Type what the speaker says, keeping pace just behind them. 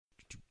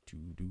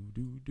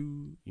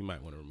You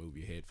might want to remove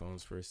your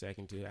headphones for a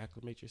second to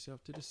acclimate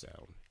yourself to the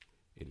sound.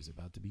 It is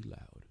about to be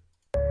loud.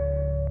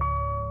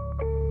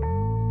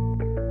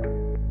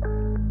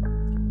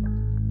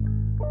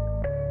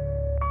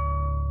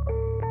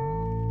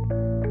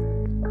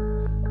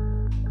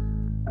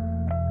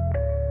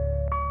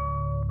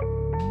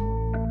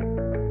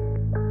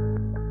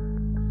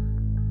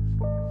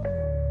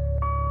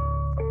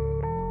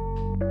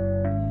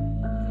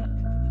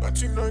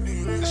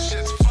 This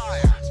shit's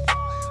fire.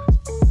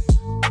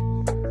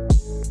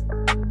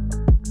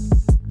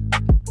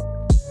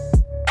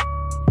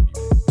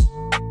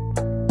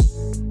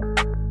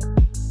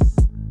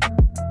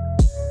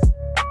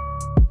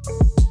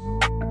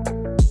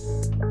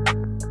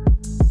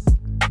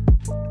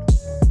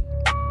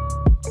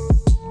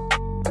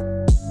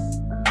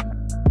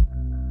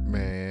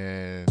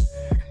 Man,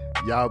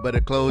 y'all better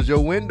close your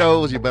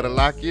windows. You better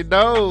lock your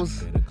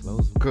doors.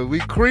 Cause we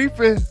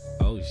creeping.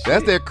 Oh shit.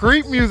 That's that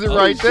creep music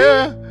right shit.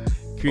 there.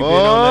 Creeping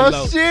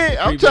Oh shit!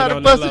 I'm trying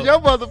to bust in your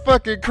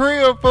motherfucking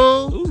crib,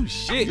 fool. Ooh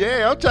shit.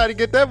 Yeah, I'm trying to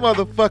get that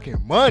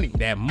motherfucking money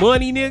That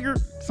money, nigga.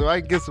 so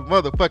I can get some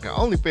motherfucking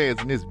OnlyFans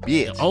in this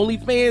bitch.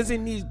 OnlyFans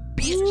in this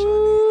bitch.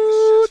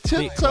 Ooh,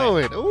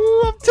 tiptoeing.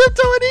 Ooh, I'm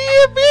tiptoeing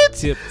in, bitch.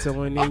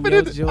 Tiptoeing in I'm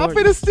your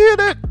finna steal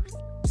that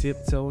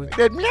Tiptoeing.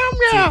 meow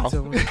meow.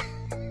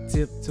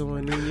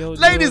 Tiptoeing in your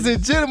Ladies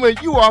and gentlemen,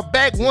 you are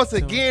back once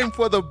again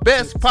for the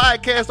best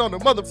podcast on the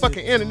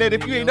motherfucking internet.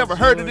 If you ain't never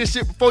heard of this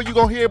shit before, you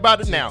gonna hear about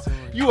it now.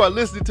 You are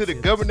listening to the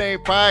Government Name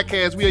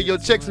Podcast. We are your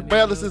checks and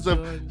balances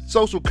of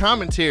social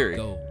commentary.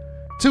 Go.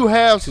 Two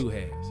halves Two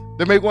halves.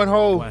 that make one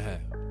whole, One half.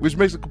 which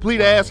makes a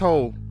complete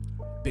asshole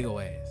Big ol'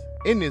 ass.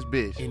 in this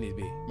bitch. In this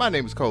bitch. My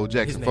name is Cole His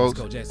Jackson, name folks.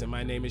 is Cole Jackson.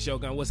 My name is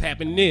Shogun. What's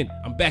happening?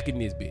 I'm back in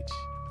this bitch.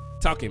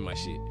 Talking my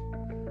shit.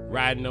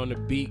 Riding on the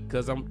beat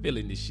because I'm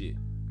feeling this shit.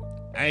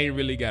 I ain't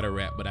really got a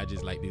rap, but I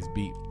just like this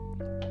beat.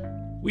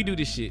 We do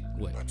this shit,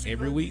 what,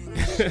 every week?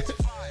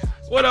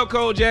 What up,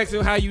 Cole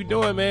Jackson? How you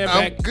doing, man?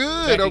 I'm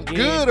good. I'm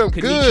good.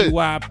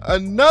 Konnichiwa.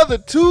 Another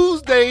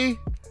Tuesday.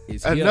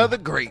 Is here. Another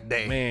great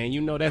day. Man,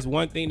 you know that's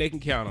one thing they can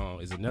count on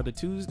is another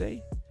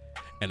Tuesday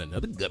and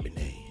another gummy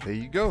name. There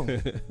you go.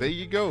 There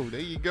you go.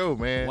 There you go,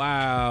 man.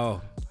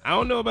 Wow. I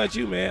don't know about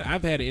you, man.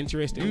 I've had an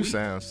interesting You week.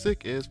 sound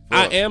sick as fuck.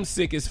 I am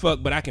sick as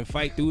fuck, but I can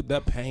fight through the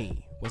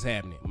pain. What's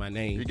happening? My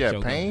name. You got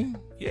Shogun. pain?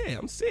 Yeah,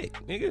 I'm sick,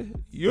 nigga.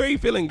 You ain't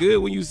feeling good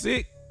when you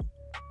sick.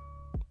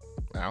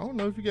 I don't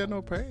know if you got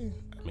no pain.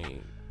 I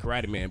mean,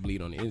 Karate Man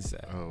bleed on the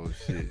inside. Oh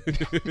shit.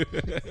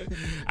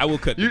 I will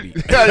cut the beat.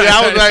 Yeah,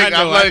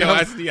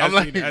 I was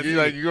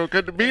like, you gonna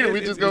cut the beat, or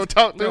we just gonna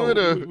talk through it?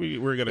 Or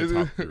We're gonna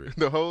talk through it.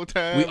 the whole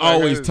time. We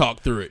always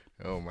talk through it.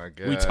 Oh my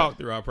god. We talk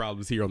through our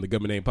problems here on the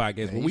Government Name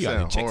Podcast. Man, When we you are the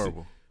sound checks.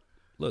 horrible.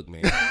 Look,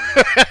 man.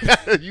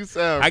 You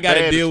sound. I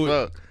gotta bad deal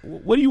as with. fuck.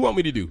 What do you want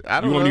me to do? I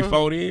don't you want me know. to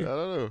phone in? I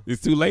don't know.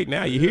 It's too late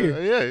now. You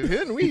here?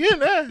 Yeah, we here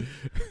now.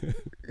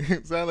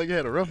 Sound like you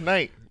had a rough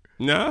night.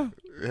 No,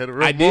 Had a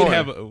rough I did morning.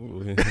 have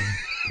a.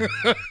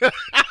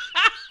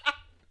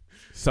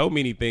 So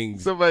many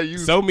things. So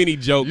many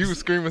jokes. You was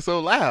screaming so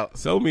loud.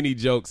 So many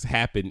jokes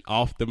happen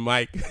off the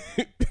mic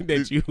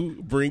that you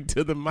bring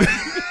to the mic.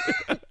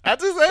 I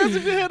just asked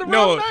if you had a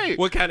rough night.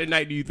 What kind of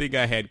night do you think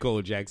I had,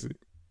 Cole Jackson?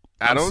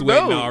 I I'm don't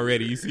sweating know.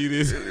 already. You see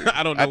this?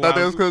 I don't know. I thought why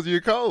that was because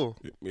you're cold.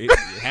 It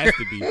has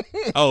to be.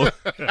 Oh.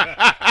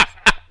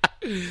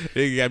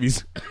 It got me.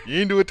 You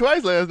didn't do it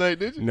twice last night,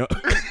 did you? No.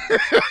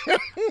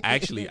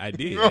 Actually, I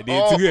did. I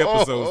did 2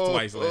 episodes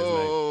twice last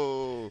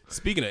night.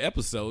 Speaking of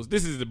episodes,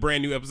 this is the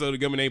brand new episode of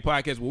Government Name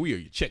Podcast where we are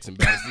your checks and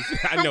balances.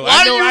 I know. Why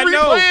are you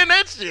replaying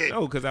that shit?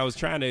 No, because I was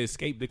trying to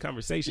escape the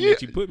conversation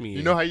that you put me in.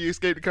 You know how you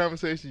escape the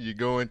conversation? You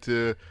go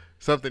into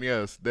something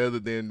else other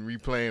than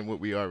replaying what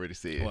we already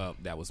said. Well,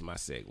 that was my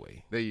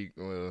segue.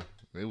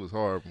 It was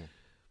horrible.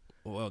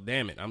 Well,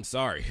 damn it. I'm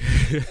sorry.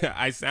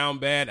 I sound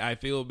bad. I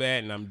feel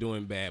bad, and I'm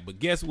doing bad. But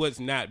guess what's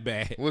not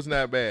bad? What's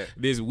not bad?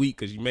 This week,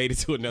 because you made it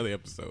to another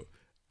episode.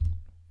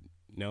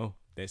 No,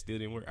 that still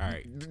didn't work. All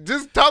right.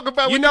 Just talk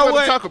about what you want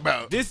to talk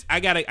about. This,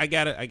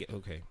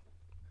 okay.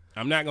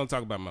 I'm not going to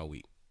talk about my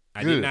week.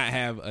 I did not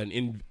have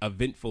an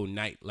eventful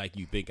night like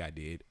you think I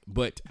did,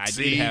 but I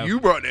did have. You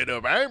brought that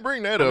up. I ain't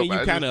bring that up. I mean, you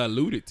kind of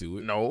alluded to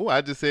it. No,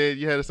 I just said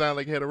you had to sound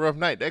like you had a rough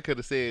night. That could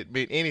have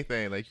meant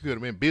anything. Like you could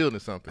have been building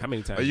something. How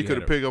many times? Or you could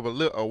have picked up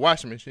a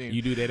washing machine.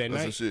 You do that at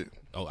night? Some shit.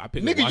 Oh, I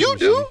picked up Nigga, a washing you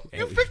do? machine.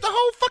 You fix the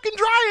whole fucking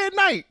dryer at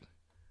night.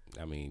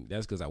 I mean,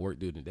 that's because I work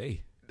during the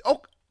day.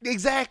 Oh,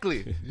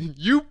 exactly.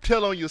 You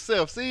tell on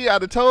yourself. See,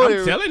 I'd have told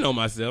I'm telling on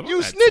myself.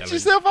 You snitch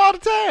yourself all the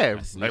time.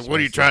 Like, what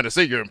are you myself. trying to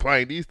say? You're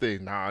implying these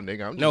things. Nah,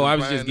 nigga. I'm just No, I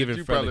was implying just that giving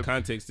you further probably-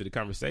 context to the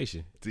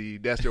conversation. See,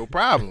 that's your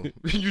problem.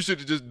 You should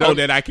have just done Oh,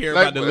 that I care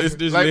about the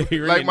listeners. Like,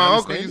 hearing like and my uncle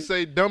understanding? used to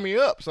say, dummy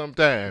up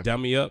sometimes.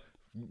 Dummy up.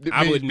 It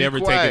I means would be never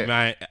quiet.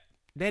 take it.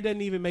 That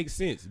doesn't even make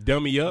sense.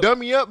 Dummy up.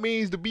 Dummy up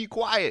means to be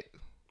quiet.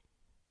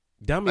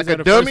 Dummies Like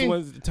are a the first dummy?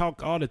 ones to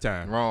talk all the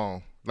time.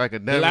 Wrong. Like a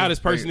dummy. The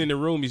loudest person in the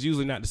room is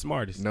usually not the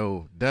smartest.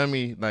 No,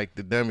 dummy, like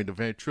the dummy, the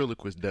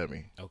ventriloquist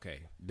dummy.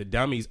 Okay. The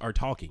dummies are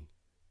talking.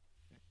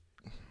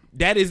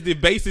 That is the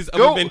basis of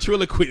Go. a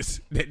ventriloquist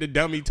that the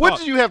dummy talks. What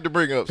did you have to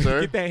bring up,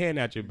 sir? Get that hand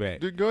out your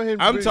back. Dude, go ahead.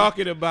 And I'm bring-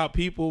 talking about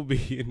people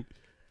being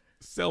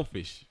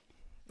selfish.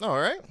 All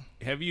right.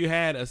 Have you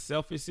had a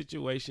selfish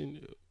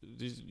situation?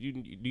 Do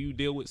you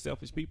deal with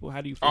selfish people?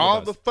 How do you feel All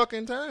about the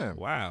fucking time.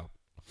 Wow.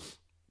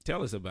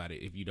 Tell us about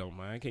it if you don't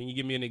mind. Can you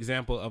give me an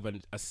example of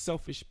a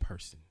selfish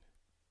person?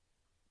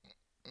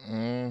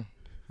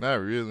 Not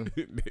really.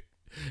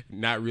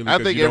 Not really. I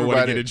Because think you don't want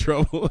to everybody- get in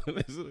trouble.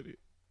 That's what it-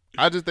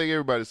 I just think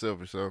everybody's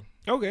selfish. So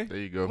okay. there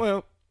you go.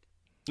 Well,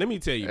 let me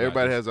tell you.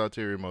 Everybody about has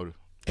ulterior motive.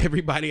 this.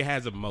 Everybody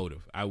has a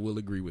motive. I will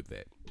agree with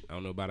that. I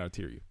don't know about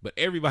ulterior, but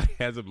everybody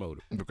has a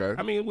motive. Okay.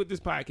 I mean, with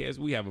this podcast,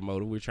 we have a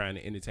motive. We're trying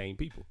to entertain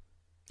people,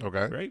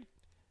 Okay. right?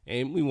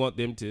 And we want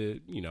them to,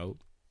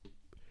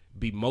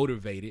 be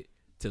motivated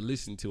to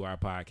listen to our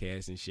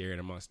podcast and share it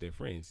amongst their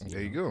friends.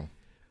 There you go.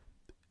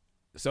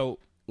 So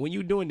when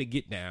you're doing the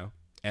get down,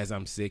 as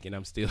I'm sick and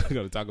I'm still going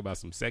to talk about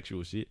some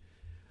sexual shit,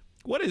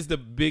 what is the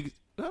big...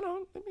 Hold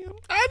on.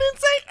 I didn't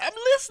say. I'm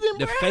listening,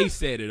 The bro. face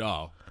said it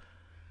all.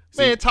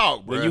 Man,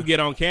 talk, bro. When you get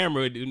on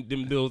camera, them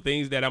little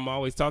things that I'm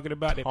always talking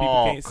about that people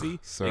Talk, can't see,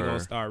 sir. they're going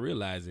to start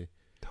realizing.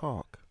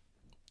 talk.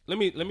 Let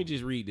me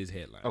just read this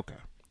headline. Okay.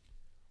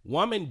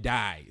 Woman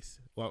dies.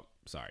 Well,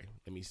 sorry.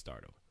 Let me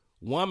start over.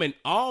 Woman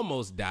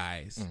almost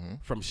dies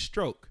from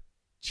stroke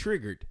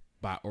triggered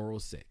by oral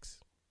sex.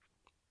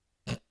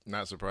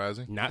 Not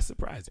surprising. Not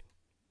surprising.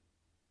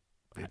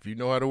 If you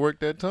know how to work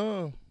that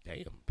tongue.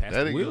 Damn,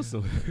 Pastor That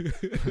Wilson.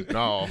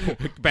 No.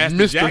 Pastor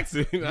Mr.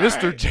 Jackson. All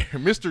Mr.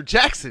 right. Mr.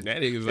 Jackson. That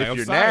nigga's like, If I'm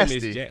you're sorry,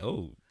 nasty. Miss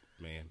Oh,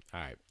 man.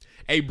 All right.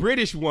 A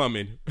British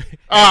woman.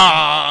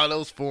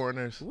 Those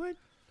foreigners. What?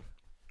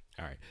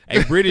 All right.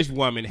 A British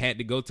woman had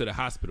to go to the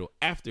hospital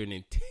after an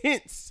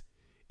intense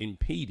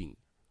impeding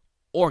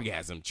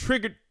orgasm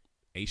triggered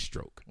a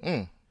stroke.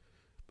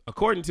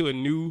 According to a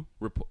new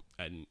report,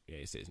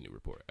 it says new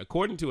report.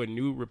 According to a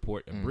new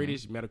report, a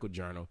British medical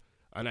journal,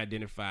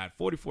 unidentified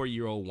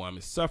 44-year-old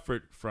woman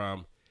suffered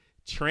from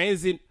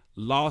transient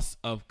loss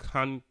of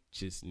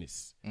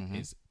consciousness.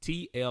 It's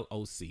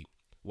TLOC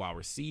while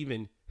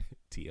receiving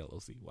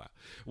TLOC.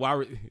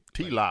 Wow.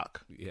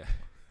 T-lock. Yeah,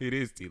 it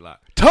is TLOC.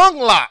 Tongue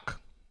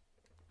lock.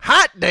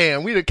 Hot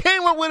damn. We done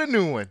came up with a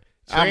new one.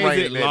 I'm Transit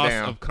writing that loss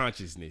down. of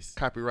consciousness.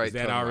 Copyright Is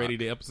that tongue already lock.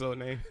 the episode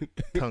name?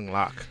 Tongue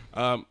lock.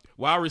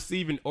 While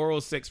receiving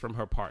oral sex from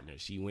her partner,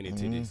 she went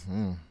into this.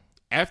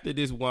 After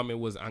this woman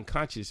was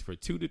unconscious for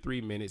 2 to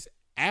 3 minutes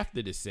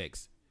after the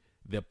sex,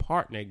 the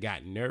partner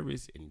got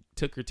nervous and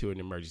took her to an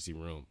emergency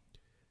room.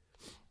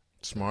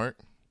 Smart.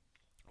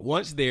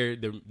 Once there,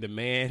 the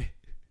man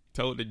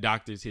told the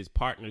doctors his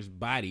partner's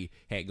body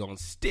had gone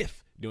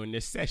stiff during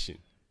this session.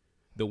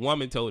 The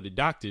woman told the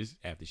doctors,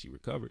 after she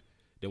recovered,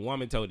 the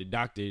woman told the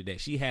doctor that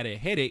she had a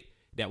headache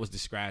that was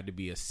described to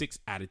be a 6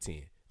 out of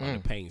 10 on the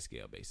pain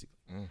scale, basically.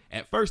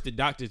 At first, the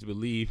doctors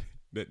believed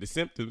that the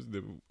symptoms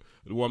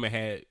the woman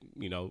had,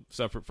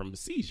 suffered from a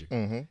seizure.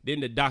 Then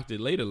the doctor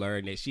later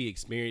learned that she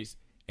experienced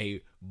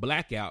a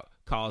blackout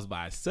caused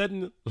by a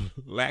sudden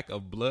lack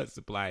of blood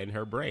supply in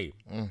her brain,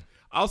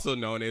 also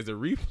known as a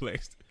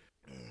reflex.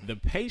 The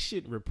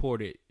patient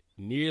reported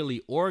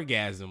nearly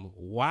orgasm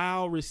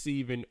while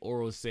receiving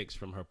oral sex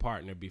from her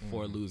partner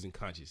before losing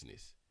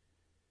consciousness.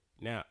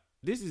 Now,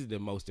 this is the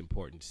most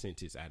important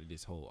sentence out of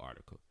this whole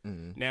article.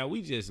 Now,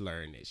 we just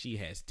learned that she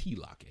has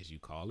TLOC, as you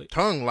call it.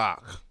 Tongue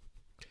lock.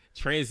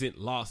 Transient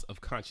loss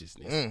of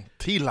consciousness.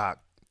 T-lock.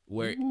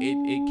 Where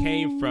it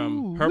came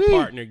from her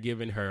partner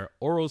giving her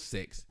oral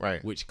sex,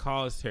 Right. which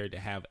caused her to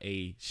have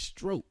a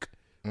stroke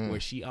where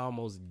she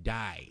almost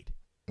died.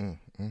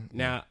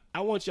 Now,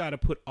 I want y'all to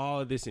put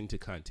all of this into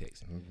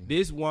context.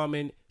 This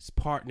woman's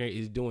partner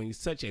is doing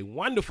such a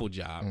wonderful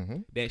job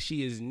that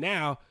she is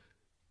now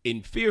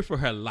in fear for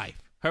her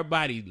life. Her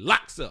body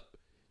locks up.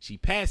 She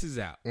passes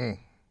out. And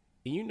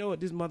you know what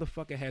this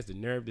motherfucker has the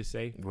nerve to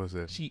say? What's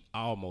that? She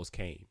almost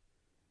came.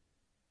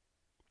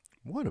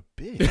 What a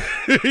bitch.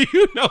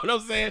 You know what I'm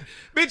saying?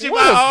 Bitch, if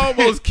What I a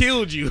almost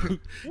killed you,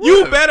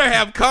 you better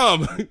have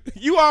come.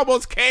 You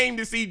almost came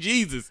to see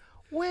Jesus.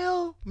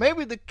 Well,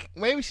 maybe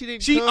she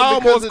didn't. She come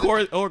almost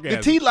because the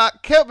orgasmed.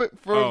 T-lock kept it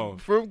Oh.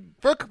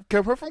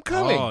 kept her from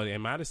coming. Oh,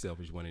 am I the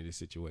selfish one in this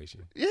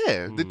situation?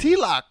 Yeah, the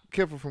T-lock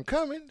kept her from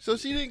coming, so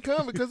she didn't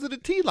come because of the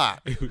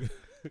T-lock.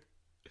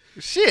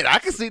 Shit, I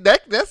can see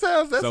that. That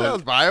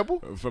sounds viable.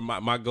 For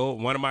my goal,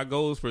 one of my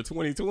goals for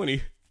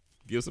 2020,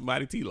 give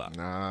somebody TLOC.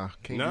 Nah,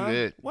 can't Nah, do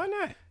that. why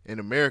not? In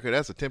America,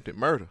 that's attempted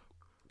murder.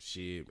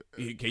 Shit,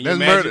 can you That's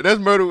imagine? murder. That's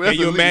murder. Can That's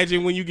you illegal.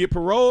 imagine when you get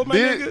paroled, my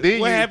Then- nigga? then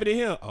What you- happened to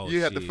him? Oh,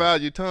 You have to shit.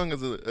 file your tongue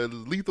as a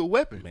lethal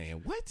weapon.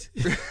 Man, what?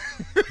 You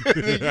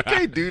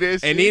can't do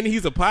that shit. And then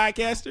he's a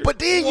podcaster. But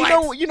then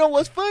What? you know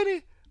what's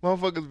funny?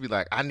 Motherfuckers be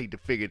like, I need to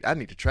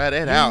try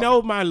that out. You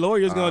know my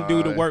lawyer's gonna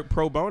do the work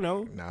pro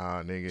bono.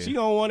 Nah, nigga. She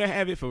gonna want to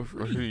have it for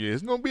free. Yeah,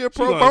 it's gonna be a She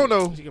pro gonna-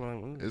 bono. she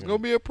gonna- It's gonna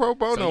be a pro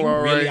bono. So you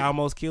all really right.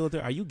 almost killed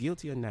her? Are you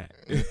guilty or not?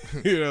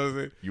 You know what I'm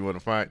saying? You want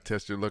to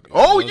test your luck? know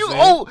Oh, what you I'm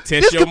saying? Test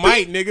this your could be-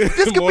 mic, nigga.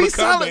 This could be Mortal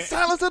Kombat.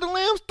 Silence of the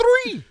Lambs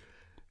 3.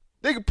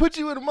 They can put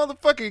you in a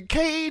motherfucking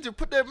cage and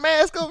put that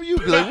mask over you.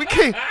 Be like,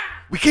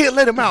 we can't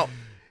let him out.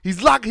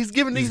 He's locked. He's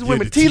giving these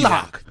women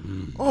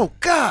TLOC. Oh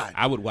God.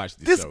 I would watch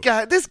this. This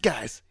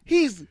guy's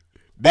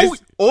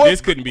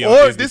this couldn't be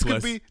on Disney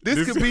Plus.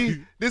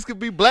 This could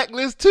be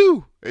Blacklist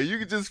too. And you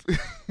could just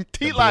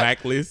TLOC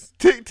Blacklist.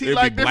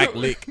 TLOC Black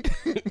lick.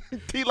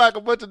 TLOC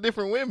a bunch of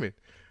different women.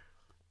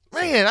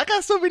 Man, I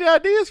got so many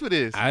ideas for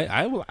this.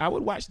 I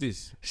would watch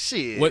this.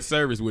 Shit. What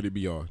service would it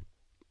be on?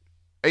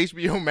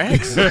 HBO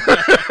Max.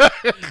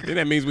 Then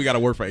that means we got to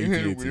work for AT&T.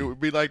 It would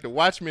be like the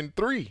Watchmen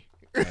 3.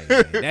 Hey,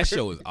 man, that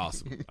show is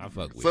awesome. I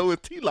fuck with So it.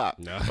 is TLOC.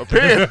 No.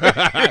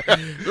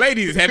 Apparently.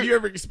 Ladies, have you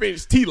ever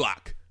experienced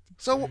TLOC?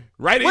 So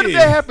Right what in. did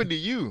that happen to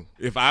you?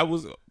 If I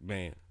was,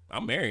 man,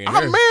 I'm marrying her.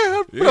 I'm marrying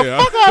her. Yeah.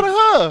 The fuck out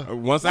of her.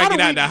 Once Why I get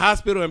do out we- the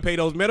hospital and pay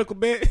those medical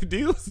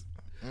deals,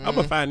 I'm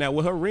going to find out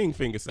what her ring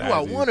finger size Do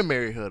I is. want to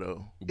marry her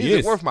though? Is Yes.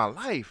 it worth my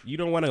life? You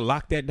don't want to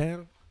lock that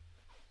down?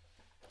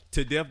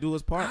 To death do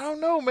us part? I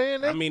don't know,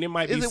 man. I mean, it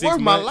might be Is it 6 worth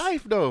my months.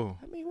 life though?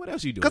 I mean, what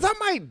else you doing? Because I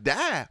might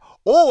die.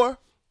 Or,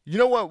 you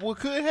know what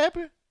could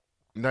happen?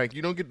 Like,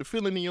 you don't get the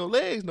feeling in your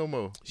legs no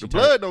more. The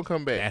blood don't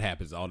come back. That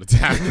happens all the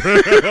time.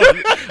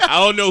 I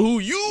don't know who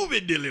you've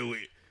been dealing with.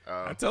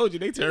 I told you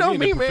they turned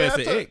me into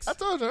Professor X. I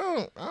told you,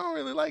 I don't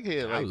really like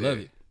head like I that. love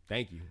it.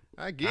 Thank you.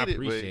 I get I it,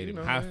 appreciate but, you it.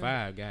 know, High man,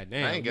 five,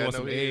 goddamn. I ain't You got want no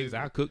some head. eggs?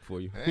 I'll cook for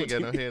you. I ain't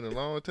got no head in a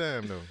long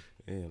time, though.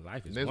 Yeah,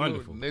 life is Next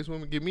wonderful. next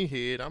woman give me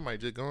head, I might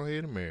just go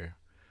ahead and marry.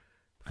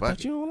 I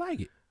thought you don't like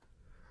it.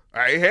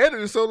 I ain't had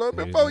it in so long,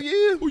 been 4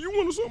 years. Well, you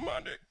want to suck my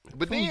dick?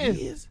 But 4 then,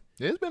 years?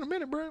 yeah, it's been a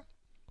minute, bro.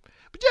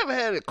 But you ever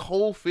had a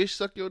cold fish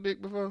suck your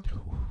dick before?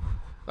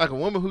 Like a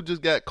woman who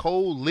just got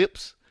cold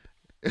lips?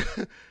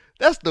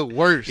 That's the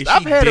worst. Is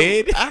I've she had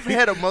dead? I've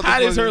had a motherfucker. How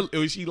does her?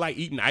 Was she like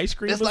eating ice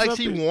cream? It's or like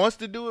she something? wants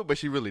to do it, but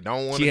she really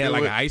don't want to do it. She had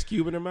like an ice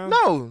cube in her mouth.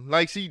 No,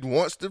 like she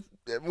wants to.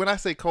 When I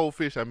say cold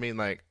fish, I mean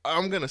like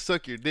I'm gonna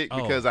suck your dick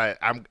because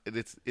I'm.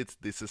 It's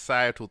the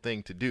societal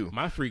thing to do.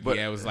 My freaky But-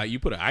 ass was like, you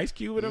put an ice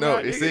cube in her No,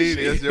 mouth. you nigga? see,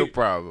 Shit. that's your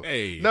problem.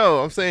 Hey, No,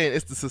 I'm saying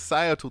it's the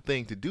societal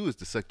thing to do is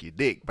to suck your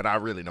dick, but I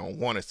really don't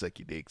want to suck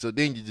your dick. So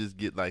then you just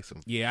get like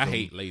some. yeah, I some-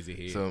 hate lazy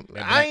head. some-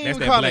 That I ain't that's even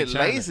that calling black it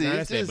China. lazy. Nah, It's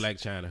that's that just- black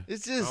China.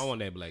 It's I just. don't want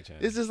that black China.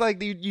 It's just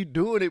like you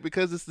doing it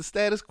because it's the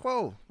status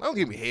quo. Don't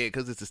give me head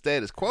because it's the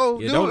status quo.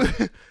 Yeah, do don't-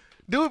 it.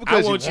 Do it I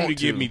because want you want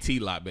to give me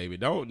T-Lock, baby.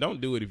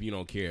 Don't do it if you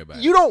don't care about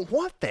it. You don't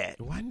want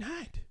that. Why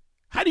not?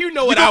 How do you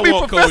know what You I gonna be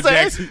want, Cole Professor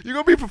X. Jackson? You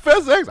gonna be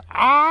Professor X.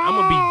 I'm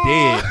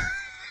gonna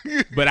be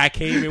dead, but I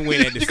came and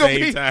went at the You gonna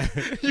same be- time.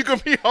 You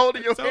gonna be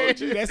holding your Told hand.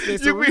 you, that's the You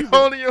be cerebral.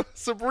 holding your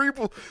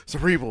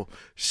cerebral.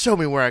 Show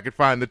me where I can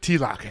find the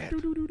TLOC at.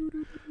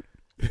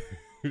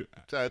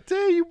 Trying to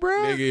tell you, bro.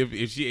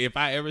 Nigga, if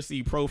I ever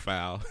see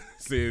profile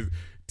says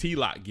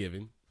T-Lock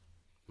given,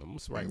 I'm gonna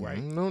swipe right.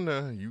 No.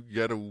 You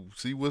gotta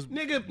see what's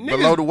Nigga,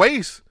 below the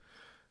waist,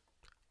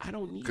 I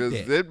don't need because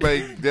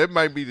that. that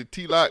might be the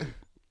TLOC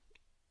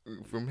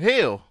from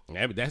hell.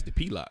 Yeah, but that's the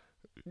P-Lock.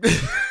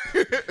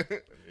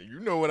 You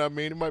know what I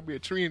mean? It might be a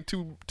tree and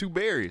two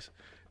berries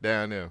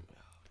down there.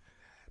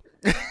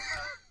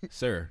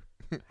 Sir,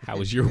 how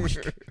was your week?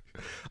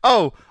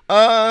 Oh,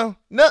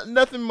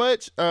 nothing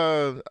much.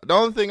 The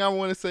only thing I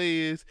want to say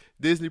is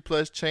Disney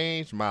Plus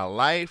changed my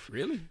life.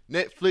 Really?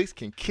 Netflix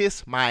can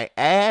kiss my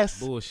ass.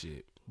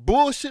 Bullshit.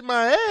 Bullshit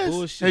my ass.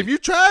 Bullshit. Have you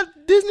tried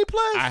Disney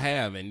Plus? I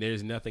have, and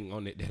there's nothing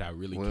on it that I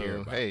really care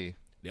about. Hey,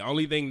 The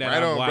only thing that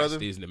Right I on, watched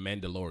brother. is The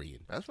Mandalorian,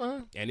 that's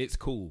fine. and it's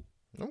cool.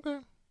 Okay,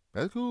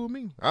 that's cool with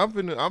me. I'm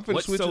finna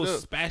What's switch so it up.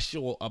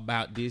 special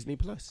about Disney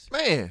Plus?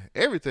 Man,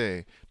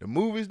 everything. The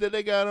movies that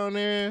they got on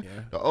there,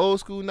 Yeah. the old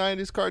school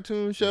 90s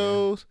cartoon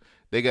shows,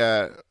 they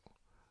got.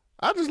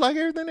 I just like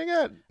everything they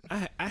got.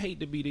 I hate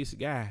to be this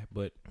guy,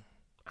 but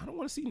I don't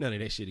want to see none of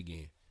that shit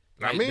again.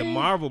 I Like, the mean-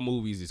 Marvel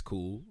movies is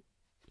cool,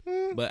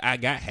 but I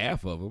got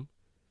half of them.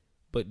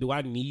 But do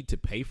I need to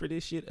pay for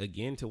this shit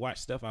again to watch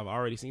stuff I've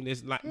already seen?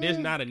 There's not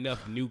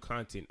enough new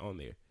content on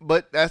there.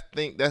 But that's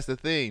the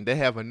thing. They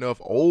have enough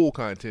old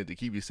content to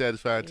keep you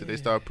satisfied until they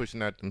start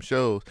pushing out them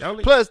shows.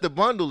 Plus, the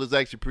bundle is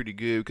actually pretty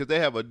good because they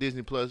have a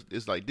Disney Plus.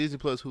 It's like Disney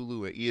Plus,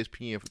 Hulu, and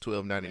ESPN for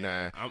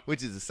 $12.99,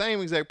 which is the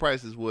same exact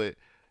price as what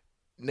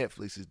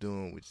Netflix is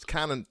doing, which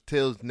kind of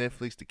tells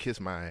Netflix to kiss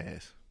my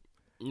ass.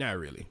 Not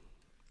really.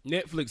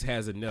 Netflix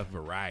has enough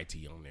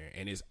variety on there,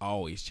 and it's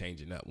always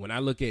changing up. When I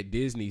look at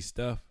Disney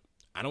stuff,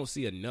 I don't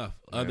see enough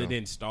other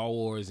than Star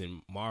Wars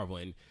and Marvel.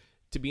 And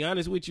to be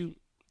honest with you,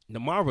 the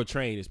Marvel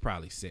train is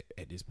probably set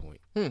at this point.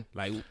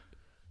 Like,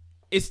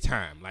 it's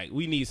time. Like,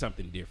 we need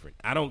something different.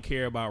 I don't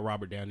care about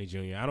Robert Downey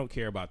Jr. I don't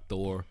care about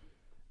Thor,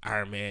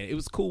 Iron Man. It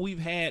was cool. We've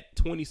had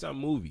 20-something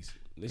movies.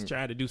 Let's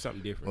try to do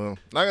something different. Well,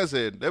 like I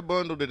said, that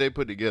bundle that they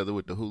put together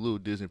with the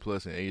Hulu, Disney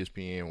Plus, and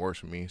ESPN works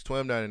for me. It's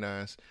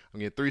 $12.99. I'm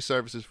getting 3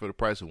 services for the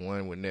price of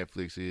one, what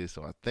Netflix is.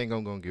 So I think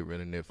I'm gonna get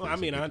rid of Netflix. Well, I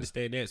mean, and I get this-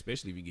 understand that,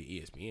 especially if you get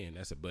ESPN.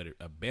 That's a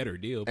better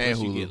deal. And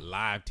Plus, you Hulu. get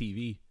live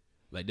TV.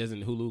 Like,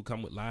 doesn't Hulu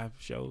come with live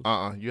shows?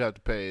 You have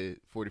to pay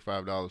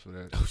 $45 for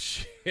that. Oh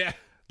shit!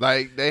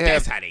 Like they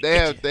That's have, how they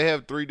get you. they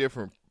have 3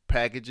 different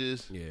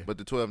packages. Yeah. But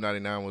the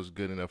 $12.99 was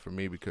good enough for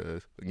me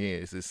because,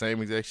 again, it's the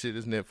same exact shit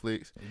as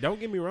Netflix. Don't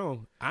get me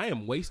wrong. I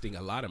am wasting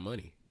a lot of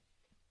money.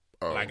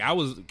 Oh. Like, I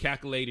was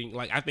calculating,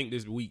 like, I think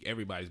this week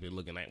everybody's been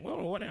looking like,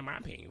 well, what am I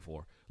paying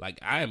for? Like,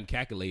 I am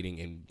calculating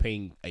and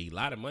paying a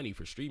lot of money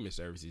for streaming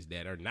services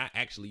that are not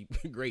actually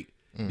great.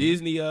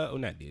 Disney,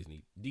 not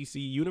Disney, DC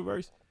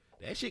Universe,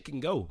 that shit can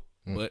go.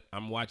 But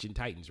I'm watching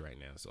Titans right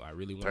now, so I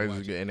really want to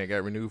watch it. And they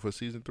got renewed for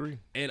season 3.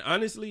 And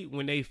honestly,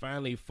 when they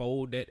finally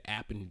fold that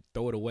app and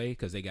throw it away,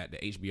 because they got the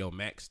HBO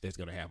Max that's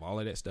going to have all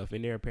of that stuff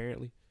in there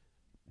apparently,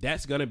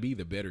 that's going to be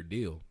the better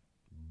deal.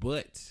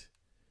 But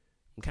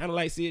I'm kind of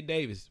like Sid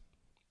Davis.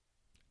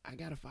 I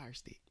got a Fire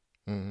Stick.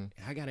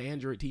 I got an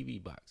Android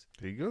TV box.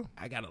 There you go.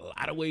 I got a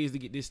lot of ways to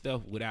get this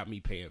stuff without me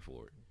paying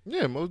for it.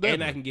 Yeah, most definitely.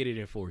 And I can get it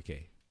in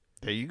 4K.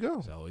 There you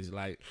go. So it's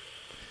like...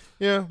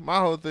 Yeah, my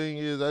whole thing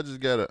is I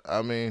just gotta,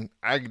 I mean,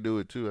 I can do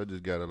it too. I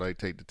just gotta, like,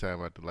 take the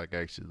time out to, like,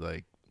 actually,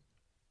 like,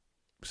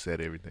 set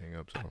everything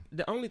up. So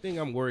the only thing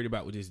I'm worried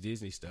about with this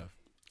Disney stuff,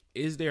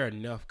 is there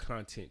enough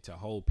content to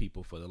hold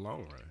people for the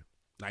long run?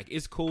 Like,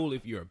 it's cool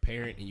if you're a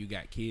parent and you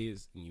got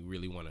kids and you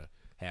really want to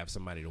have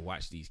somebody to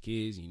watch these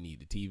kids. You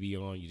need the TV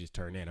on. You just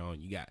turn that on.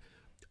 You got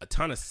a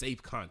ton of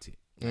safe content.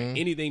 Like,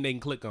 anything they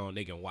can click on,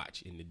 they can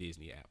watch in the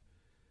Disney app.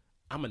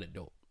 I'm an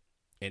adult.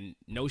 And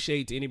no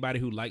shade to anybody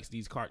who likes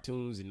these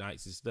cartoons and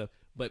likes this stuff,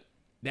 but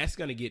that's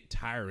going to get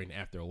tiring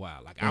after a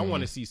while. Like, I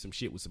want to see some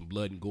shit with some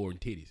blood and gore and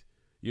titties.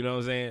 You know what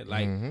I'm saying?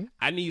 Like,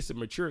 I need some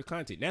mature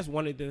content. That's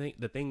one of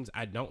the things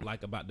I don't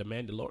like about The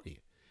Mandalorian.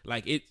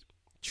 Like, it's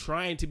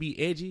trying to be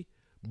edgy,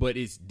 but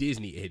it's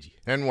Disney edgy.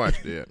 and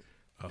watch that.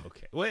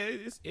 Okay. Well,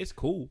 it's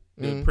cool.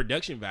 The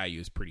production value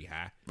is pretty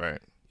high.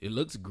 Right. It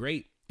looks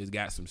great. It's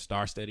got some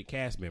star-studded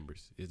cast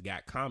members. It's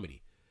got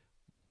comedy.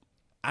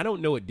 I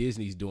don't know what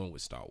Disney's doing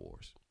with Star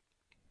Wars.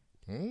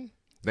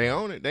 They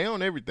own it. They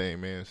own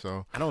everything, man.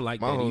 So I don't like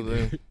my that whole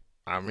either. thing,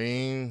 I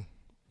mean,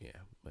 Yeah.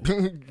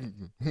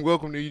 But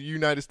welcome to the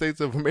United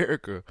States of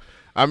America.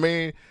 I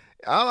mean,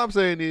 all I'm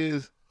saying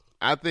is,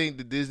 I think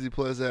the Disney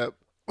Plus app,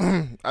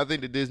 I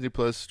think the Disney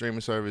Plus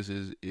streaming service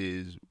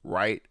is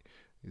right.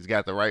 It's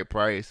got the right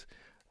price.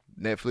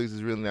 Netflix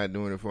is really not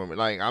doing it for me.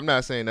 Like, I'm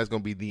not saying that's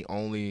gonna be the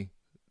only.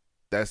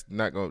 That's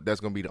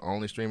gonna be the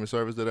only streaming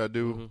service that I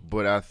do.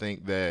 But I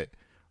think that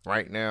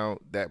right now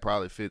that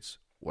probably fits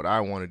what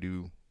I want to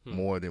do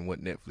more than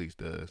what Netflix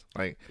does.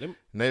 Like,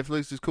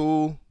 Netflix is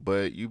cool,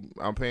 but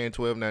I'm paying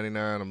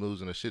 $12.99. I'm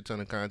losing a shit ton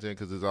of content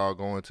because it's all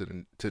going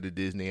to the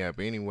Disney app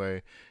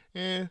anyway.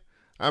 And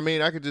I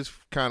mean, I could just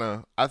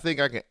I think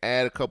I can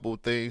add a couple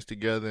of things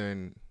together,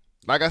 and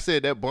like I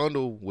said, that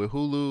bundle with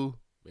Hulu,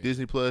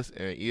 Disney Plus,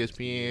 and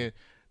ESPN,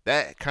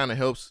 that kind of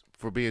helps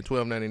for being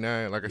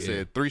 $12.99. Like I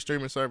said, 3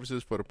 streaming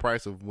services for the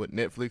price of what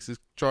Netflix is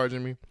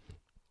charging me.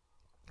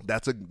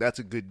 That's a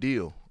good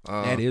deal.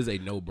 that is a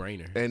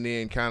no-brainer. And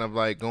then kind of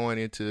like going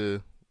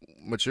into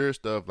mature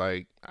stuff,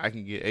 like I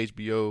can get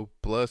HBO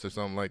Plus or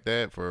something like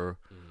that for.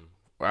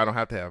 I don't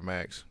have to have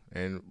Max,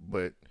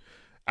 but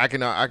I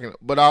can.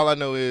 But all I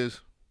know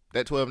is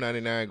that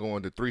 $12.99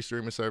 going to 3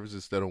 streaming services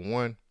instead of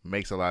 1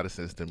 makes a lot of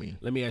sense to me.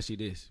 Let me ask you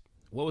this: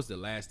 what was the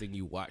last thing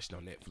you watched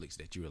on Netflix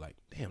that you were like,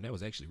 "Damn, that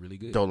was actually really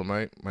good"?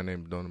 Dolomite. My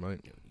name is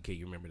Dolomite. Can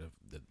you remember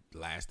the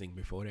last thing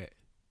before that?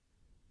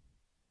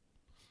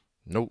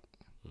 Nope.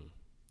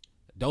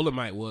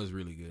 Dolomite was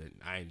really good.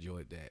 I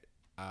enjoyed that.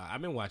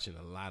 I've been watching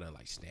a lot of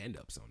like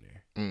stand-ups on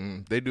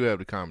there. They do have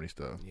the comedy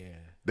stuff. Yeah,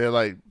 they're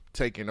like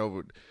taking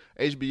over.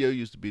 HBO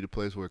used to be the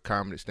place where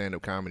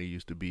stand-up comedy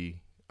used to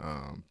be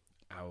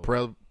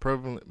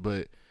prevalent,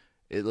 but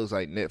it looks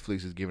like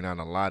Netflix is giving out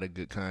a lot of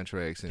good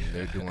contracts and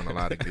they're doing a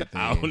lot of good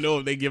things. I don't know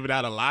if they're giving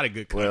out a lot of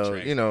good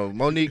contracts. Well,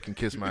 Monique can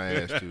kiss my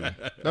ass too.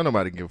 Don't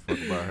nobody give a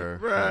fuck about her.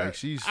 Bruh, like,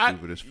 she's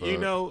stupid as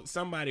fuck.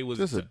 Somebody was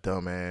just a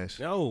dumbass.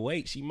 No,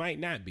 wait, she might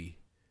not be.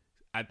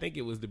 I think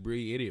it was the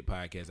Brie Idiot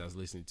podcast I was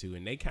listening to,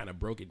 and they kind of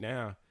broke it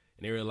down,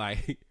 and they were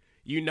like,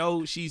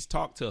 she's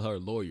talked to her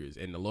lawyers,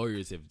 and the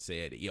lawyers have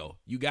said, yo,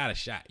 you got a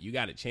shot. You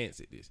got a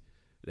chance at this.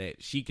 That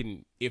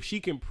if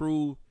she can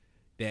prove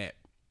that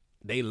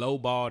they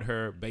lowballed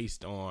her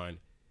based on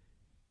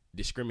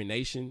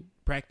discrimination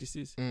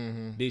practices,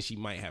 then she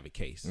might have a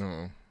case.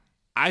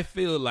 I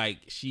feel like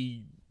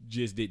she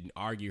just didn't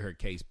argue her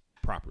case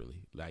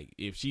properly. Like,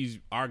 if she's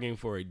arguing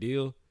for a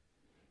deal,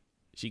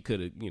 she could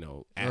have,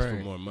 asked for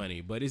more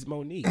money. But it's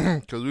Monique.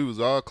 Because we was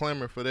all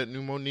clamoring for that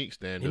new Monique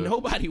stand-up. And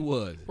nobody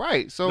was.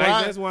 Right. So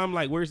that's why I'm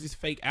like, where's this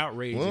fake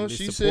outrage? Well, and this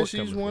she support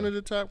said she's one of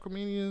the top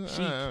comedians.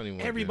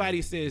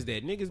 Everybody says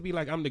that. Niggas be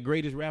like, I'm the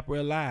greatest rapper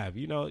alive.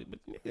 But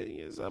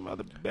some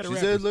other better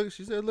rappers.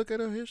 She said, look at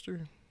her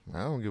history. I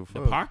don't give a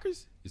fuck. The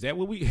Parkers? Is that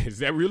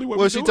really what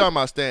Well, we're she doing? talking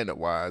about stand-up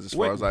wise, as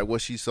far as like what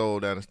she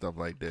sold out and stuff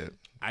like that.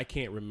 I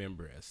can't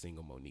remember a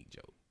single Monique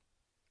joke.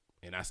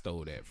 And I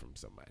stole that from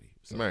somebody.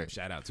 So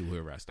shout out to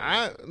whoever I stole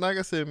it. Like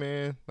I said,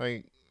 man,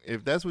 like,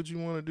 if that's what you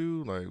want to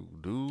do, like,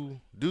 do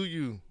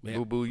you,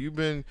 boo boo? You've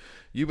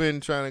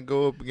been trying to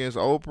go up against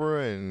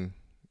Oprah and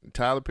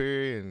Tyler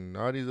Perry and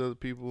all these other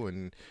people,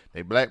 and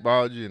they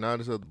blackballed you and all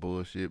this other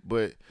bullshit.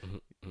 But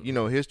you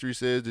know, history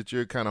says that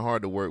you're kind of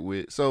hard to work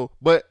with. So,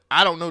 but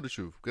I don't know the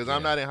truth because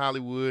I'm not in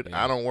Hollywood.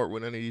 I don't work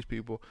with any of these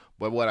people.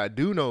 But what I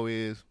do know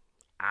is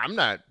I'm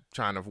not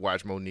trying to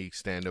watch Monique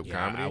stand-up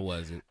comedy. I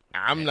wasn't.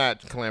 I'm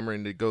not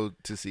clamoring to go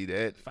to see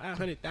that.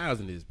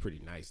 500,000 is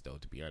pretty nice, though.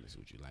 To be honest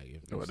with you, like,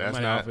 if that's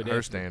not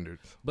her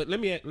standards. But let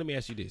me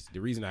ask you this: the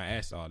reason I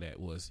asked all that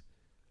was,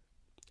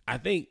 I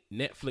think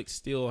Netflix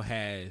still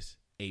has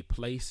a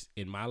place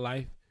in my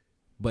life,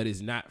 but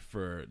it's not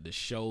for the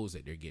shows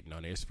that they're getting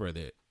on there. It's for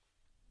the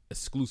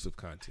exclusive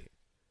content,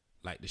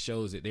 like the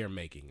shows that they're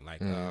making. Like,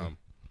 dang,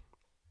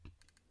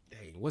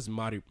 what's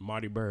Marty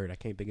Bird? I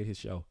can't think of his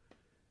show.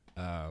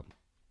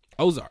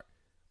 Ozark,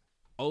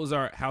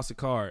 House of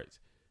Cards.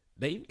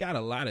 They got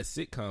a lot of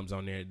sitcoms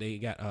on there. They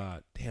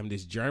got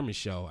this German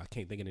show. I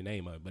can't think of the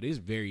name of it, but it's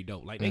very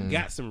dope. Like, they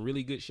got some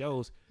really good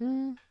shows,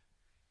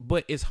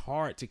 but it's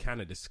hard to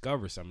kind of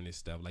discover some of this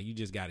stuff. Like, you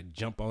just got to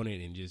jump on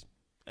it and just,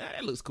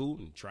 that looks cool,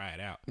 and try it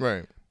out.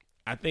 Right.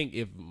 I think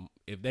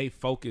if they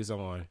focus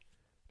on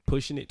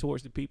pushing it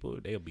towards the people,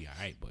 they'll be all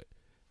right. But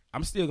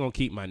I'm still gonna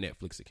keep my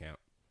Netflix account.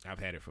 I've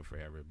had it for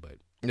forever, but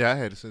yeah, I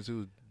had it since it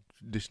was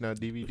dishing out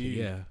DVD.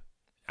 Yeah,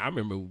 I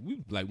remember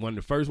we like one of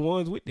the first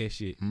ones with that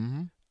shit.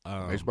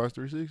 Xbox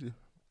 360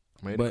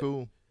 made it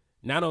cool.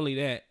 Not only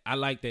that, I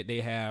like that they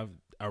have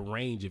a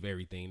range of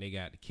everything. They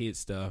got the kids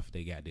stuff,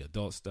 they got the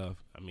adult stuff.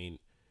 I mean,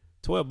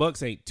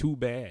 $12 ain't too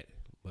bad.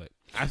 But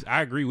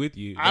I agree with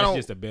you. That's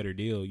just a better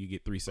deal. You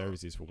get 3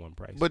 services for one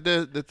price. But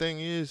the thing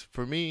is,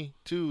 for me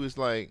too, is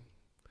like,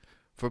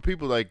 for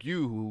people like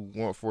you who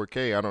want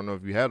 4K, I don't know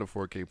if you have a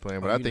 4K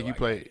plan, but I think you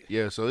play.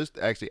 Yeah, so it's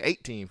actually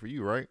 18 for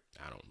you, right?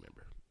 I don't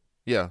remember.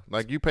 Yeah,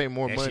 like you pay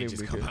more that money. Shit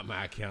just come out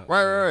my account.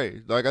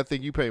 Right. Like, I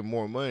think you pay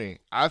more money.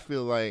 I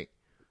feel like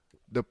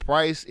the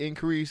price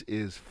increase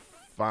is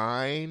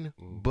fine,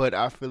 but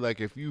I feel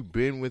like if you've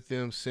been with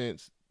them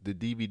since the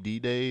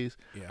DVD days,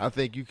 I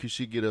think you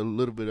should get a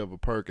little bit of a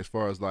perk as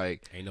far as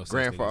like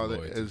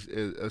grandfather,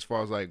 as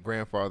far as like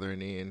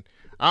grandfathering in.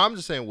 I'm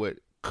just saying what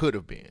could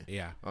have been.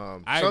 Yeah.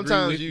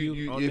 Sometimes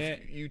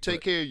you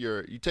take care of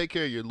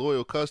your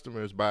loyal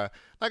customers by,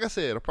 like I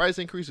said, a price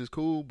increase is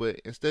cool,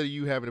 but instead of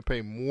you having to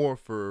pay more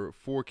for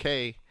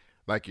 4K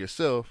like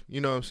yourself, you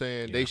know what I'm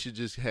saying? They should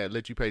just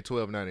let you pay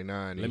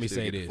 $12.99. Let me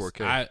say this: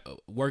 4K.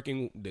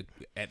 Working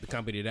at the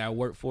company that I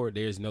work for,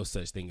 there's no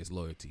such thing as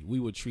loyalty. We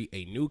would treat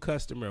a new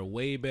customer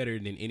way better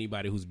than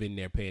anybody who's been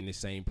there paying the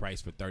same price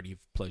for 30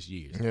 plus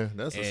years. Yeah,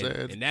 that's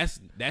sad. And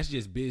that's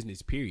just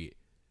business. Period.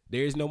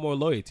 There is no more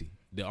loyalty.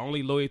 The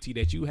only loyalty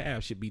that you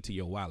have should be to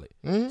your wallet.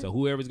 So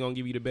whoever's gonna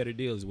give you the better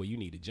deal is where you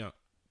need to jump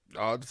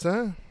all the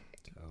time.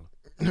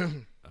 So,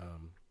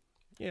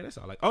 yeah, that's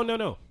all. Like, oh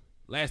no.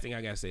 Last thing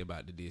I gotta say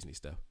about the Disney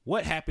stuff.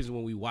 What happens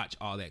when we watch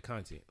all that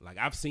content? Like,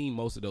 I've seen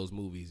most of those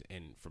movies,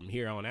 and from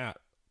here on out,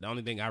 the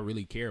only thing I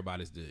really care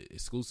about is the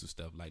exclusive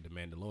stuff, like The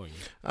Mandalorian.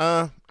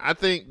 I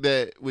think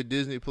that with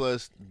Disney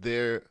Plus,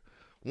 they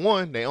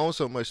own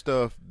so much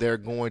stuff. They're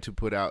going to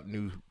put out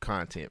new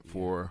content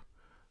for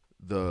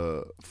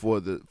the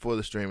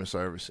streaming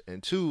service,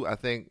 and 2, I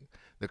think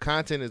the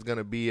content is going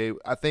to be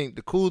I think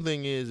the cool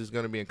thing is it's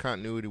going to be in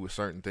continuity with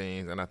certain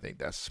things, and I think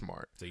that's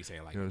smart. So you're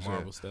saying like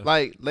Marvel stuff?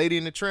 Like Lady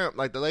and the Tramp,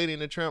 like the Lady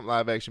and the Tramp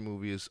live action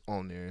movie is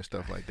on there and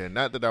stuff like that.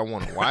 Not that I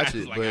want to watch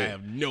it, like, but I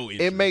have no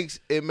interest.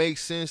 It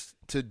makes sense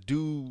to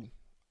do.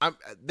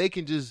 They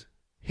can just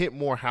hit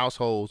more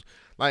households.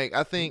 Like,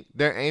 I think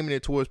they're aiming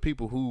it towards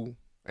people who,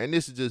 and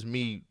this is just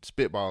me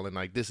spitballing,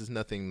 like this is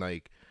nothing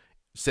like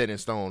set in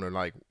stone or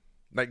like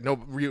no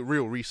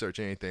real research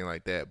or anything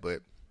like that,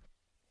 but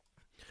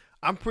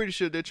I'm pretty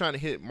sure they're trying to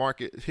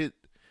hit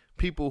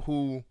people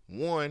who,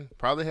 1,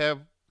 probably have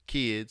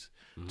kids,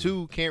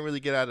 2, can't really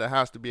get out of the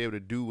house to be able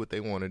to do what they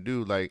want to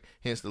do, like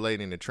hence the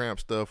Lady and the Tramp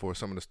stuff or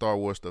some of the Star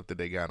Wars stuff that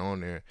they got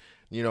on there.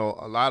 You know,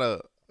 a lot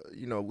of,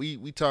 you know,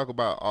 we talk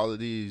about all of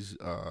these,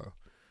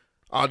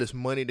 all this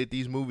money that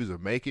these movies are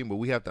making, but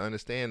we have to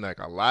understand, like,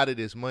 a lot of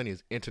this money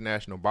is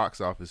international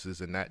box offices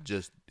and not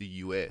just the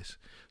U.S.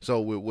 So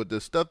with the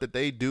stuff that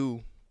they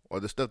do or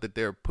the stuff that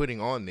they're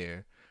putting on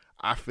there,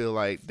 I feel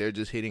like they're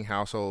just hitting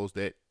households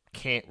that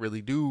can't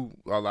really do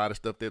a lot of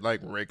stuff that like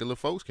regular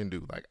folks can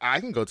do. Like, I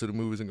can go to the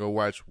movies and go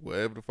watch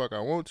whatever the fuck I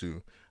want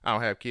to. I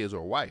don't have kids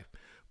or a wife,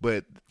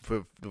 but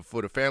for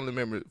the family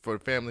member, for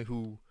the family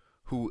who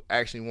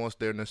actually wants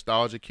their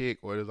nostalgia kick,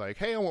 or they're like,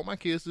 hey, I want my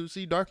kids to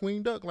see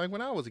Darkwing Duck like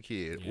when I was a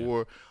kid,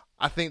 or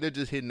I think they're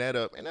just hitting that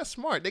up, and that's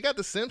smart. They got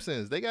The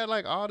Simpsons. They got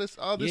like all this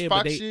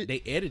Fox shit.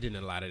 They edited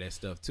a lot of that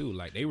stuff too.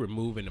 Like, they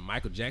removing the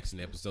Michael Jackson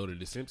episode of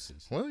The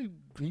Simpsons. Well,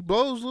 he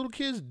blows little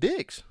kids'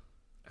 dicks.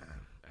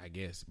 I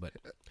guess, but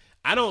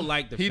I don't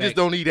like the. He just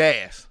don't eat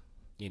ass.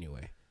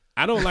 Anyway,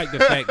 I don't like the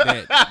fact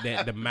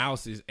that the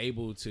mouse is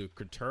able to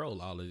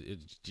control all of it,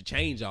 to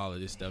change all of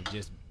this stuff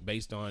just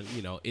based on,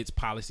 you know, its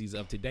policies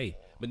of today.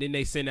 But then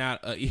they send out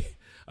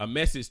a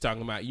message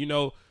talking about, you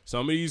know,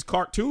 some of these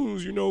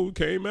cartoons, you know,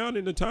 came out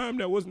in a time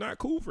that was not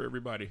cool for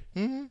everybody.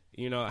 Mm-hmm.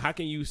 You know, how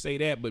can you say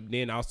that but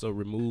then also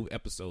remove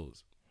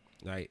episodes?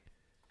 Like,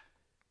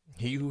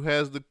 he who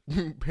has the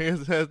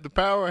has the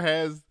power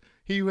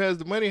He who has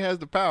the money has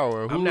the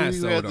power. I'm not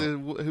sold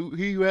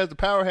He who has the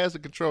power has the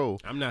control.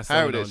 I'm not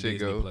sold on Disney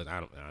Plus. I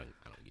don't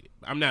get it.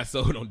 I'm not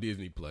sold on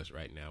Disney Plus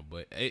right now,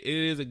 but it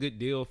is a good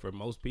deal for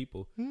most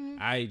people.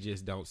 I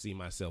just don't see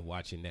myself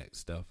watching that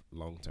stuff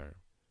long term.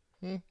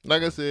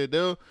 Like I said,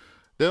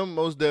 they'll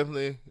most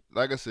definitely.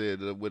 Like I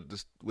said,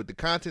 with the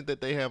content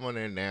that they have on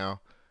there now,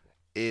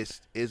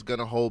 it's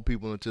gonna hold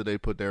people until they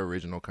put their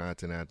original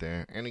content out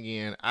there. And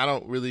again, I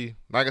don't really,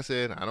 like I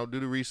said, I don't do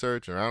the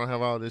research or I don't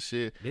have all this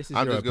shit. This is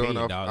I'm your just opinion,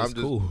 going off. dog. I'm It's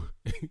just cool.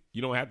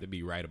 You don't have to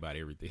be right about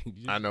everything.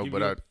 I know,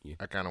 but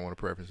I kind of want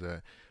to preface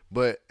that.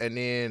 But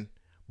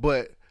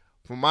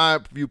from my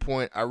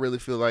viewpoint, I really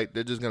feel like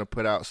they're just gonna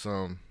put out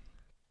some.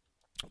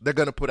 They're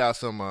gonna put out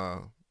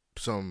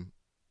some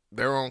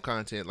their own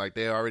content. Like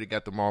they already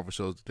got the Marvel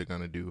shows that they're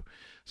gonna do.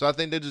 So I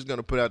think they're just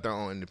gonna put out their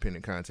own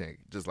independent content,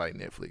 just like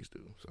Netflix do.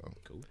 So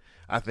cool.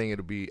 I think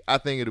it'll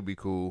be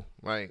cool.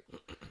 Like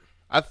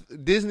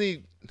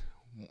Disney.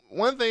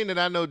 One thing that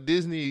I know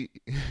Disney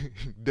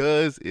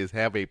does is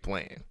have a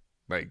plan.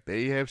 Like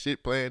they have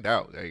shit planned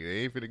out. Like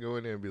they ain't finna go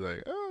in there and be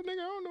like, "Oh, nigga,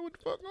 I don't know what the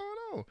fuck going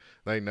on."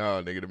 Like,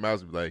 no, nigga, the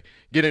mouse be like,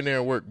 "Get in there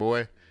and work,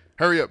 boy.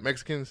 Hurry up,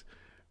 Mexicans.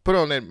 Put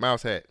on that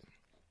mouse hat."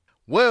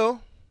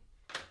 Well,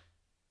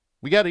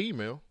 we got an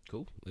email.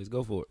 Cool. Let's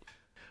go for it.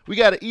 We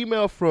got an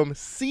email from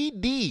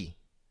CD,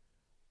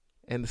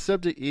 and the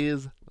subject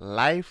is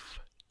life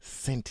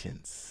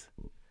sentence.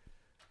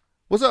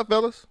 What's up,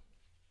 fellas?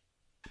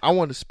 I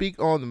want to speak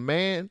on the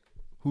man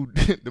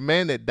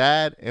that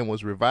died and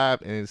was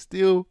revived and is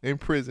still in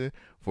prison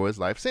for his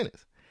life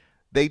sentence.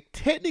 They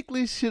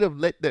technically should have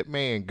let that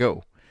man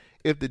go.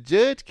 If the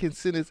judge can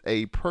sentence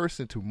a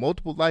person to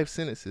multiple life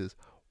sentences,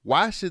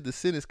 why should the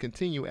sentence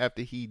continue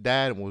after he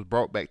died and was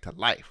brought back to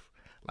life?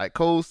 Like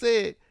Cole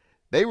said,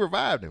 they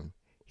revived him.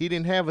 He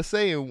didn't have a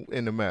say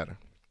in the matter.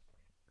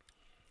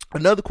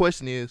 Another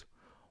question is,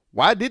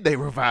 why did they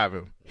revive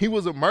him? He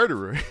was a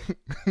murderer.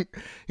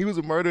 He was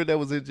a murderer that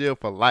was in jail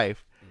for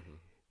life.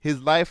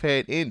 His life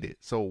had ended,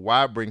 so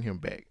why bring him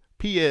back?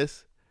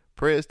 P.S.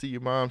 Prayers to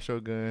your mom,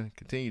 Shogun.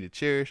 Continue to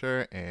cherish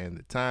her and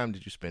the time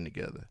that you spend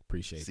together.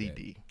 Appreciate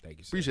CD. That. Thank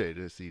you, sir. Appreciate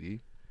that,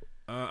 CD.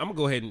 I'm going to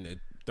go ahead and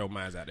throw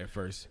mine out there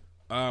first.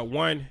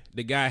 One,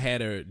 the guy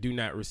had a do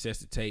not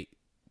resuscitate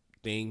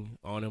thing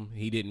on him.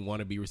 He didn't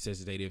want to be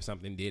resuscitated if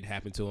something did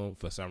happen to him.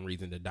 For some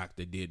reason, the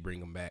doctor did bring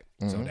him back,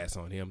 so that's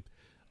on him.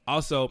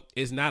 Also,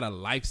 it's not a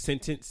life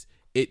sentence.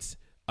 It's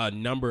a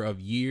number of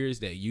years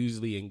that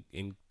usually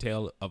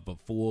entail of a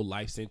full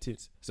life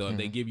sentence. So if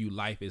they give you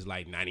life, it's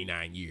like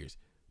 99 years.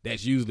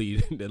 That's usually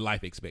the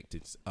life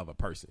expectancy of a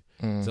person.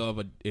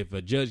 So if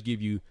a judge give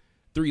you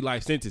 3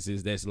 life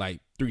sentences, that's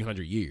like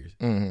 300 years.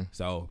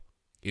 So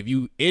if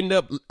you end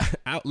up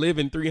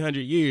outliving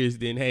 300 years,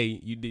 then hey,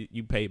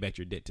 you pay back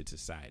your debt to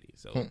society,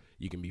 so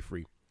you can be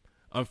free.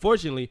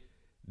 Unfortunately,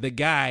 the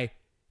guy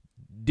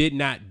did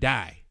not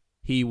die.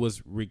 He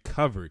was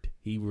recovered.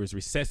 He was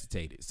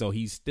resuscitated. So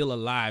he's still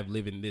alive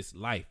living this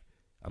life.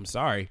 I'm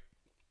sorry.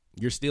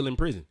 You're still in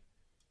prison.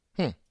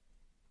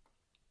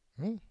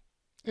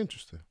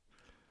 Interesting.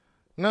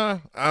 Nah,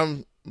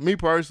 me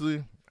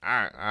personally,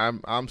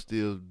 I'm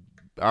still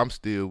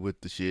with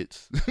the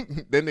shits.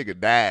 That nigga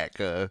died,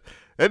 cuz.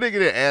 That nigga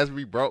that asked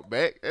me brought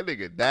back. That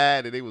nigga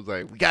died and they was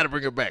like, we gotta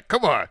bring him back.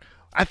 Come on.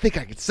 I think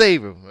I can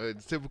save him.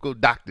 It's typical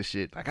doctor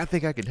shit. Like, I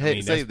think I can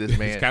save this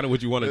man. It's kind of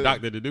what you want a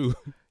doctor to do.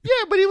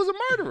 Yeah, but he was a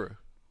murderer.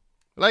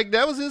 Like,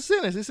 that was his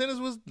sentence. His sentence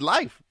was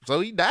life.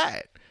 So he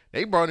died.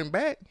 They brought him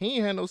back. He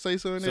ain't had no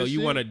say-so in that shit. So you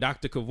want a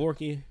Dr.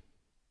 Kevorkian?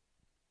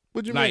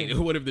 What you mean?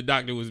 Like, what if the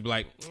doctor was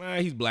like,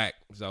 he's black,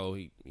 so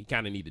he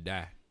kind of need to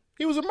die?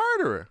 He was a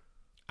murderer.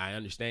 I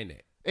understand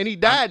that. And he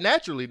died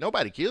naturally.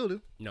 Nobody killed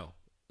him. No,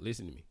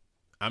 listen to me.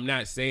 I'm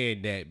not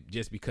saying that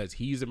just because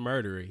he's a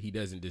murderer, he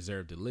doesn't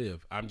deserve to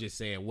live. I'm just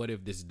saying, what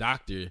if this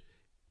doctor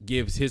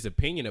gives his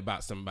opinion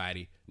about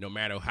somebody, no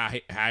matter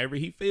however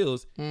he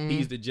feels,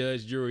 he's the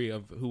judge, jury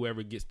of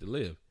whoever gets to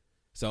live.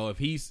 So if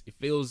he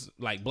feels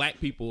like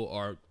black people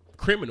are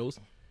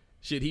criminals,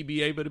 should he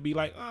be able to be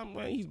like,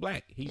 well, he's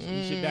black, he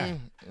should die?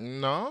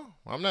 No,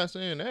 I'm not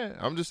saying that.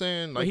 I'm just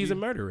saying, like, he's a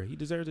murderer. He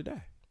deserves to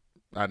die.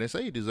 I didn't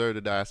say he deserved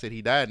to die. I said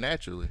he died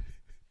naturally.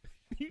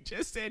 You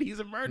just said he's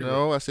a murderer.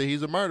 No, I said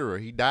he's a murderer.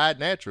 He died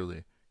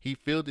naturally. He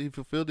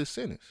fulfilled his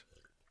sentence.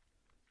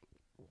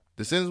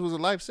 The sentence was a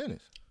life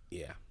sentence.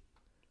 Yeah.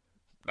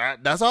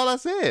 That's all I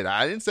said.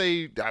 I didn't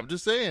say. I'm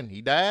just saying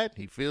he died.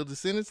 He fulfilled the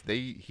sentence.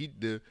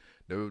 The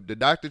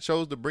doctor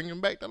chose to bring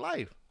him back to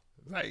life.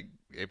 Like,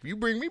 if you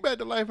bring me back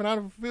to life and I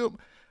fulfilled,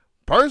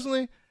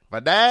 personally, if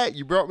I died,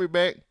 you brought me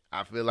back.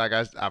 I feel like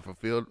I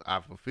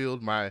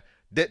fulfilled my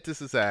debt to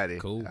society.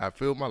 Cool. I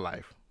filled my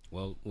life.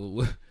 Well,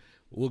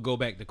 we'll go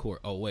back to court.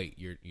 Oh wait,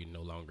 you're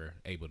no longer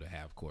able to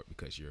have court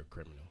because you're a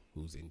criminal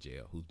who's in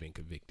jail, who's been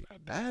convicted. I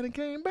died and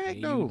came back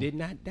and though. You did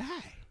not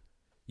die.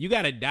 You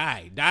gotta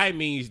die. Die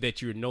means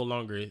that you no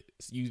longer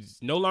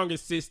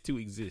cease to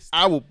exist.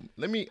 I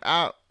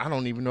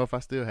don't even know if I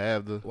still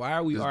have the. Why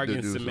are we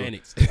arguing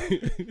semantics?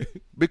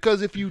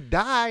 Because if you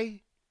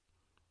die,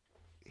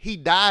 he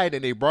died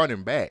and they brought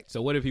him back.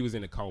 So what if he was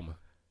in a coma?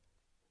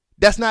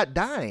 That's not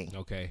dying.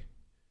 Okay.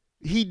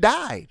 He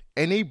died,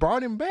 and they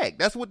brought him back.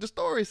 That's what the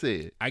story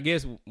said. I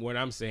guess what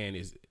I'm saying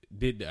is,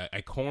 did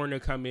a coroner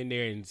come in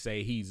there and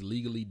say he's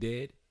legally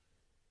dead?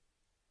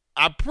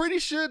 I'm pretty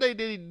sure they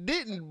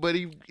didn't, but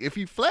if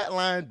he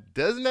flatlined,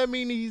 doesn't that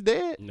mean he's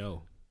dead?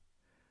 No.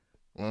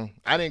 Well,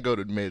 I didn't go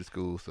to med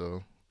school,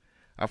 so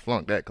I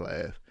flunked that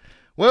class.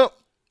 Well,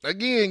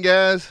 again,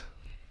 guys,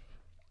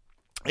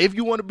 if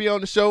you want to be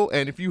on the show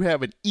and if you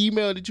have an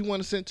email that you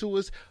want to send to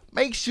us,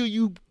 make sure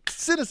you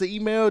send us an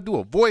email, do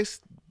a voice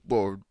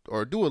or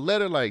do a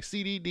letter like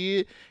CD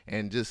did,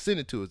 and just send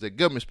it to us at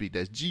Government Speak.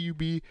 That's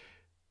GUB.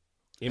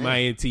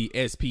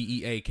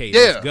 MINTSPEAK.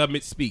 Yeah. That's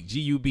Government Speak.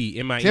 GUB.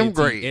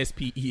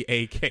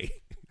 MINTSPEAK.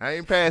 I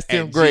ain't past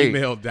 10th grade.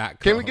 gmail.com.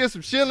 Can we get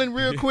some shilling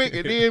real quick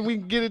and then we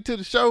can get into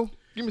the show?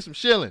 Give me some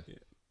shilling.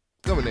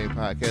 Government Name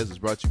Podcast is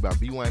brought to you by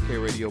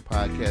B1K Radio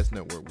Podcast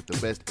Network, with the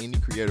best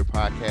indie creator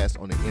podcast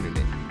on the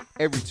internet.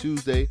 Every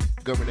Tuesday,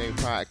 Government Name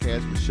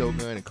Podcast with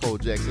Shogun and Cole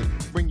Jackson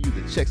bring you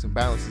the checks and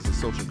balances of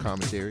social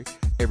commentary.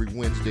 Every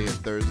Wednesday and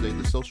Thursday,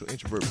 The Social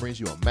Introvert brings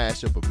you a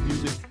mashup of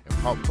music and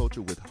pop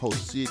culture with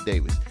host Sid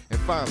Davis. And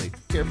finally,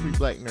 Carefree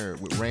Black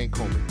Nerd with Rain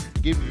Coleman,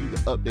 giving you the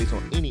updates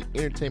on any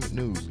entertainment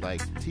news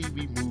like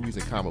TV, movies,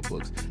 and comic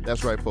books.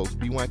 That's right, folks.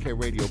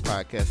 B1K Radio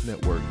Podcast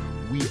Network.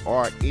 We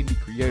are indie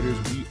creators.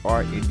 We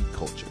are indie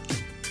culture.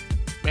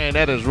 Man,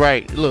 that is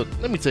right. Look,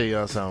 let me tell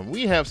y'all something.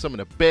 We have some of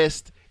the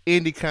best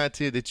indie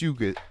content that you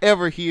could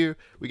ever hear.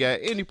 We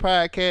got indie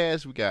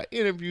podcasts, we got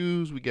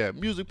interviews, we got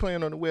music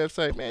playing on the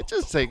website. Man,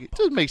 just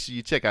make sure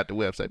you check out the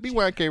website,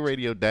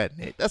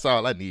 b1kradio.net. That's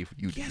all I need for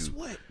you to do. Guess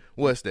what?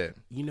 What's that?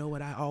 You know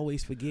what I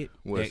always forget?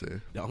 What's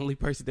that? The only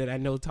person that I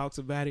know talks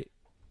about it,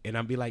 and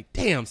I'll be like,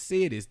 damn,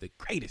 Sid is the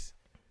greatest.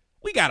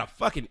 We got a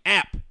fucking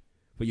app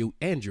for you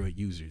Android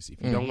users.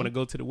 If you don't want to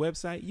go to the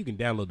website, you can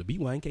download the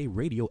B1K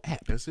Radio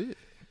app. That's it.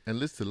 And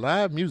listen to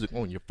live music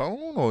on your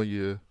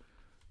phone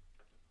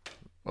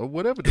or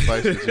whatever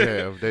device that you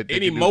have.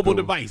 Any mobile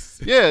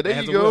device. Yeah,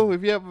 there you go.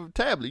 If you have a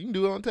tablet, you can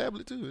do it on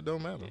tablet too. It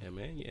don't matter. Yeah,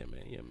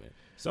 man.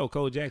 So,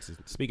 Cole Jackson,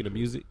 speaking of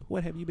music,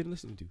 what have you been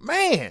listening to?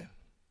 Man,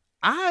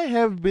 I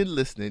have been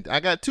listening. I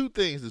got two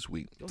things this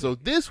week. So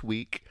this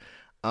week,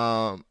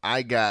 I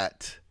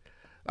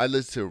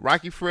listened to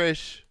Rocky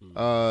Fresh.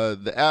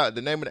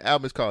 The name of the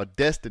album is called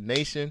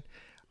Destination.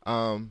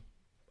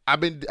 I've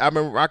been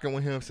rocking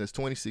with him since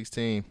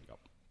 2016.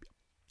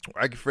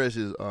 Rocky Fresh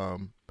is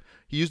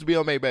he used to be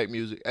on Maybach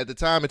Music at the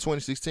time in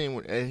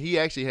 2016, and he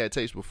actually had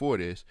tapes before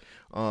this.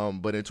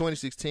 But in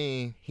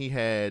 2016, he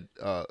had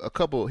He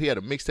had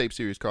a mixtape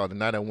series called The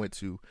Night I Went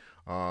to.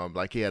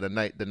 He had the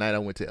night I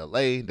went to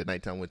LA, the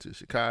night I went to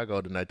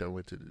Chicago, the night I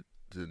went to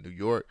New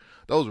York.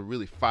 Those were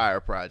really fire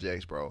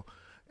projects, bro.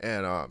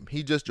 And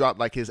he just dropped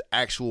like his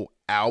actual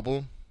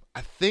album. I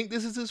think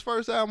this is his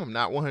first album. I'm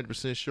not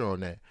 100% sure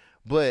on that,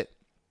 but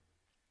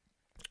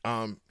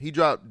he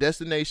dropped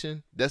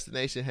Destination.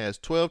 Destination has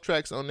 12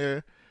 tracks on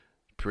there.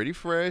 Pretty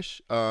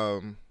fresh.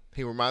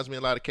 He reminds me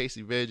a lot of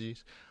Casey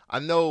Veggies. I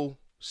know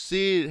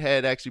Sid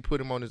had actually put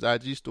him on his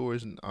IG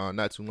stories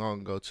not too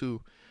long ago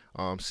too.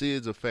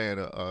 Sid's a fan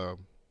of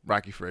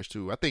Rocky Fresh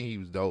too. I think he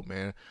was dope,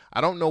 man.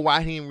 I don't know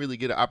why he didn't really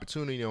get an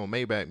opportunity on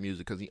Maybach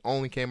Music, because he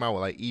only came out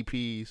with like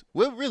EPs.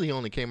 Well, really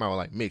only came out with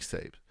like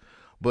mixtapes.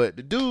 But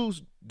the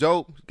dude's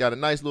dope. Got a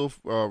nice little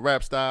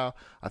rap style.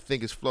 I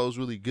think his flow's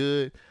really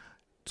good.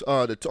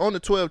 On the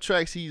 12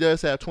 tracks, he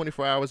does have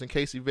 24 Hours and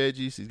Casey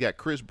Veggies. He's got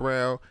Chris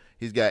Brown.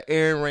 He's got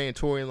Aaron Ray and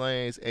Tory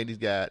Lanez. And he's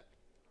got,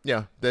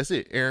 that's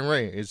it. Aaron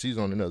Ray. She's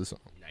on another song.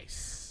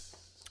 Nice.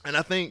 And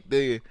I think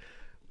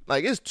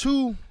it's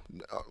two,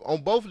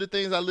 on both of the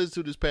things I listened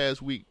to this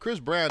past week,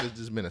 Chris Brown has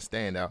just been a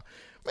standout.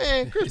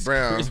 Man, Chris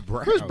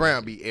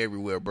Brown be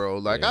everywhere, bro.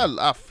 Like, yeah.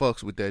 I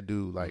fucks with that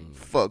dude. Like,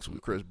 fucks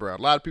with Chris Brown.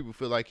 A lot of people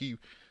feel like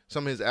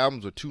some of his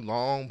albums are too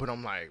long, but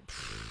I'm like,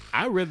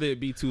 I'd rather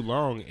it be too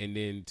long and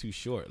then too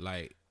short.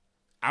 Like,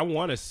 I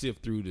want to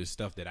sift through the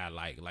stuff that I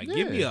like. Like,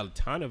 give me a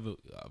ton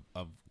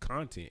of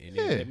content and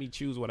then let me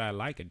choose what I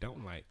like and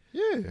don't like.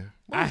 Yeah.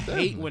 I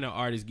hate when an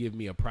artist give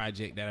me a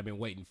project that I've been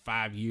waiting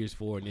 5 years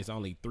for and there's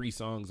only 3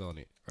 songs on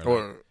it.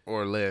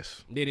 Or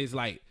less. Then it's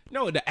like,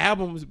 no, the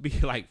albums be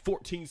like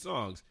 14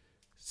 songs.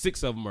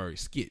 6 of them are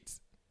skits,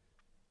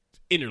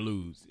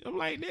 interludes. I'm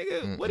like,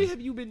 nigga, what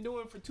have you been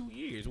doing for 2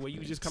 years where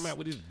you just come out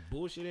with this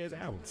bullshit ass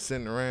album?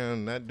 Sitting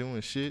around not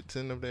doing shit,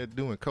 sitting up there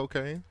doing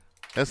cocaine.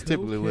 That's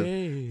typically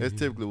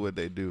what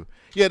they do.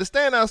 Yeah, the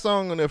standout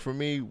song on there for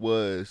me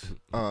was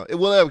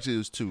actually it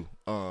was 2.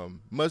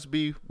 Must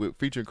Be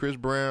featuring Chris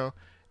Brown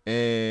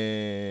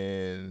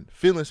and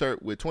Feelings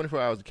Hurt with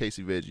 24 Hours of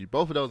Casey Veggie.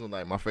 Both of those are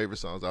like my favorite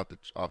songs off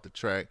the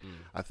track.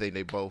 I think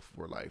they both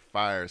were like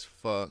fire as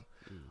fuck.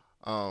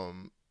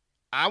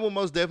 I will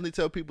most definitely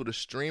tell people to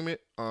stream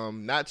it.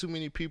 Not too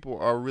many people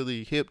are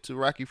really hip to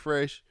Rocky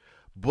Fresh,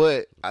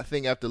 but I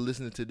think after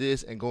listening to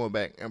this and going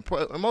back and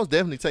most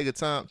definitely take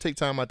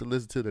time out to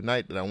listen to the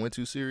Night That I Went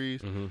To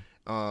series.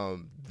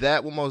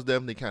 That will most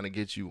definitely kind of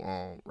get you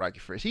on Rocky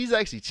Fresh. He's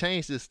actually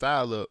changed his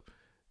style up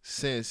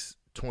since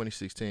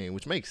 2016,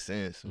 which makes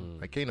sense.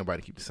 Like, can't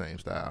nobody keep the same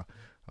style.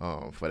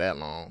 for that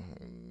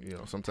long. You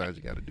know, sometimes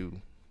you got to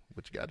do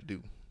what you got to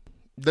do.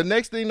 The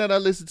next thing that I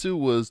listened to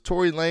was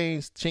Tory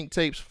Lanez Chink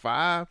Tapes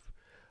 5.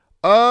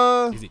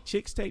 Is it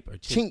Chicks Tape or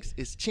Chinks?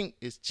 It's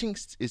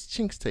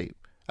Chinks Tape.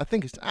 I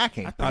think it's. I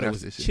can't. I thought it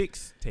was this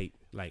Chicks Tape,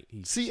 like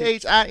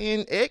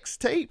CHINX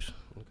tapes.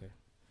 Okay.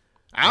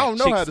 I don't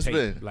know how to spell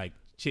it. Like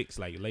chicks,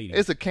 like ladies.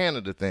 It's a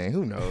Canada thing.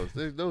 Who knows?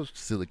 Those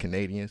silly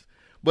Canadians.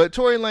 But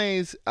Tory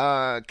Lanez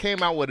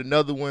came out with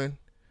another one.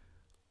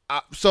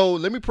 So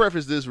let me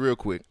preface this real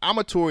quick. I'm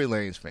a Tory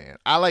Lanez fan.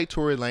 I like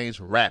Tory Lanez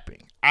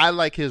rapping. I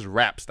like his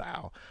rap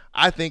style.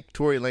 I think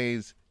Tory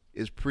Lanez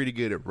is pretty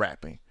good at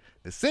rapping.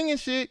 The singing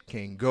shit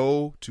can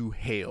go to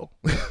hell.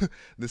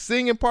 The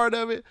singing part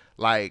of it,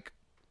 like,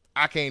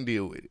 I can't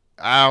deal with it.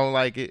 I don't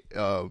like it.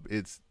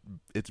 It's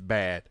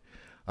bad.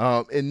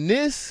 On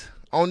this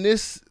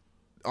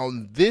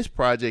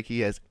project,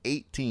 he has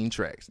 18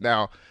 tracks.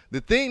 Now,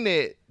 the thing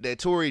that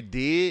Tory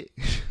did,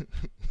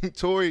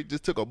 Tory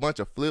just took a bunch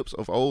of flips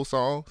of old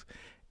songs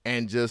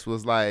and just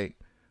was like,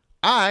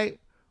 all right,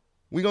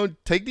 we're going to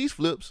take these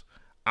flips.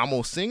 I'm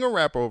going to sing a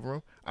rap over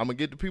them. I'm going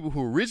to get the people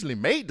who originally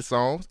made the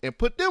songs and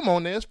put them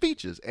on there as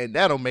features. And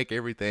that'll make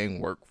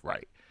everything work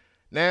right.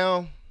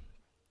 Now,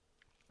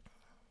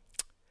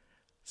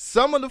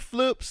 some of the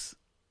flips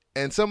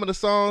and some of the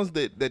songs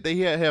that they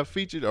have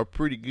featured are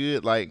pretty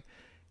good. Like,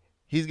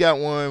 he's got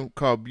one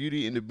called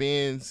Beauty in the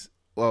Benz,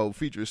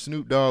 featuring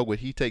Snoop Dogg, where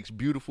he takes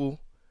Beautiful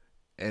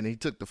and he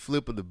took the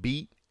flip of the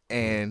beat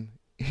and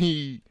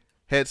he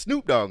had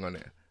Snoop Dogg on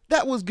there.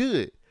 That was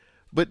good.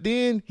 But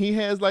then he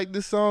has like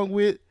this song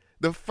with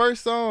the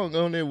first song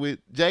on there with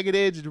Jagged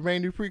Edge and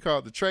Jermaine Dupri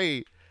called The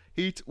Trade.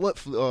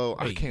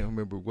 I can't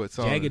remember what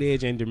song. Jagged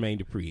Edge and Jermaine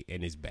Dupri,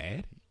 and it's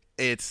bad?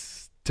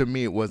 To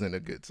me, it wasn't a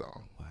good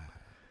song. Wow.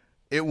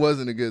 It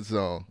wasn't a good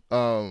song.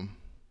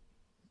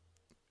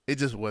 It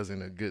just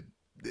wasn't a good,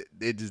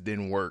 it just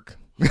didn't work.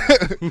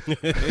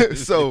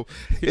 So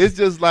it's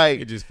just like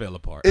it just fell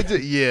apart.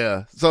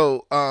 Yeah.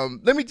 So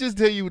let me just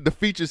tell you the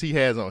features he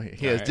has on here.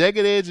 He has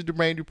Jagged Edge and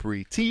Jermaine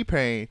Dupri,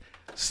 T-Pain,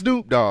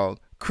 Snoop Dogg,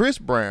 Chris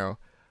Brown,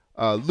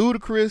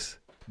 Ludacris,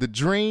 The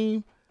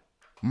Dream,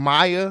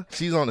 Maya.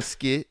 She's on a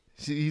skit.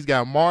 He's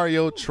got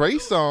Mario, Trey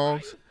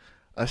Songz,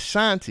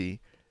 Ashanti,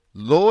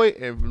 Lloyd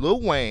and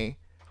Lil Wayne,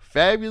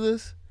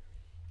 Fabulous,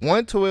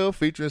 112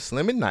 featuring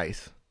Slim and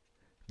Nice.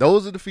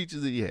 Those are the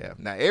features that you have.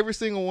 Now, every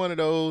single one of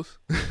those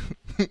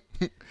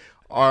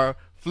are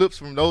flips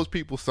from those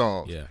people's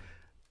songs. Yeah.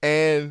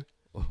 And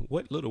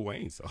what Lil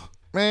Wayne song?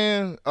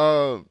 Man,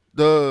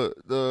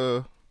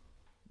 the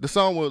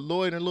song with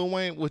Lloyd and Lil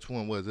Wayne, which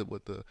one was it?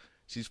 With the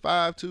She's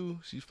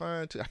 5'2", she's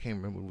fine too. I can't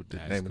remember what the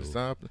name of the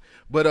song.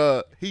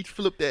 But he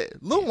flipped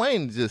that. Lil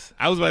Wayne just.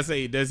 I was about to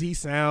say, does he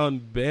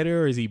sound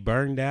better? Or is he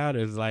burned out? Or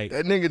is like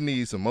that nigga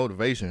needs some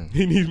motivation.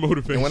 He needs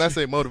motivation. And when I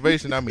say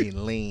motivation, I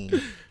mean lean.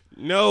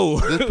 No,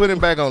 just put him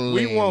back on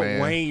lean. We want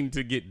man. Wayne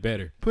to get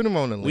better. Put him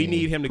on the lean. We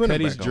need him to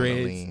cut his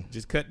dreads.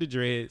 Just cut the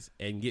dreads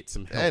and get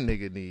some help. That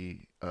nigga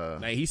need.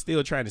 Like he's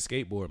still trying to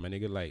skateboard, my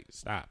nigga. Like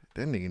stop.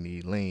 That nigga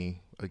need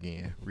lean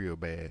again, real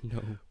bad.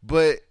 No,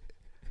 but.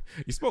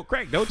 You smoke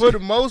crack, don't you? For the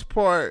most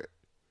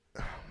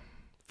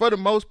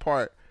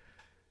part,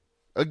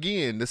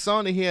 again, the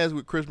song that he has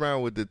with Chris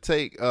Brown with the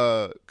take,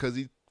 because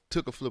he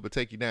took a flip of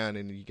Take You Down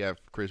and you got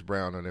Chris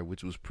Brown on there,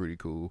 which was pretty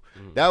cool.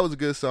 That was a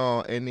good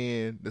song. And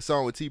then the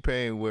song with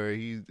T-Pain where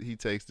he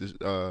takes this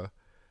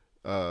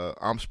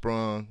I'm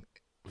Sprung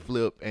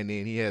flip and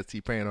then he has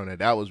T-Pain on there.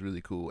 That was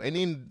really cool. And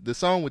then the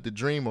song with The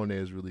Dream on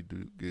there is really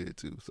good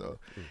too. So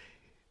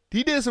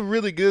he did some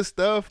really good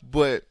stuff,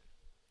 but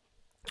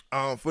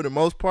for the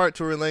most part,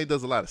 Tory Lanez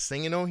does a lot of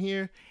singing on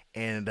here.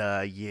 And,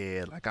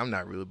 like, I'm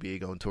not real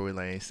big on Tory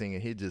Lanez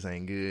singing. He just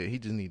ain't good. He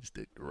just needs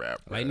to stick to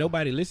rap. Like,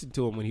 nobody listened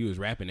to him when he was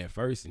rapping at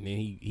first, and then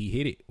he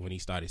hit it when he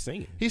started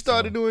singing. He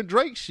started doing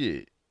Drake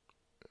shit.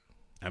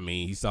 I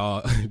mean, he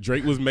saw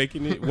Drake was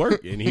making it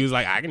work, and he was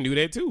like, I can do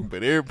that too.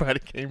 But everybody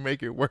can't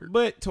make it work.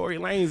 But Tory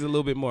Lanez is a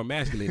little bit more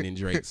masculine than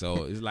Drake,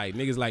 so it's like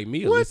niggas like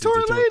me. What?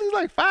 Tory Lanez is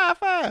like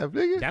 5'5",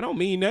 nigga. That don't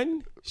mean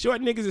nothing. Short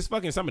niggas is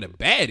fucking some of the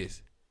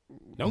baddest.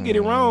 Don't get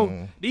it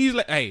wrong.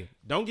 Hey,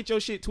 don't get your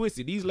shit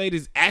twisted. These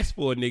ladies ask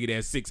for a nigga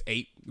that's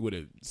 6'8" with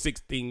a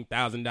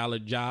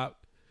 $16,000 job,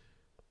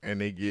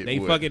 and they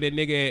fucking that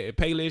nigga at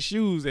Payless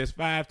Shoes that's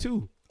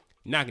 5'2",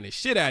 knocking the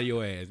shit out of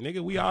your ass, nigga.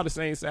 We all the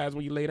same size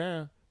when you lay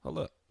down. Hold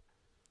up.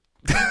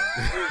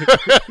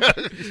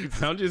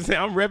 I'm just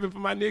saying, I'm repping for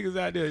my niggas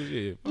out there.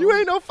 Shit. You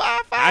ain't no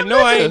 5'5". I know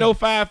nigga. I ain't no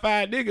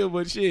 5'5" nigga,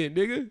 but shit,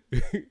 nigga.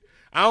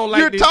 I don't like.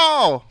 You're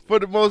tall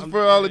for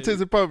all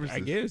intents and purposes. I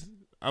guess.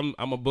 I'm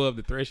above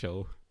the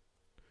threshold.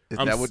 Is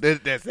that what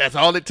that's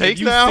all it takes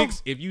now?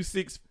 If you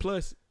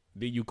 6+,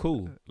 then you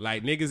cool.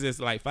 Like niggas that's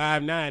like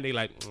 5'9", they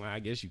like, I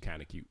guess you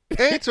kind of cute.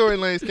 And Tory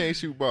Lanez can't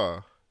shoot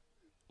ball.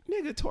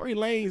 Nigga, Tory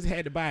Lanez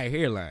had to buy a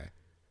hairline.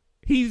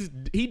 He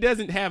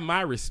doesn't have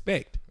my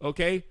respect,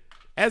 okay?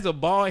 As a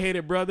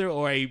bald-headed brother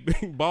or a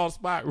bald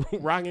spot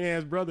rocking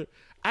ass brother,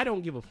 I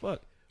don't give a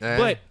fuck.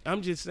 But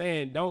I'm just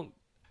saying, don't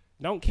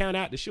count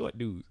out the short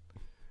dudes.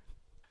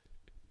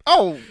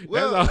 Oh,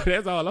 well,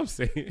 that's all I'm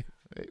saying.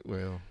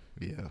 Well,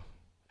 yeah,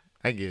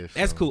 I guess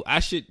That's so. cool. I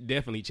should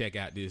definitely check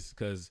out this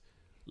because,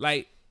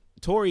 like,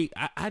 Tory,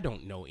 I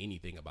don't know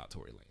anything about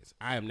Tory Lanez.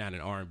 I am not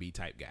an R&B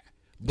type guy.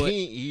 But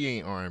he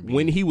ain't R&B.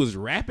 when he was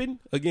rapping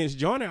against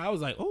Joyner, I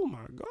was like, oh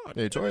my God.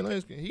 Yeah, Tory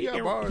Lanez, he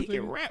got bars. He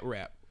can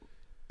rap.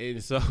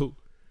 And so.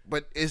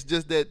 But it's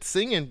just that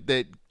singing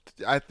that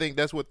I think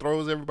that's what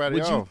throws everybody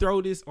Would off. you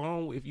throw this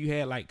on if you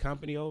had, like,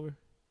 company over?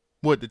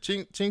 What, the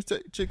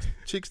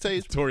Chicks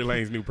Tapes? Tory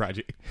Lanez new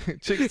project.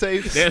 Chicks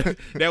Tapes?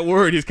 that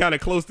word is kind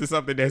of close to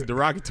something that's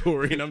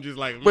derogatory, and I'm just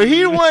like, But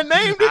he the one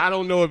named it. I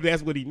don't know if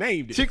that's what he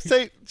named it. Chicks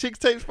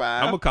Tapes 5.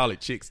 I'm gonna call it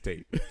Chicks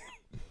Tape.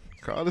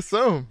 Call it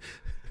something.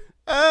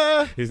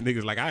 His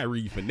niggas like, I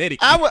read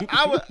phonetically.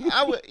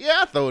 I would.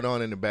 Yeah, I throw it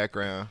on in the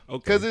background.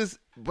 Okay. Cause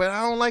but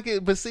I don't like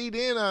it. But see,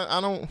 then I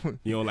don't.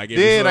 You don't like it.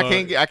 Then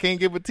I can't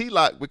give a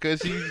TLOC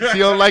because she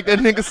don't like that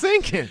nigga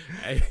singing.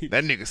 Hey,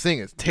 That nigga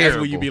singing's terrible.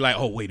 that's where you be like,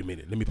 oh, wait a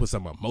minute, let me put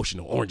some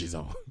emotional oranges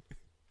on.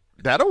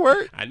 That'll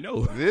work. I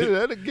know. Yeah,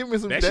 that'll give me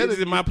some. That shit's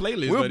in my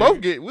playlist.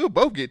 We'll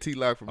both get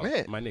TLOC from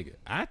that. My nigga,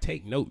 I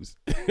take notes.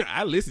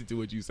 I listen to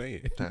what you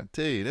saying. I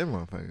tell you, that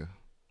motherfucker.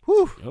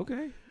 Whew.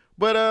 Okay.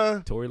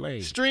 But Tory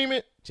Lanez. stream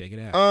it. Check it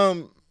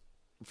out.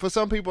 For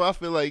some people, I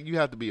feel like you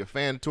have to be a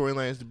fan of Tory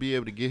Lanez to be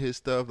able to get his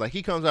stuff. Like,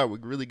 he comes out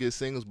with really good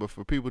singles, but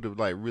for people to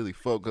like really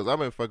fuck, because I've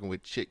been fucking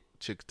with Chick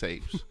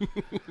Tapes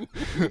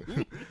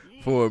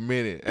for a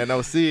minute, and I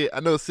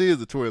know Sid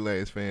is a Tory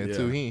Lanez fan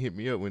too. He ain't hit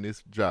me up when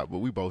this dropped, but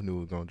we both knew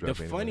it was gonna drop.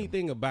 The funny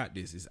thing about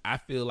this is, I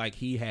feel like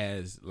he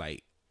has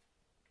like,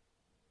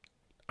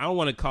 I don't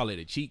want to call it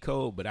a cheat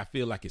code, but I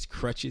feel like it's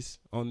crutches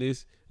on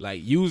this,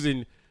 like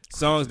using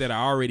songs that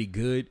are already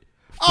good.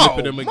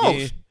 Flipping them again.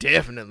 Most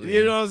definitely.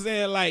 You know what I'm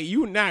saying? Like,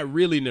 you're not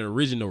really an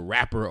original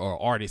rapper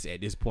or artist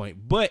at this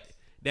point, but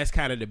that's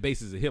kind of the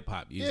basis of hip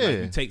hop. Like,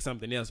 you take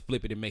something else,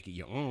 flip it, and make it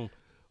your own.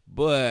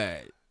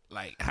 But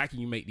like, how can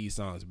you make these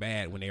songs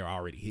bad when they're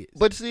already hits?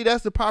 But see,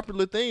 that's the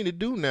popular thing to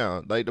do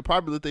now. Like, the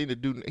popular thing to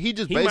do. He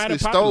just basically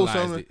stole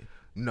something.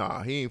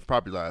 Nah, he ain't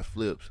popularized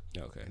flips.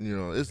 Okay. You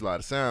know, there's a lot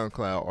of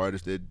SoundCloud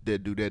artists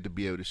that do that to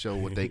be able to show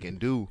what they can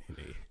do.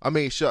 I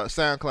mean,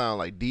 SoundCloud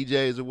like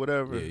DJs or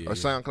whatever, or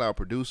SoundCloud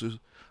producers.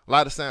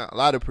 A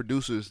lot of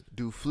producers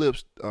do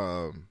flips.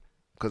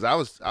 Cause I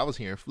was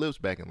hearing flips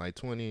back in like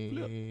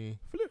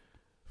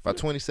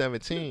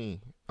 2017.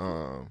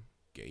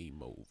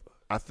 Game over.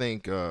 I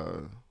think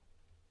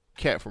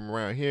cat from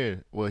around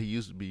here. Well, he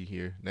used to be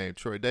here, named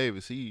Troy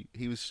Davis. He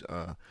was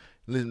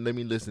let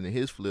me listen to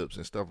his flips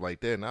and stuff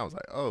like that, and I was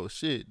like, oh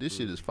shit, this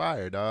shit is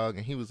fire, dog.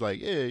 And he was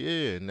like,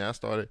 yeah. And I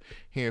started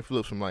hearing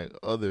flips from like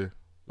other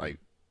like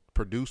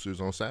producers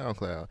on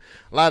SoundCloud.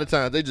 A lot of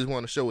times they just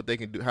want to show what they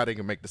can do, how they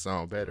can make the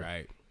song better.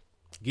 Right.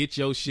 Get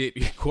your shit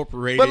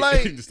incorporated, but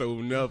like, so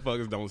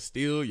motherfuckers don't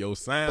steal your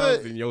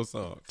sounds and your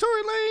songs.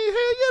 Tory Lanez, hell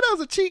yeah, that was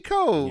a cheat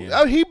code.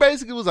 Yeah. He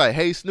basically was like,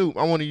 hey Snoop,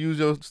 I want to use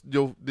your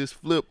this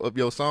flip of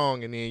your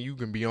song, and then you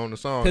can be on the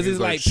song. Because it's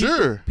like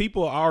sure,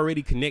 people are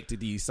already connected to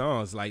these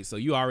songs, like, so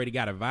you already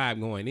got a vibe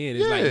going in.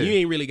 It's like you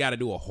ain't really got to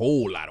do a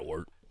whole lot of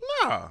work.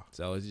 Nah.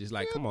 So it's just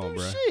like, come on,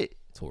 bro. Shit.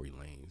 Tory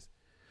Lanez.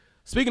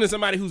 Speaking of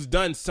somebody who's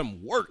done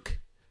some work,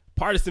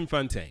 Partisan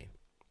Fontaine,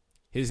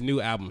 his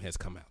new album has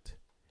come out,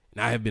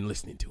 and I have been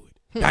listening to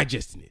it,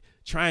 digesting it,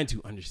 trying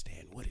to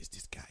understand what is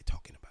this guy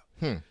talking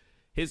about.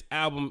 His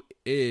album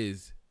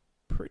is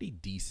pretty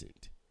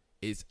decent.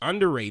 It's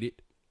underrated.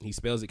 He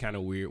spells it kind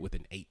of weird with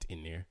an 8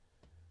 in there.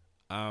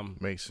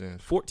 Makes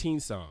sense.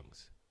 14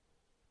 songs,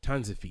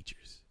 tons of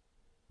features,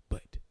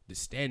 but the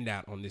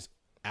standout on this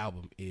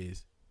album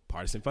is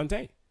Partisan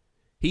Fontaine.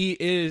 He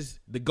is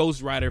the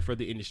ghostwriter for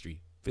the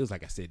industry. Feels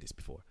like I said this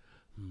before.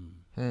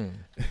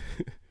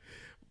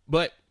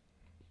 But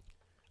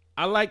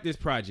I like this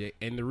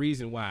project, and the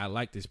reason why I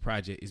like this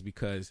project is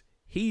because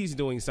he's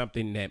doing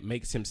something that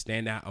makes him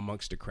stand out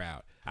amongst the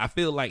crowd. I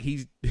feel like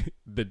he's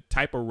the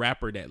type of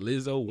rapper that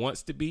Lizzo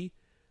wants to be,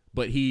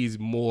 but he's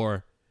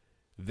more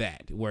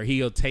that, where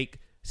he'll take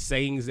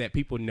sayings that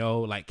people know,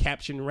 like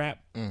caption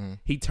rap.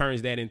 He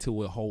turns that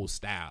into a whole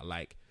style.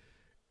 Like,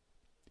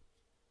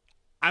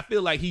 I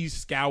feel like he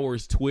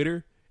scours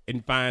Twitter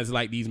and finds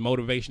like these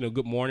motivational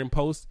good morning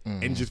posts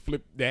and just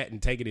flip that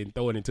and take it and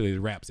throw it into his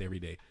raps every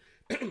day.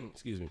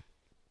 Excuse me.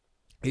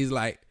 He's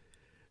like,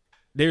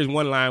 there's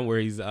one line where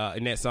he's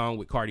in that song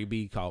with Cardi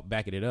B called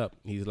Backing It Up.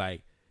 He's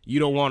like, you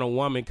don't want a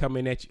woman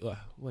coming at you.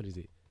 What is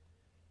it?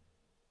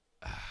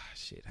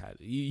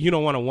 You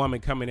don't want a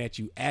woman coming at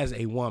you as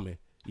a woman.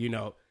 You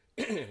know,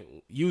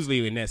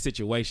 usually in that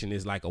situation,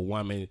 it's like a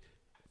woman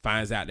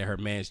finds out that her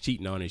man's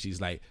cheating on her. She's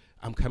like,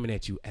 I'm coming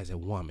at you as a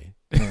woman.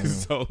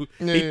 So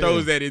he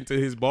throws that into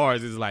his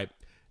bars. It's like,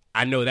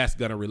 I know that's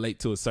going to relate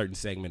to a certain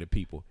segment of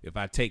people. If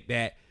I take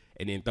that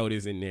and then throw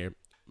this in there,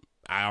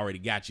 I already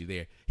got you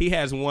there. He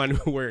has one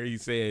where he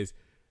says,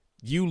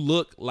 you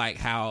look like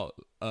how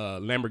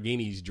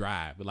Lamborghinis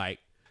drive. Like,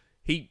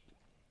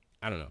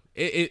 I don't know.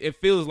 It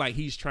feels like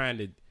he's trying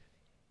to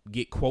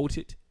get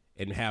quoted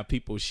and have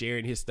people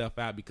sharing his stuff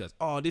out because,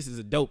 oh, this is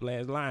a dope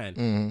last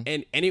line.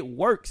 And it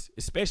works.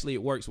 Especially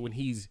it works when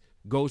he's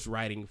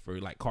ghostwriting for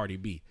like Cardi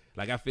B.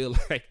 Like, I feel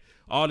like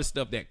all the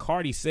stuff that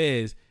Cardi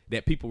says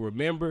that people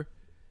remember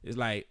is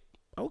like,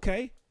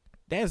 okay,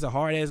 that's a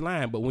hard ass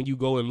line. But when you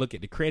go and look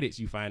at the credits,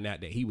 you find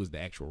out that he was the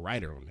actual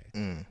writer on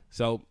that.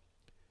 So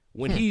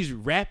when he's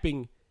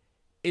rapping,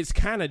 it's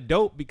kind of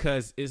dope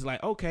because it's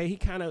like, okay, he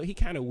kind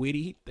of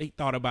witty. He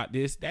thought about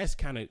this. That's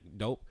kind of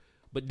dope.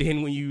 But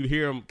then when you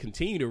hear him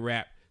continue to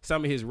rap,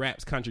 some of his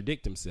raps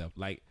contradict himself.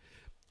 Like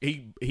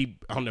he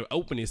on the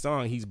opening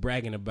song, he's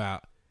bragging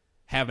about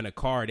having a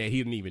car that he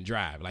didn't even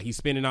drive. Like he's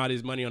spending all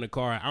his money on a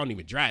car. I don't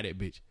even drive that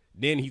bitch.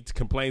 Then he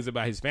complains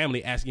about his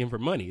family asking him for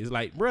money. It's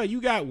like, bro,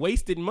 you got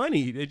wasted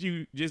money that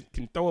you just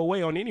can throw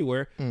away on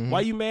anywhere.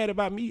 Why you mad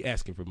about me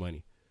asking for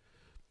money?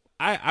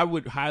 I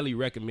would highly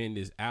recommend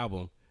this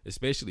album,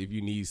 especially if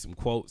you need some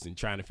quotes and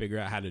trying to figure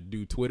out how to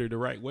do Twitter the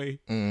right way.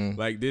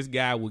 Like this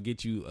guy will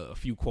get you a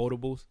few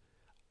quotables.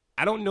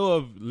 I don't know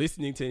if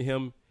listening to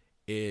him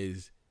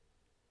is,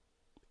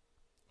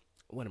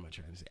 what am I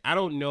trying to say? I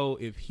don't know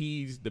if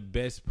he's the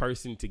best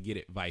person to get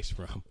advice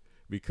from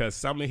because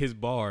some of his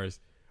bars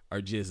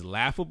are just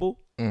laughable.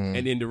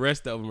 And then the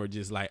rest of them are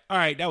just like, all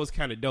right, that was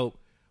kind of dope.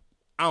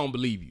 I don't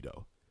believe you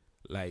though.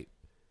 Like,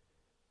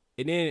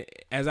 and then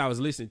as I was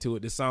listening to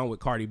it, the song with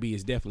Cardi B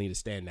is definitely the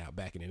standout,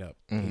 backing it up.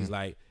 He's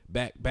like,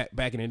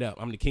 backing it up.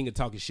 I'm the king of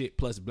talking shit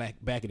plus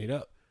backing it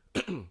up.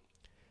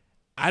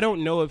 I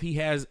don't know if he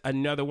has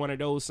another one of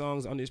those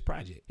songs on this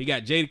project. He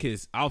got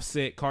Jadakiss,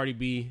 Offset, Cardi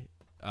B,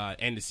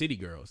 and the City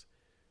Girls.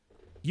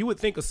 You would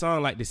think a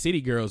song like the City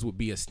Girls would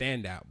be a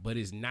standout, but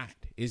it's not.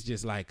 It's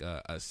just like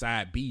a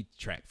side B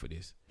track for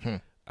this.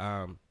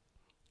 I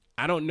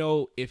don't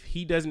know if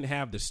he doesn't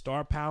have the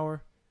star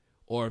power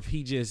or if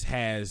he just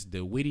has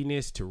the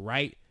wittiness to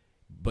write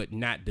but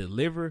not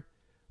deliver.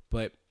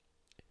 But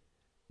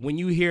when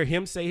you hear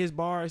him say his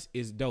bars,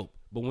 it's dope.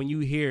 But when you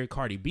hear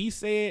Cardi B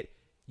say it,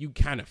 you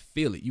kind of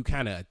feel it. You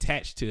kind of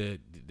attach to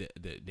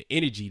the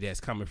energy that's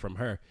coming from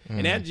her.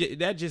 And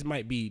that just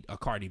might be a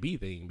Cardi B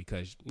thing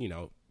because, you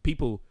know,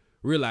 people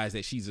realize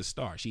that she's a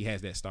star. She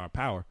has that star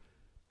power.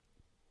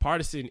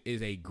 Partisan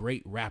is a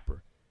great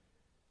rapper.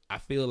 I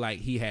feel like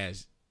he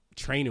has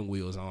training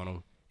wheels on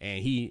him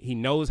and he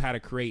knows how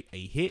to create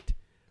a hit,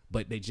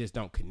 but they just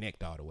don't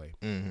connect all the way.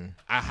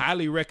 I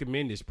highly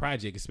recommend this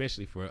project,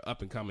 especially for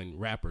up and coming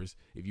rappers.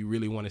 If you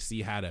really want to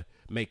see how to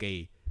make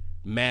a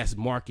mass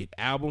market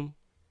album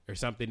or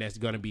something that's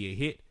going to be a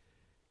hit,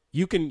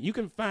 you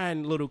can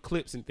find little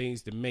clips and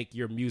things to make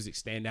your music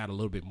stand out a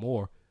little bit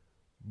more.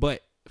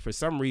 But for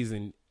some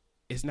reason,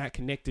 it's not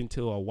connecting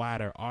to a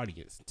wider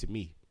audience to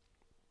me.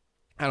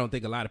 I don't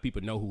think a lot of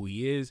people know who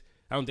he is.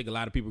 I don't think a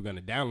lot of people are going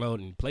to download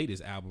and play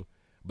this album,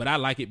 but I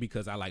like it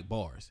because I like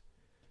bars.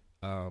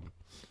 And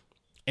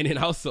then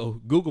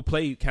also Google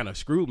Play kind of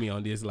screwed me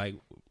on this. Like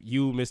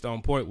you, Mr.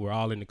 On Point, were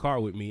all in the car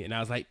with me. And I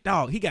was like,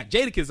 dog, he got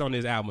Jadakiss on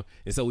this album.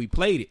 And so we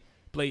played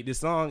this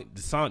song.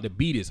 The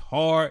beat is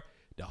hard.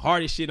 The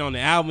hardest shit on the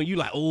album. You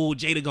like, oh,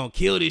 Jada gonna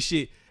kill this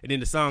shit. And then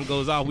the song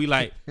goes off. We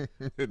like, where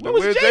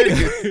was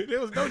Jada? There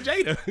was no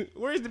Jada.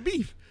 Where's the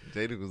beef?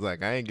 Jada was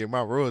like, I ain't get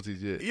my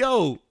royalties yet.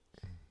 Yo,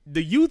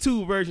 the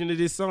YouTube version of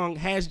this song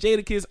has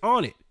Jadakiss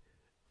on it.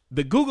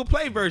 The Google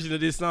Play version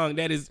of this song,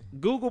 that is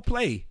Google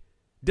Play,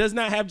 does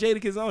not have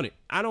Jadakiss on it.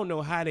 I don't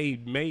know how they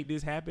made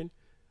this happen.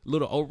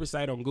 Little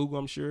oversight on Google,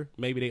 I'm sure.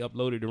 Maybe they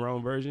uploaded the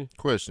wrong version.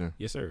 Question.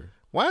 Yes, sir.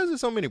 Why is there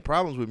so many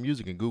problems with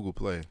music in Google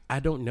Play? I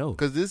don't know.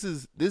 Because this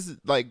is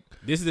like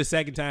this is the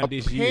second time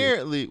this year.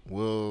 Apparently,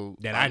 well,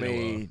 that I know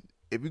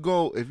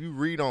of. If you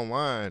read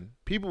online,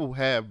 people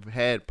have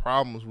had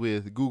problems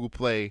with Google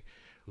Play.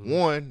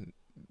 One,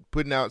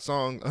 putting out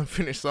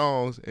unfinished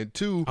songs, and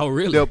two, oh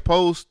really?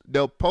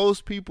 They'll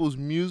post people's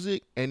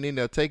music and then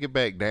they'll take it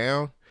back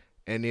down,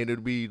 and then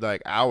it'll be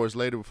like hours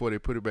later before they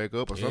put it back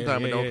up, or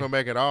sometimes it don't come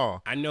back at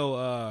all. I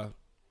know.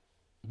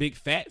 Big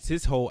Fats,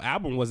 his whole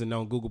album wasn't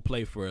on Google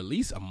Play for at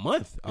least a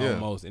month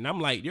almost. And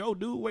I'm like, yo,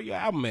 dude, where your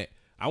album at?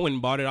 I went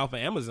and bought it off of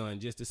Amazon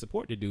just to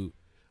support the dude.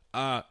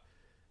 I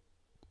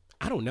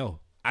don't know.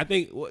 I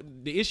think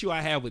the issue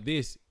I have with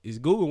this is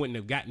Google wouldn't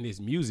have gotten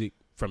this music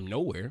from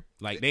nowhere.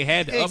 Like they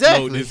had to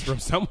upload this from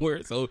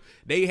somewhere. So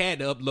they had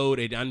to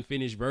upload an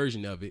unfinished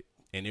version of it.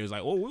 And it was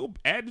like, oh, we'll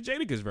add the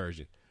Jadakiss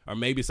version. Or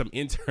maybe some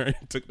intern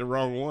took the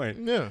wrong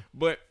one. Yeah.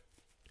 But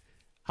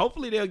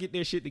hopefully they'll get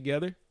their shit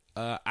together.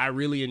 I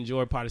really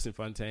enjoy Partisan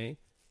Fontaine.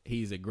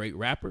 He's a great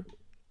rapper.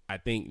 I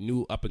think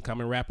new up and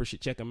coming rappers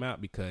should check him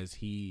out because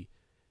he's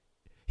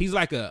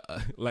like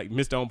like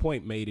Mr. On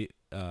Point made it.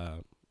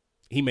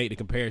 He made the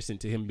comparison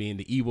to him being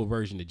the evil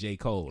version of J.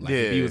 Cole. Like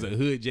if he was a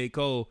hood J.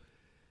 Cole,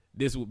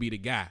 this would be the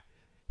guy.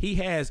 He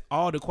has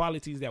all the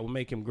qualities that will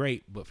make him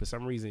great, but for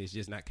some reason it's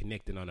just not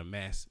connecting on a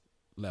mass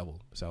level.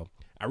 So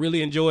I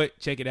really enjoy it.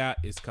 Check it out.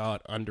 It's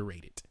called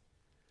Underrated.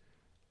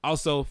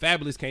 Also,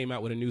 Fabulous came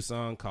out with a new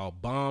song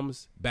called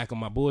Bombs, Back on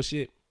My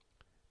Bullshit.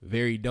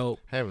 Very dope.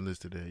 Haven't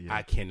listened to that yet.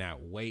 I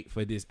cannot wait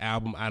for this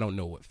album. I don't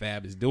know what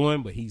Fab is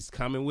doing, but he's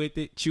coming with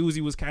it.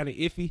 Choosy was kind of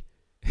iffy.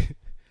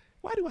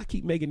 Why do I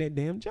keep making that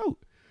damn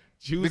joke?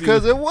 Choosy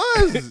because it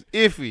was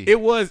iffy.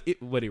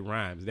 But it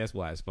rhymes. That's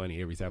why it's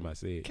funny every time I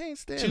say it. Can't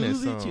stand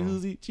Choosy, that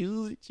song.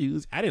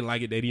 choosy. I didn't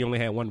like it that he only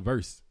had one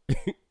verse.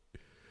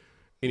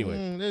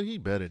 Anyway, He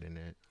better than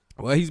that.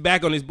 well, he's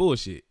back on his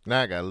bullshit.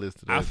 Now I gotta listen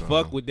to that I song.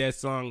 fuck with that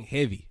song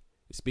heavy.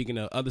 Speaking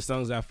of other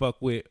songs I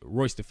fuck with,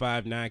 Royce the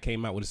 5'9"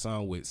 came out with a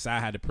song with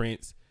Sci-Hi the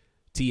Prince,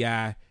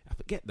 T.I. I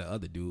forget the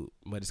other dude,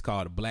 but it's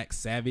called Black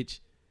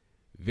Savage.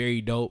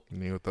 Very dope.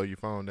 And then you'll throw your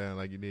phone down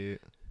like you did.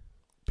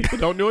 People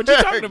don't know what you're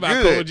talking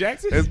about, Good. Cole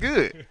Jackson. That's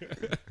good.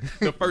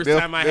 The first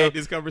time I had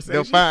this conversation.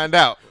 They'll find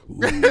out. Ooh,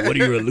 what are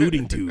you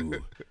alluding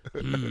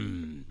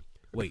to?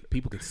 Wait,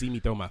 people can see me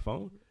throw my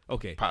phone?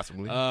 Okay.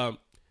 Possibly.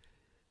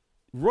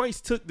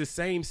 Royce took the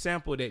same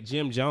sample that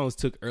Jim Jones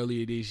took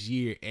earlier this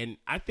year, and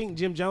I think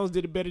Jim Jones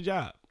did a better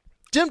job.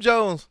 Jim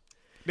Jones.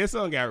 That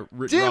song got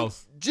Rick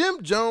Ross.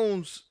 Jim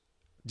Jones.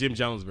 Jim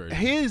Jones version.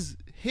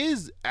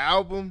 His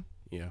album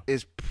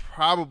is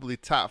probably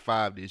top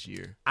 5 this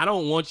year. I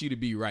don't want you to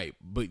be right,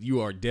 but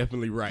you are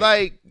definitely right.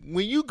 Like,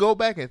 when you go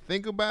back and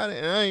think about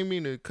it, and I ain't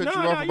mean to cut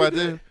you off about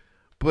this,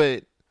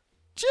 but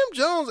Jim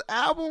Jones'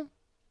 album,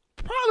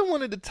 probably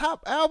one of the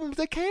top albums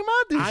that came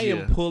out this year. I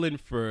am pulling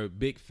for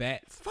Big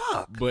Fats.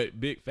 Fuck. But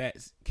Big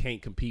Fats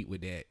can't compete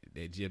with that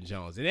Jim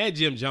Jones. And that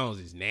Jim Jones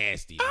is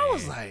nasty, man. I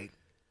was like,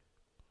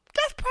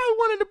 that's probably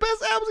one of the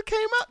best albums that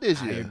came out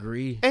this year. I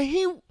agree.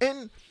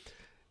 And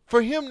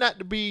for him not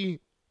to be,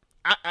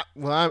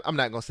 I'm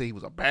not gonna say he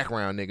was a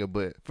background nigga,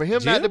 but for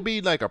him not to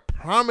be like a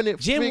prominent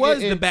Jim figure was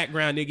the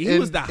background nigga. He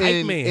was the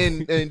hype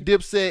man. And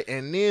Dipset,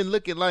 and then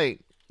looking like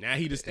now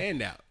he the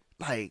standout.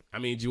 Like, I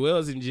mean,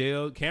 Joel's in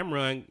jail.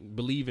 Cameron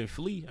Believe and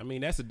Flee. I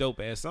mean, that's a dope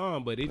ass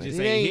song, but it just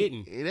ain't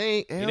hitting.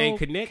 It ain't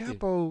connected.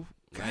 Capo,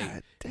 like,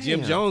 God damn.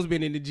 Jim Jones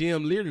been in the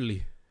gym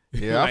literally.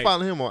 Yeah, like, I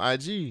follow him on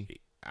IG.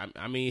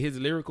 I mean, his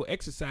lyrical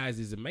exercise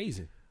is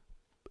amazing.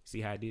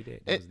 See how I did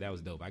that? That was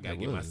dope. I gotta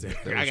give myself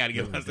credit.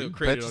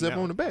 Pat yourself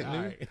on the back, All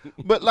nigga. right.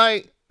 But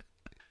like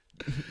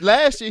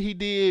last year, he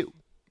did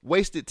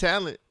Wasted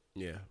Talent.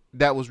 Yeah,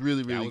 that was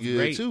really good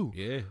great. too.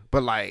 Yeah,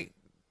 but like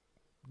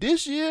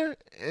this year,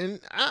 and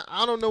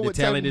I don't know what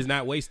talent is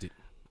not wasted.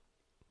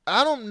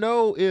 I don't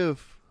know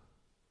if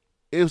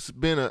it's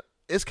been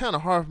it's kind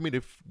of hard for me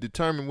to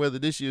determine whether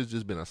this year's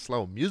just been a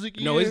slow music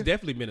year. No, it's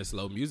definitely been a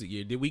slow music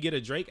year. Did we get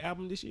a Drake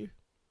album this year?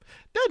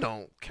 That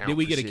don't count. Did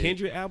we get shit. a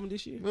Kendrick album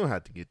this year? We don't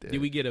have to get that.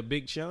 Did we get a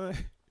Big Sean?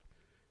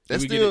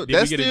 Did we get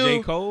a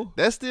J. Cole?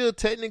 That's still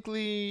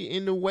technically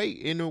in the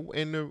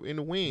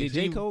wings. Did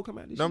J. Cole come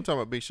out this year? No, I'm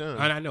talking about Big Sean.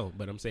 I know,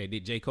 but I'm saying,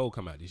 did J. Cole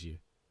come out this year?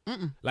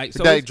 Like,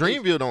 so that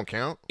Dreamville don't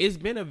count. It's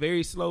been a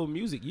very slow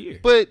music year.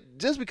 But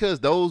just because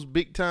those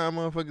big time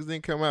motherfuckers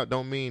didn't come out,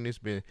 don't mean it's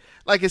been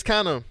like it's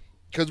kind of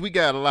because we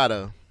got a lot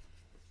of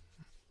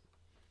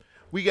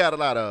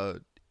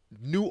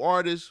new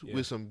artists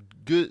with some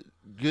good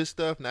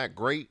stuff, not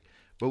great,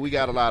 but we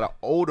got a lot of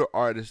older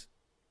artists,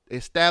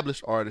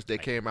 established artists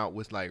that came out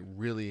with like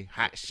really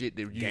hot shit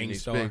that you didn't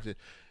expect.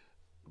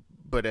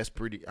 But that's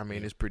pretty. I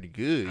mean, it's pretty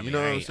good. You know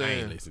what I'm saying?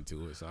 I ain't listen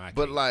to it, so I can't.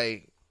 But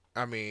like,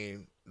 I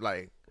mean,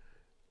 like.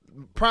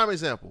 Prime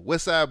example,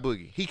 Westside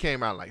Boogie. He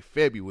came out like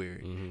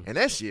February, and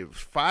that shit was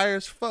fire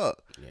as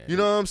fuck. Yeah, you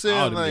know what I'm saying?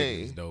 All them like,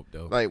 is dope,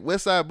 though. Like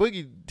Westside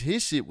Boogie,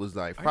 his shit was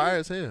like fire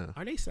as hell.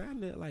 Are they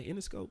signed to like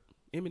Interscope,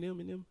 Eminem,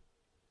 and them?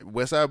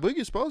 Westside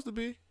Boogie's supposed to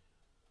be.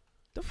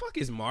 The fuck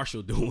is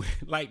Marshall doing?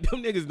 Like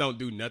them niggas don't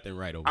do nothing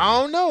right over there. I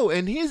don't know.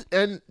 And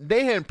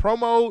they hadn't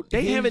promoted.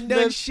 They haven't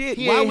done shit.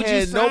 He Why ain't would you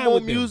had sign no more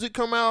with them? music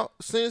come out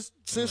since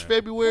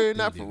February.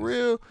 Not for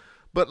real.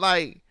 But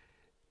like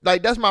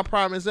that's my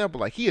prime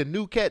example. Like he a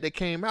new cat that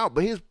came out,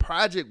 but his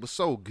project was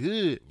so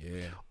good.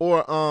 Yeah.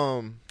 Or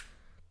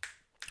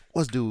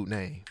what's dude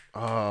name?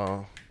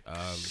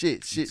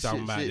 Shit.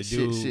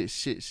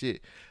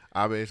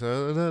 I mean,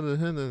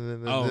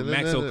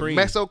 Maxo Cream.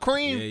 Maxo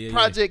Cream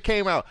project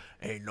came out.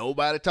 Ain't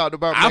nobody talked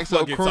about I Maxo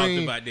fucking Cream.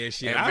 talked about that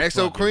shit. And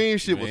Maxo Cream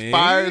shit was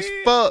fire as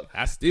fuck.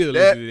 I still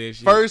listen to that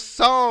shit. First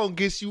song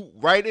gets you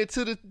right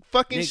into the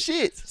fucking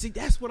shit. See,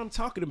 that's what I'm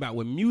talking about.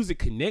 When music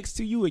connects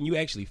to you and you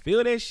actually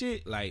feel that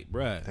shit, like,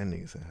 bruh. That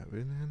nigga said,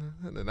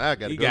 then I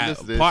gotta go listen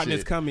to this partners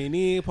shit. coming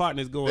in,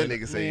 partners going. That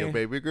nigga say your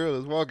baby girl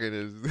is walking.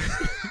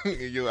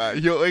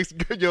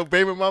 Your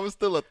baby mama's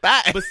still a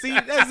thigh. But see,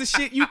 that's the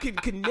shit you can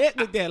connect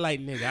with that.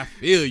 Like, nigga, I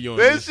feel you on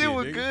that this shit. That shit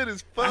was nigga. good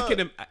as fuck.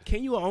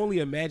 Can you only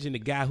imagine the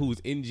guy who's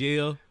in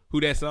jail,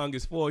 who that song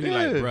is for? He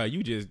like, bro,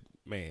 you just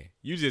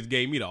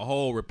gave me the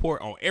whole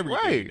report on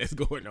everything that's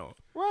going on.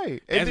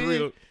 Right. That's and then,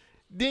 real.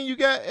 Then you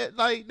got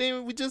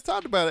then we just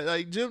talked about it.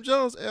 Like Jim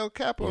Jones, El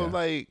Capo,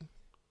 like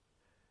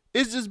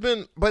it's just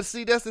been. But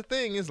see, that's the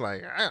thing. It's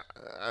like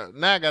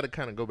now I got to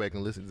kind of go back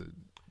and look.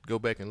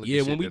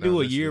 Yeah, when we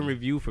do a year in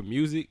review for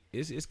music,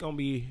 it's gonna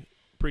be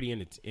pretty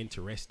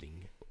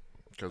interesting.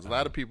 Because a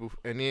lot of people,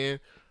 and then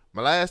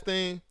my last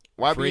thing,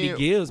 Freddie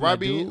Gibbs, my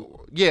dude.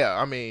 Yeah,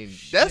 I mean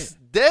that's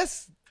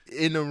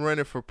in the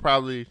running for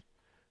probably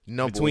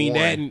number between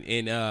one.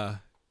 that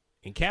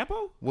and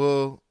Capo.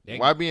 Well,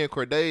 YB and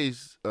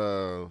Corday's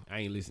I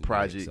ain't listening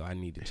project, to that, so I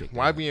need to check.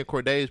 YB and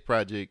Corday's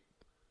project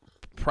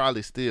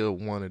probably still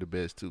one of the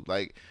best too.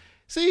 Like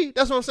See,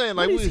 that's what I'm saying.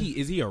 Like, what is he?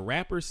 Is he a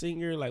rapper,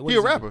 singer? Like, what he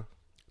is a rapper.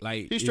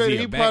 Like, He's is straight. he a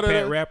He part of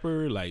backpack the,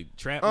 rapper? Like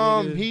trap?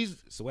 Nigga? He's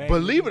Swag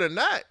believe nigga? it or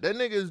not, that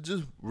nigga is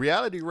just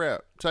reality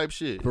rap type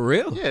shit. For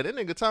real? Yeah, that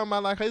nigga talking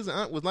about like his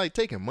aunt was like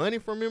taking money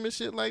from him and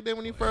shit like that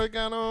when he first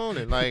got on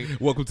and like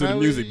Welcome to the how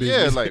music he-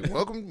 Yeah, business. like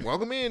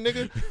welcome in,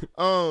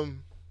 nigga.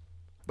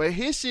 But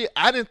his shit,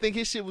 I didn't think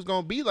his shit was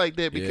gonna be like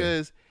that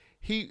because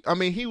he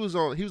was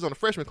on the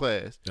freshman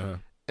class. Uh-huh.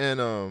 And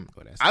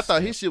that's I thought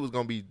sad. his shit was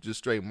gonna be just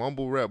straight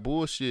mumble rap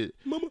bullshit.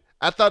 Mama.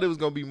 I thought it was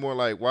gonna be more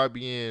like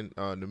YBN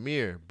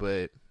Namir,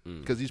 but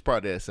because he's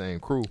part of that same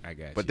crew. I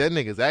got But you. that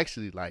nigga's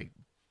actually like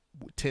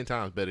 10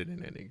 times better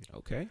than that nigga.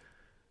 Okay.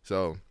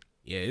 So,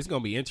 Yeah, it's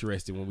gonna be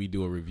interesting when we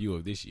do a review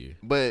of this year.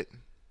 but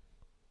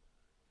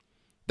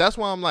that's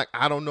why I'm like,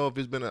 I don't know if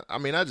it's been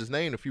I just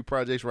named a few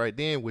projects right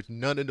then, which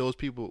none of those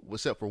people,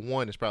 except for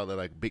one, is probably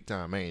like big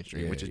time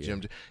mainstream, which is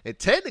Jim. And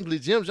technically,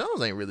 Jim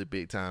Jones ain't really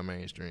big time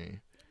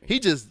mainstream. He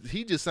just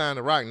signed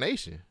to Rock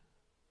Nation.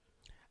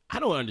 I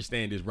don't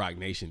understand this Rock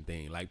Nation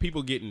thing. Like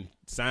people getting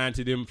signed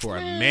to them for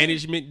a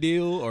management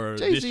deal or a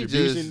Jay-Z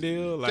distribution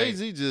deal. Like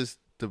Jay-Z just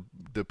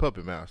the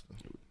puppet master.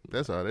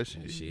 That's all that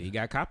shit. shit, he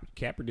got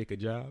Kaepernick a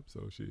job,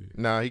 so shit.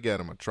 Nah, he got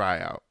him a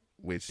tryout,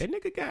 which That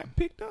nigga got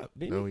picked up,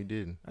 didn't no, he? he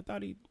didn't. I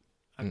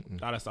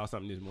thought I saw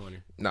something this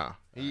morning. Nah,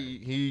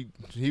 he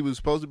was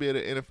supposed to be at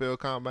an NFL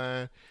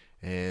combine,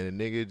 and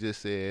the nigga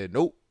just said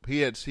nope.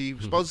 He was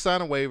supposed to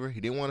sign a waiver.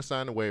 He didn't want to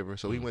sign the waiver,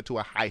 so he went to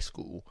a high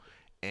school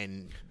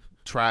and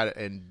tried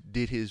and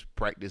did his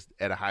practice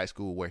at a high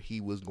school where he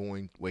was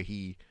going. Where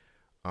he,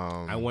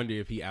 I wonder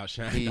if he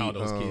outshined all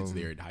those kids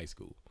there at high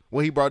school.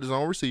 well, he brought his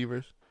own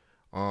receivers.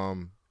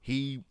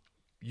 He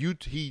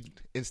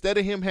instead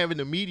of him having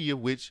the media,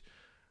 which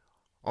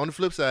on the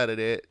flip side of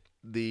that,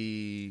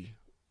 the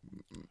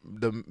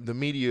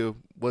media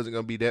wasn't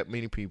gonna be that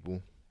many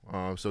people.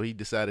 So he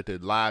decided to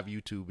live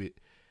YouTube it.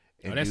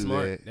 And That's do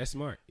smart. that. That's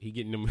smart. He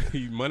getting them.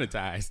 He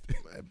monetized.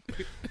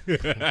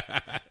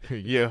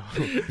 Yeah,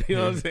 You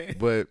know what I'm saying?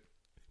 but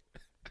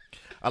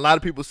a lot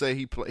of people say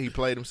he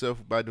played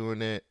himself by doing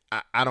that.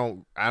 I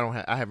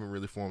haven't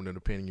really formed an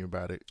opinion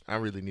about it. I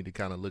really need to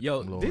kind of look.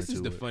 Yo, more this is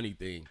into the it. funny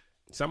thing.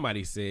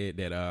 Somebody said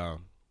that. I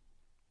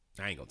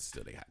ain't gonna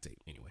steal their hot take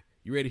anyway.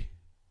 You ready?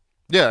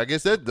 Yeah, I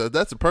guess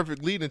that's a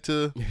perfect lead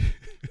into.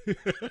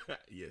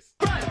 Yes.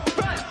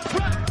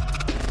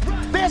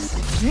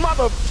 This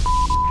mother.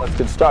 Let's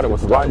get started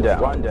with the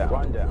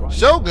rundown.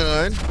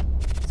 Shogun.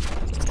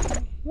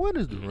 What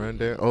is the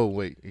rundown? Oh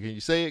wait, can you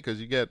say it?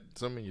 Because you got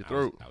something in your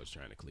throat. I was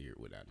trying to clear it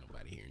without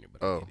nobody hearing it,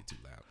 but Oh. I made it too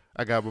loud.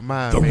 I got my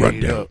mind The made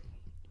rundown. up.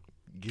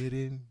 Get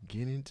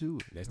into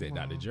it. That's that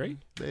Dr. Dre.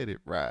 Let it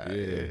ride.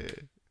 Yeah.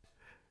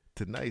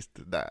 Tonight's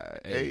the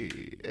night.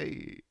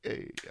 Hey.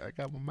 I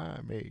got my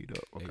mind made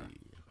up. Okay. Hey,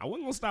 I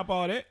wasn't gonna stop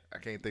all that. I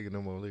can't think of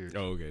no more lyrics.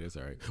 Oh, okay, that's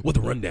all right. Well,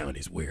 the rundown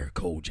is where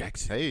Cole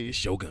Jackson Hey. and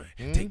Shogun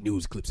take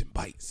news clips and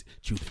bites,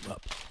 chew them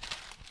up,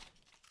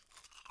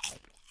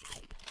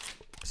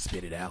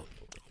 spit it out,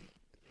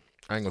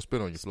 I ain't gonna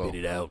spit on your floor.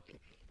 spit it out,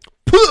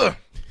 Puh!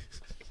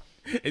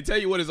 and tell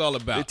you what it's all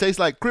about. It tastes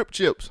like Crip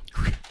chips.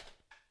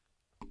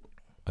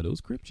 Are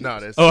those Crip chips? No,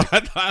 that's. Oh, I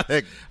thought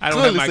That I don't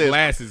have clearly my says-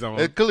 glasses on.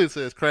 It clearly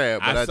says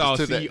crab, but I I saw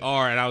just took CR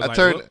and I was I like,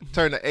 turned "What?"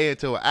 turned the A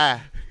into an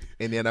I,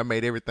 and then I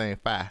made everything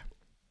fire.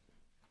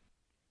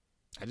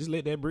 I just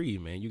let that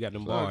breathe, man. You got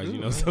them It's all bars. good, You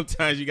know, man.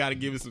 sometimes you got to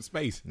give it some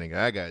space. Nigga,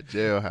 I got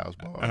jailhouse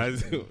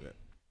bars. I do.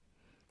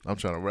 I'm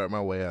trying to wrap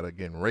my way out of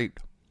getting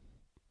raped.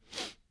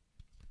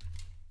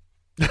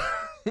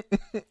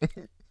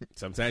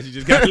 Sometimes you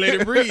just got to let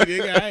it breathe.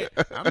 Nigga.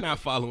 I'm not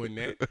following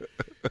that.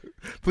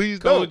 Please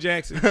Cole don't.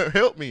 Jackson.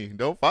 Help me.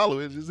 Don't follow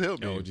it. Just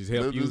help me. No, just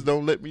help you. Just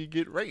don't let me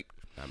get raped.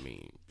 I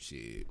mean,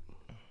 shit.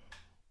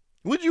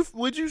 Would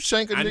you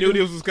shank a nigga? I knew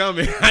this was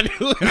coming. I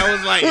knew it. I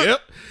was like,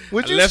 yep.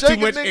 Would I you left too shank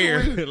a much nigga air.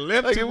 with-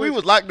 Left like too if we much-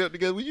 was locked up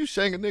together, would you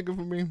shank a nigga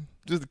for me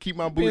just to keep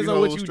my booty Depends on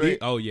hole what you straight? did.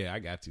 Oh yeah, I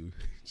got to.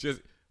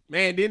 Just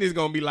man, then it's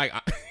gonna be like,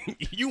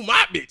 you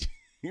my bitch.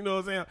 You know what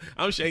I'm saying?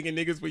 I'm shaking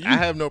niggas for you. I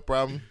have no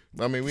problem.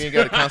 I mean, we ain't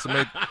got to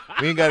consummate.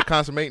 We ain't got to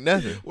consummate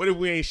nothing. What if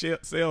we ain't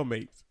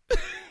cellmates? Are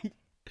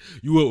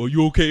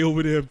you okay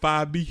over there in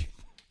 5B?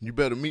 You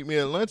better meet me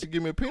at lunch and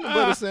give me a peanut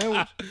butter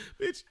sandwich,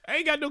 Bitch, I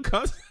ain't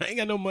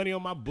got no money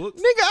on my books.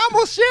 nigga. I'm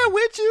gonna share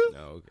with you. No,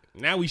 okay.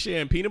 Now we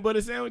sharing peanut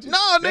butter sandwiches?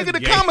 No, That's nigga, the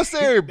gay.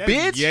 commissary, That's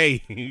bitch.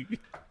 Gay.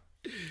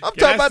 I'm Can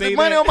talking I about say the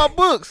money that? on my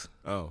books.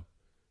 Oh.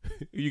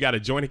 You got a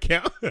joint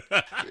account?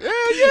 Yeah.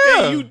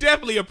 Hey, you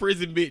definitely a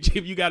prison bitch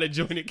if you got a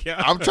joint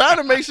account. I'm trying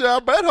to make sure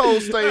our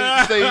buttholes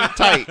stay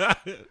tight.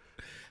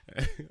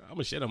 I'm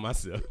gonna shit on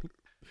myself.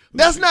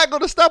 That's not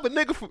gonna stop a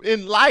nigga from,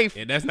 in life.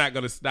 And that's not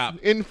gonna stop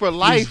In for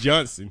Life life.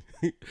 Johnson.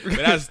 But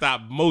that'll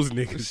stop most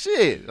niggas.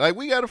 Shit, like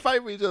we gotta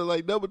fight for each other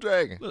like Double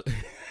Dragon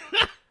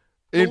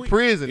in we-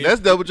 prison. yeah.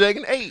 That's Double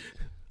Dragon 8.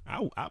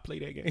 I'll play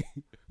that game.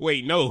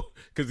 Wait, no,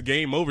 because the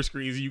game over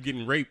screens you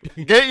getting raped.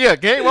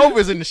 Game over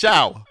is in the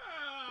shower.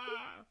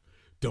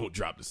 Don't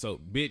drop the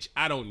soap, bitch.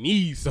 I don't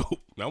need soap.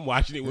 I'm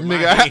washing it with my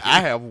Nigga, hand.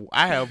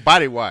 I have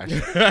body wash.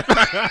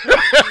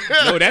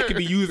 No, that could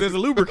be used as a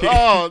lubricant.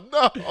 Oh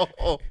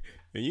no.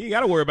 And you ain't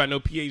gotta worry about no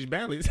pH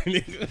balance.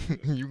 Nigga.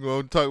 You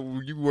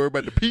worry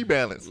about the P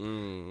balance.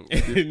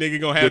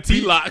 Nigga gonna have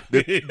TLOC.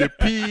 The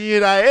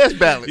PNIS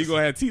balance. He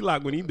gonna have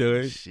TLOC when he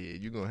does.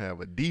 Shit, you gonna have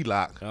a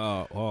D-lock.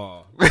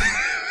 Oh.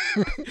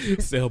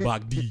 Cell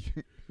block D.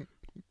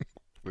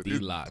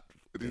 D-lock.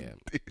 Yeah.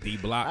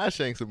 D-block. I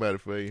shank somebody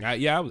for you. I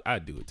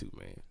do it too,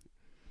 man.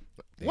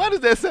 Why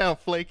does that sound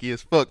flaky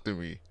as fuck to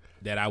me?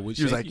 That I would.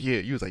 You was like,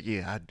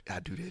 yeah, I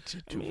do that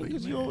shit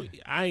too.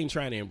 I ain't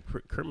trying to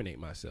incriminate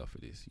myself for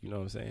this. You know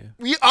what I'm saying?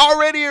 We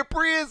already in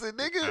prison,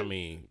 nigga. I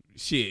mean,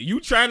 shit.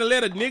 You trying to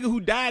let a nigga who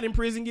died in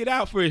prison get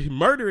out for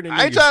murdering a nigga?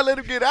 I ain't trying to let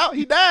him get out.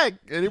 He died,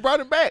 and they brought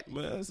him back.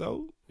 Well,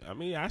 so I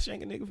mean, I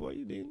shank a nigga for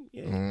you. Then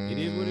it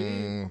is what it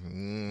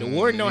is. The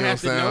warden don't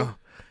have to know.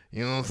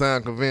 You don't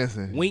sound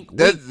convincing. Wink.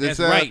 That's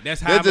right.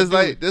 That's how.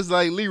 That's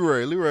like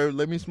Leroy. Leroy,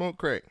 let me smoke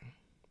crack.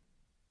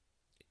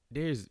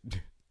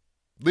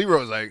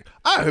 Leroy's like,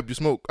 I help you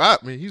smoke.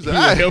 He's like,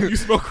 I help you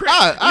smoke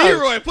crack.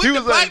 Leroy, put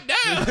the pipe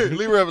down.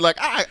 Leroy was like,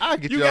 I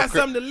get you. You got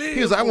something to live.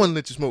 He was like, I want to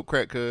let you smoke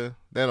crack, cuz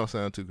that don't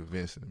sound too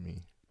convincing to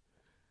me.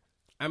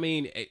 I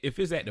mean, if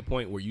it's at the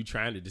point where you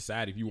trying to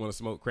decide if you want to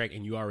smoke crack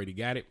and you already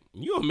got it,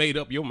 you done made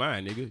up your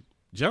mind, nigga.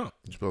 Jump.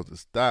 You're supposed to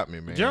stop me,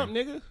 man. Jump,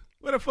 nigga.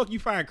 Where the fuck you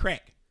find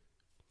crack?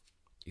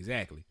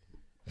 Exactly.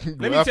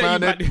 Where I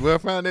find that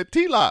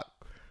TLOC.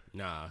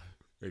 Nah.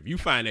 If you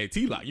find that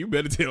TLOC, you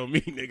better tell me,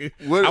 nigga.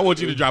 What, I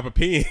want you to drop a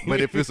pin.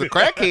 But if it's a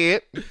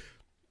crackhead,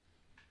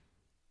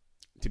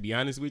 to be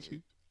honest with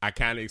you, I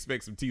kind of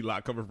expect some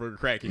TLOC coming from a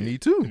crackhead. Me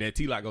too. And that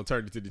TLOC gonna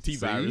turn into the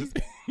T-virus.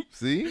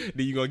 See?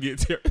 Then you gonna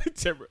get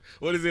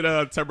what is it?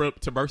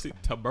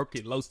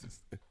 Tuberculosis.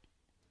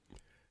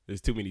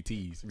 There's too many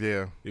T's.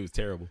 Yeah, it was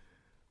terrible.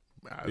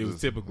 It was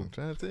typical. I'm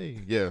trying to tell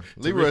you. Yeah,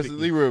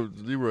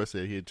 Leroy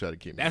said he'd try to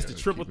keep me. That's the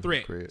triple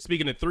threat.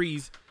 Speaking of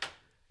threes,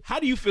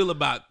 how do you feel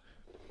about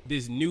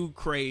this new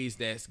craze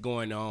that's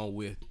going on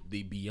with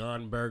the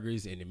Beyond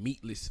Burgers and the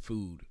meatless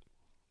food?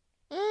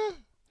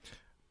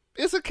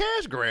 It's a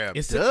cash grab.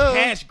 It's a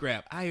cash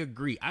grab. I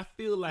agree. I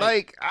feel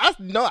like I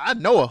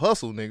know a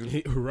hustle,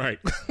 nigga. Right.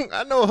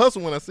 I know a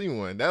hustle when I see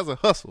one. That's a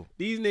hustle.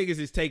 These niggas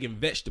is taking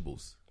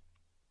vegetables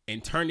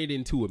and turn it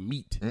into a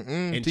meat.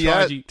 And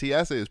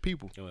T.I. says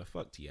people. Oh,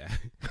 fuck T.I.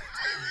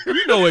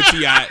 You know what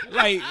T.I.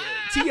 Like,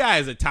 T.I.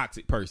 is a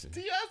toxic person.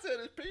 T.I. said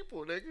it's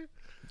people, nigga.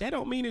 That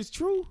don't mean it's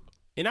true.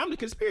 And I'm the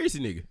conspiracy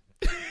nigga.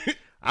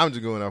 I'm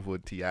just going off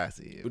what T.I.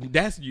 said.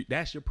 That's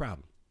your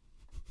problem.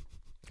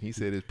 He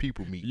said it's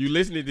people meat. You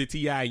listening to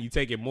T.I. and you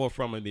taking more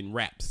from him than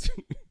raps.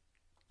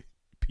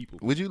 People.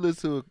 Would you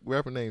listen to a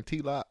rapper named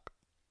TLOC?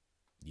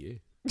 Yeah.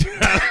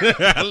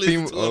 I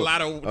listen to a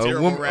lot of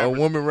terrible rappers. A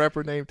woman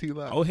rapper named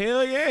TLOC? Oh,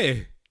 hell yeah.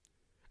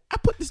 I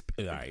put this...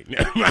 All right,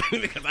 never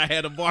mind, because I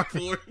had a bar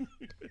for it.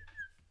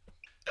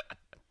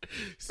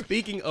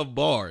 Speaking of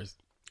bars,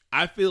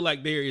 I feel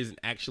like there is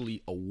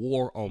actually a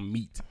war on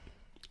meat.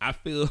 I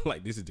feel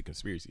like this is the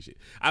conspiracy shit.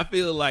 I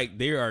feel like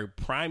they are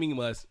priming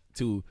us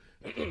to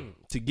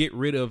get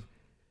rid of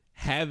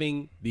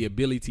having the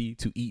ability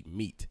to eat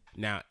meat.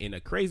 Now, in a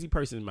crazy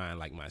person's mind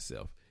like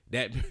myself,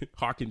 that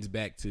harkens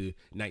back to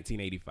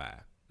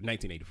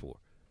 1984,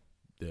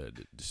 the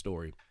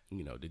story,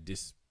 the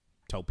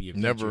dystopian.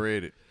 Never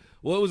read it.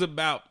 Well, it was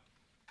about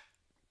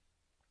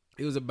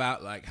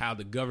like how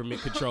the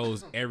government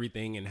controls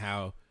everything and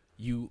how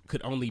you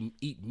could only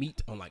eat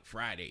meat on like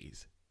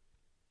Fridays.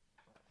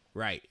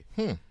 Right.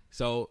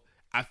 So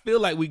I feel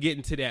like we're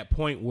getting to that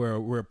point where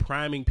we're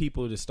priming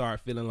people to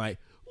start feeling like,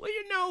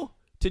 well,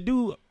 to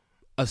do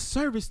a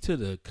service to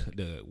the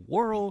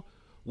world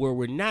where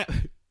we're not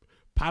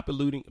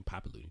polluting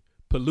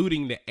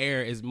the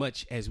air as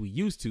much as we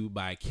used to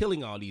by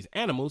killing all these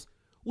animals,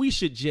 we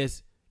should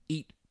just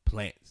eat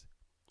plants.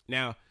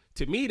 Now,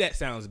 to me, that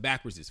sounds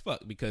backwards as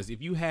fuck, because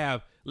if you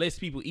have less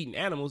people eating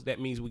animals, that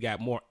means we got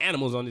more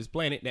animals on this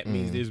planet. That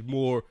means there's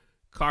more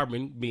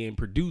carbon being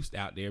produced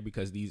out there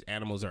because these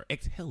animals are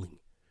exhaling.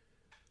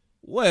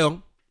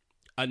 Well,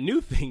 a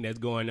new thing that's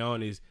going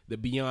on is the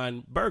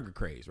Beyond Burger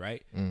craze,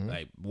 right?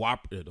 Like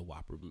the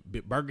Whopper.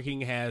 Burger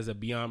King has a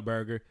Beyond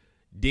Burger.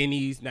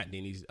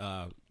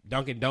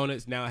 Dunkin'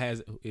 Donuts now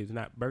is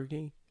not Burger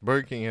King?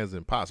 Burger King has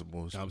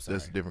Impossible. I'm sorry.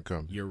 That's a different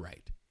company. You're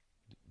right.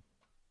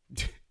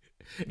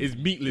 It's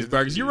meatless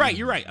burgers. You're right.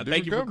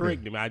 Thank you for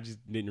correcting me. I just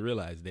didn't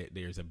realize that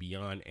there's a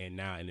Beyond and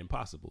now an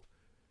Impossible.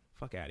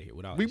 Fuck out of here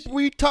with all this shit.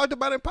 We talked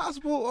about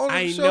Impossible on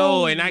the show. I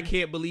know, and I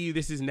can't believe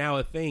this is now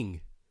a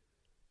thing.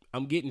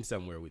 I'm getting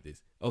somewhere with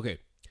this. Okay,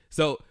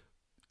 so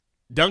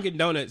Dunkin'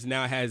 Donuts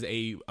now has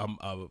a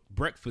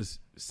breakfast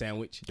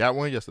sandwich. Got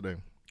one yesterday.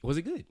 Was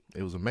it good?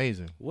 It was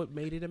amazing. What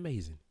made it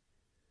amazing?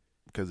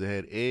 Because it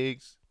had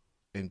eggs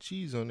and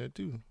cheese on there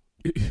too.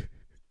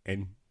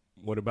 And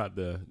what about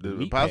the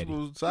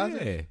Impossible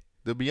sausage? Yeah.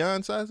 The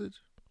Beyond sausage?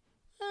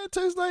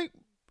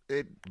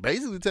 It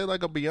basically tastes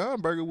like a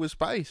Beyond burger with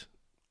spice.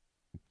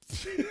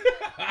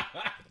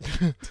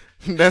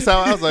 That's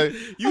how I was like.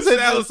 You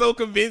sound so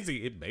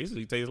convincing. It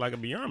basically tastes like a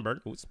Beyond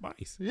Burger with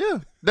spice. Yeah,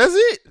 that's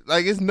it.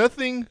 Like it's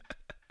nothing.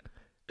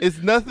 It's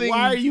nothing.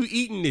 Why are you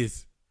eating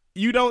this?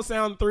 You don't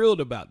sound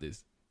thrilled about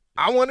this.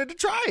 I wanted to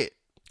try it.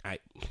 I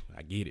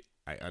get it.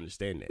 I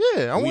understand that.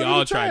 Yeah, we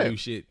all try new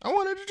shit. I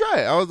wanted to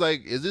try it. I was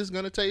like, is this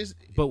gonna taste?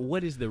 But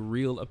what is the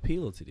real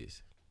appeal to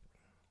this?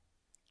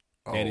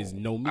 That is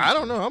no meat. I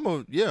don't know.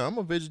 I'm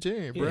a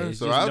vegetarian, bro. It's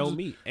so just I no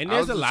meat. And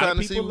there's a lot of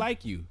people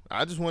like you.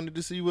 I just wanted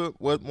to see what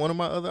one of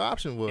my other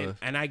options was.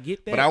 And I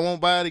get that. But I won't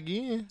buy it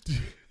again.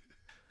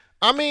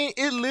 I mean,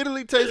 it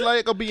literally tastes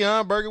like a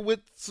Beyond Burger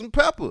with some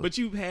pepper. But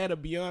you've had a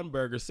Beyond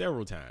Burger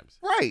several times.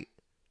 Right.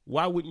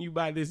 Why wouldn't you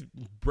buy this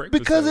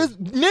breakfast?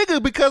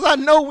 Because I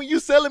know when you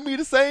selling me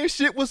the same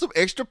shit with some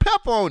extra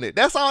pepper on it.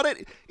 That's all that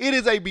it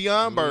is, a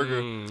Beyond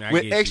Burger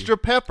with extra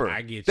pepper.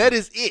 I get you. That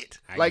is it.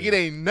 It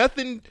ain't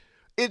nothing.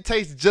 It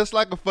tastes just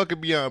like a fucking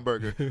Beyond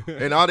Burger.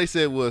 And all they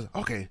said was,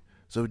 okay,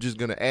 so we're just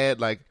going to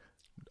add like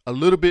a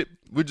little bit.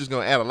 We're just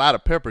going to add a lot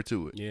of pepper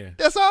to it. Yeah.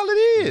 That's all it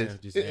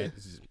is. Yeah,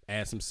 just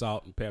add some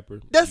salt and pepper.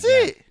 That's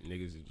it.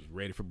 Niggas is just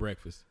ready for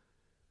breakfast.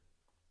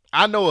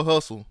 I know a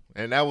hustle,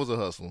 and that was a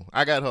hustle.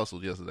 I got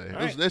hustled yesterday.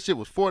 Right. That shit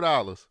was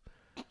 $4.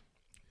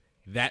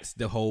 That's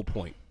the whole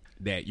point.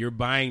 That you're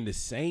buying the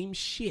same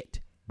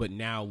shit, but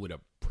now with a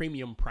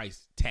premium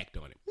price tacked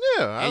on it.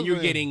 Yeah. And you're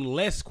getting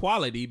less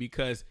quality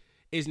because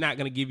it's not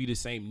going to give you the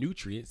same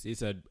nutrients.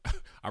 It's a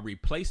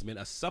replacement,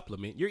 a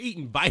supplement. You're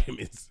eating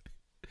vitamins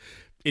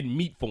in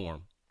meat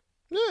form.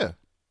 Yeah.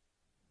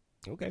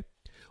 Okay.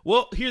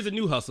 Well, here's a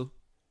new hustle.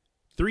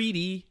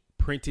 3D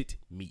printed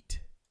meat.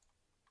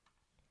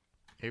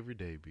 Every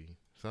day, B.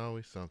 It's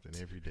always something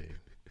every day.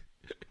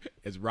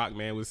 As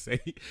Rockman would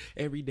say,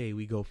 every day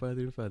we go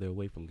further and further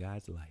away from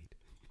God's light.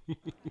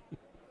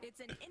 It's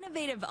an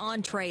innovative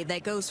entree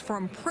that goes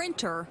from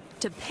printer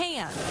to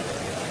pan.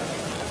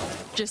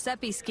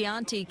 Giuseppe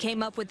Schianti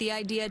came up with the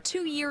idea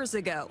 2 years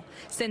ago.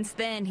 Since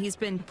then, he's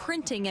been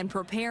printing and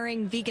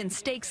preparing vegan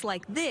steaks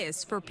like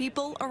this for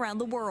people around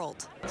the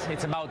world.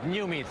 It's about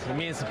new meat. It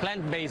means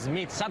plant-based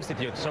meat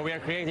substitute. So we are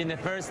creating the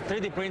first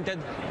 3D printed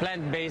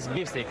plant-based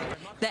beef steak.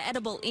 The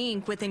edible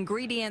ink with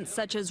ingredients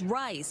such as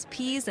rice,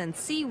 peas, and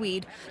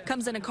seaweed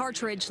comes in a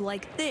cartridge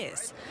like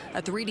this.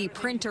 A 3D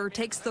printer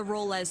takes the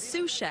role as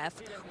sous chef,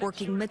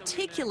 working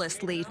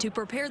meticulously to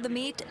prepare the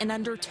meat in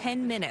under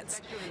 10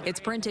 minutes. It's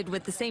printed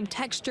with the same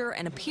texture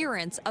and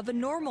appearance of a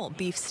normal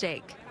beef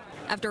steak.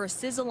 After a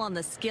sizzle on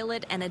the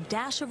skillet and a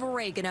dash of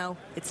oregano,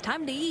 it's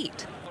time to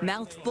eat.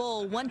 Mouth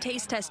full, one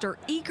taste tester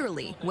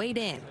eagerly weighed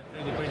in.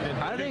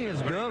 I think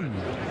it's good.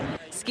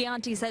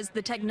 Schianti says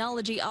the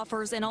technology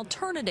offers an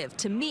alternative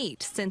to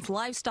meat since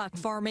livestock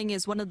farming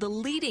is one of the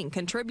leading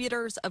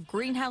contributors of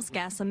greenhouse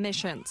gas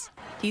emissions.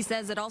 He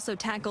says it also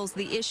tackles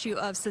the issue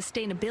of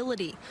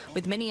sustainability,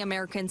 with many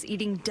Americans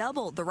eating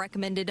double the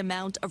recommended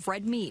amount of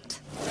red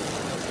meat.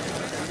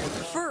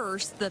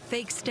 First, the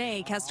fake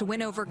steak has to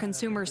win over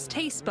consumers'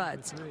 taste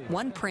buds,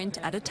 one print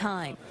at a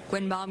time.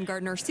 Gwen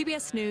Baumgartner,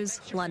 CBS News,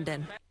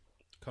 London.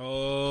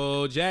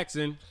 Cole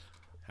Jackson,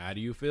 how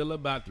do you feel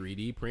about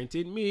 3D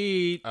printed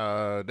meat?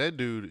 That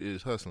dude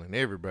is hustling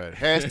everybody.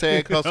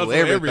 Hashtag hustle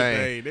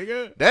everything.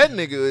 Nigga. That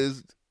nigga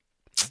is.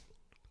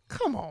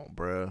 Come on,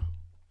 bro.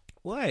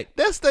 What?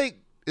 That steak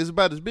is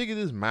about as big as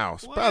his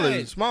mouse. What?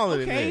 Probably smaller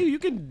than that. Okay, you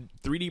can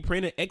 3D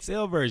print an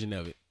XL version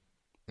of it.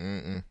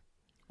 Mm-mm.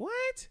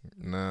 What?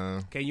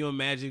 Nah. Can you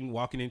imagine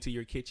walking into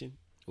your kitchen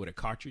with a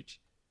cartridge?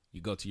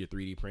 You go to your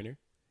 3D printer,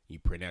 you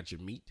print out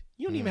your meat.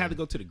 You don't even have to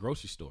go to the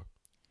grocery store.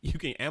 You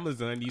can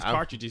Amazon these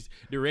cartridges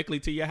directly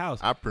to your house.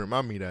 I print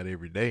my meat out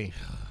every day.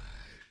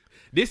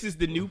 This is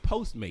the new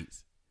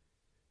Postmates.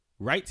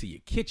 Right to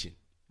your kitchen.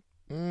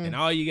 And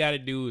all you got to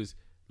do is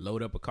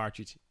load up a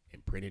cartridge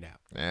and print it out.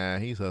 Nah,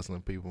 he's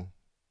hustling people.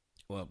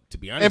 Well, to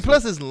be honest. And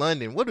plus it's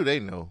London. What do they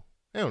know?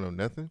 They don't know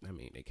nothing. I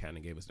mean, they kind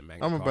of gave us the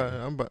Magna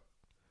Carta. I'm about.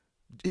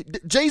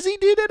 Jay-Z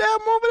did that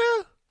album over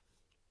there?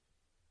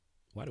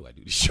 Why do I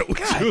do this show with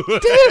God you?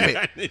 damn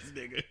it. This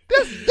nigga.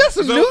 That's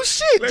some So, new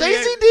shit. let me Jay-Z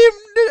ask- did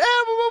the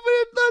album over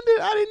there in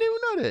London. I didn't even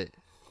know that.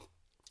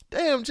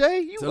 Damn, Jay.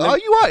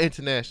 You are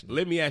international.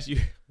 Let me ask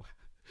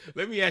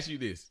you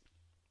this.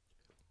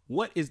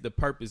 What is the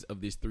purpose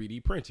of this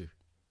 3D printer?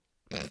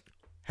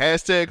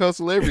 Hashtag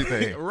hustle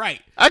everything.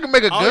 Right. I can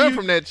make a gun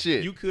from that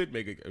shit. You could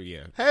make a,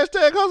 yeah.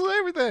 Hashtag hustle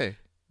everything.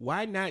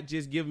 Why not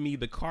just give me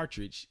the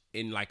cartridge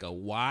in like a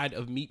wad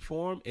of meat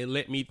form and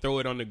let me throw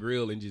it on the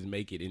grill and just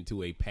make it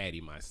into a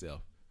patty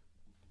myself?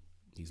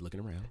 He's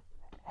looking around.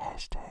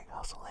 Hashtag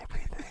hustle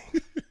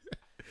everything.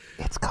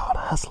 It's called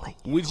hustling.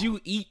 Would you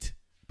eat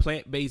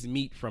plant-based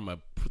meat from a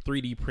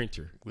 3D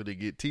printer? Would it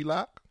get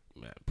TLOC?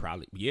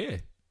 Probably, yeah.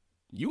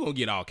 You gonna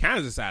get all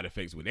kinds of side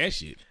effects with that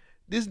shit.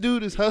 This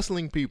dude is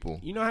hustling people.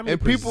 You know how many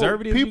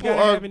preservatives you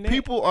gotta have in that?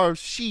 People are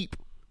sheep.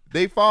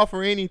 They fall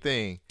for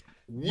anything.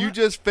 What? You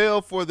just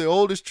fell for the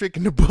oldest trick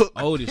in the book.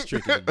 Oldest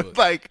trick in the book.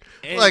 like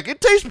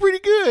it tastes pretty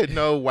good.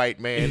 No,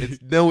 white man.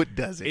 No, it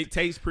doesn't. It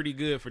tastes pretty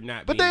good for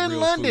not but being they're in real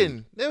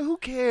London. food. Who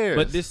cares?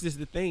 But this is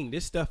the thing.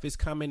 This stuff is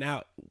coming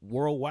out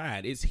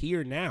worldwide. It's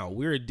here now.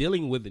 We're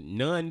dealing with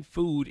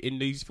non-food in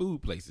these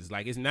food places.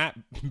 Like, it's not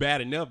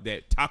bad enough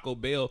that Taco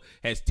Bell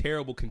has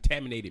terrible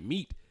contaminated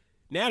meat.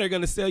 Now they're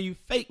going to sell you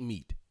fake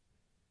meat.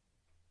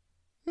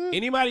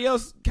 Anybody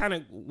else kind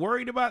of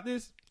worried about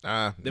this?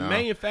 The No.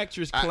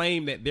 manufacturers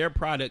claim that their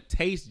product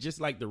tastes just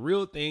like the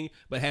real thing,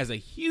 but has a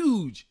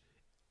huge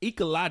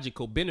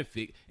ecological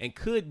benefit and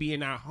could be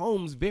in our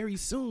homes very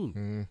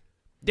soon.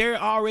 They're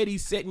already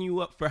setting you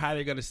up for how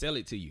they're going to sell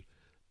it to you.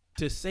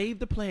 To save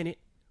the planet,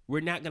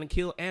 we're not going to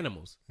kill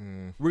animals.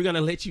 We're going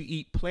to let you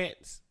eat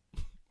plants.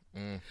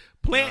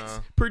 Plants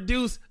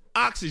produce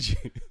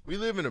oxygen. We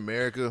live in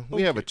America.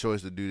 We have a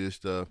choice to do this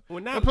stuff.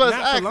 Well, And plus,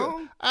 not for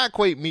long. I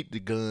equate meat to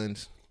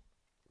guns.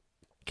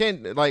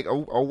 Can't like a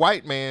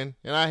white man,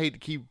 and I hate to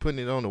keep putting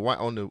it on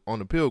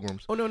the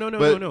pilgrims. Oh no,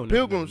 but no.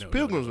 Pilgrims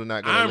No. are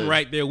not gonna. I'm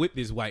right there with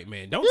this white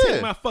man. Don't Yeah.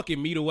 take my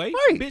fucking meat away,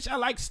 Right. bitch. I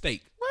like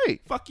steak.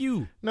 Right. Fuck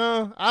you.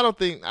 No, I don't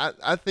think.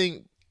 I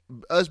think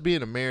us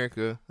being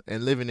America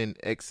and living in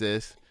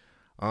excess,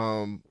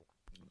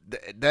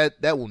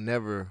 that will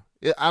never.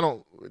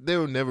 There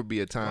will never be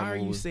a time. Why are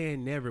when you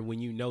saying never when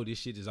you know this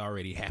shit is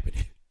already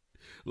happening?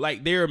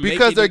 Like they're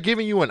because they're making,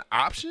 giving you an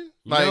option.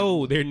 Like,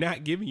 no, they're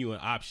not giving you an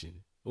option.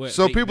 Well,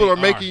 so people are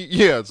making So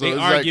they it's are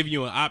like, giving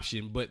you an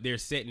option, but they're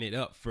setting it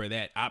up for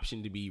that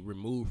option to be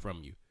removed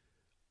from you.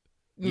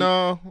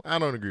 No, I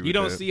don't agree with that. You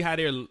don't see how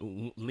they're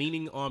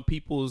leaning on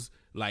people's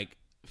like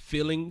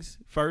feelings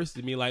first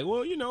to be like,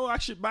 well, you know, I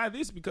should buy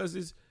this because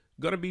it's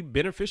gonna be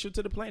beneficial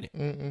to the planet.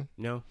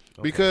 No,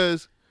 okay.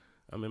 Because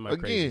I'm in my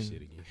crazy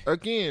shit again.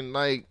 Again,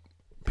 like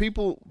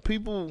people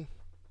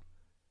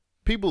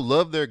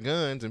love their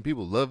guns and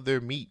people love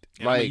their meat.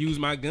 And I'm like gonna use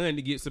my gun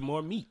to get some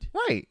more meat.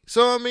 right.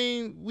 So I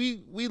mean,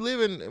 we live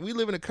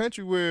in a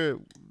country where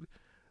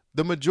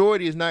the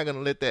majority is not going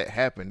to let that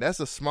happen. That's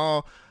a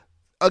small.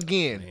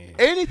 Again,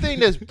 anything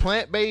that's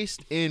plant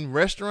based in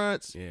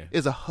restaurants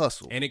is a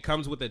hustle, And it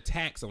comes with a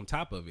tax on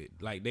top of it.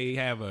 Like they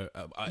have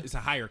it's a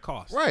higher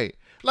cost. right?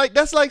 Like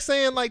that's like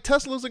saying like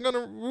Teslas are going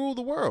to rule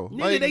the world. Nigga,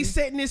 Like, they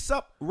setting this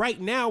up right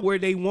now where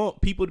they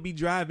want people to be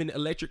driving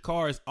electric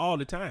cars all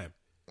the time.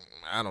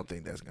 I don't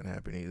think that's going to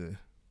happen either,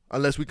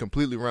 unless we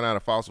completely run out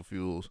of fossil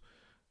fuels.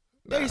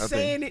 They're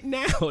saying it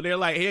now. They're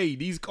like, hey,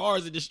 these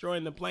cars are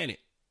destroying the planet.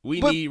 We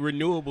need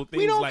renewable things.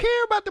 We don't like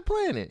care about the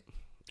planet.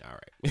 All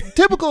right.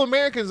 Typical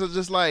Americans are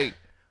just like,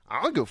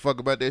 I don't give a fuck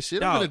about that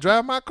shit. I'm Dog, going to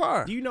drive my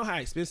car. Do you know how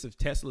expensive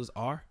Teslas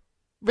are?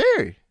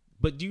 Very.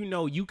 But do you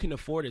know you can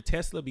afford a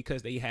Tesla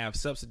because they have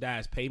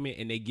subsidized payment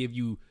and they give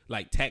you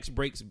like tax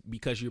breaks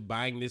because you're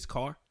buying this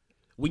car?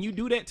 When you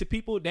do that to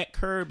people, that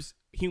curbs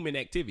human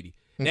activity.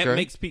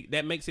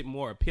 That makes it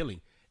more appealing.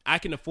 I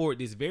can afford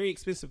this very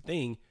expensive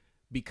thing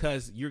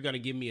because you're going to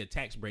give me a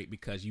tax break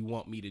because you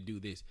want me to do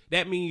this.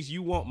 That means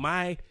you want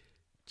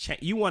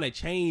you want a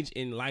change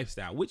in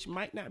lifestyle, which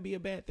might not be a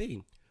bad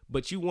thing,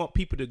 but you want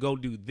people to go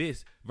do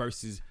this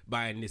versus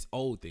buying this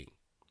old thing.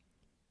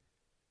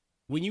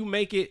 When you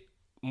make it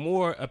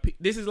more,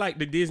 this is like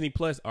the Disney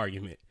Plus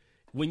argument.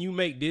 When you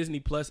make Disney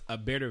Plus a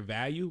better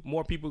value,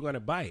 more people are going to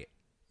buy it.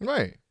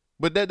 Right.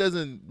 But that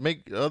doesn't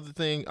make the other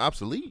thing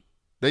obsolete.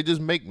 They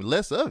just make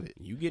less of it.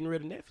 You getting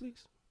rid of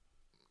Netflix?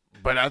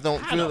 But I don't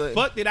How feel the that.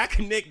 fuck did I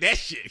connect that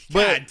shit?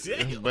 But, God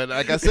damn. but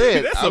like I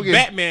said, That's I'm some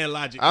Batman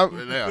logic.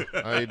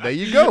 there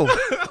you go.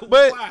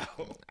 But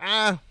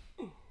Wow.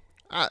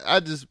 I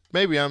just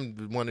maybe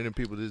I'm one of them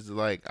people that's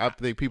like I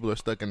think people are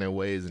stuck in their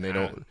ways and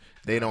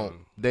they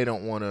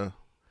don't want to.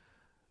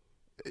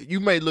 You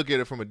may look at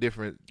it from a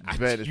different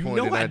vantage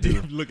point than I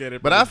do. Look at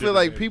it, But I feel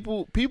like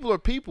people are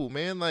people,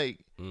 man. Like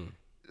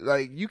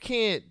you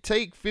can't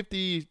take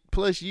 50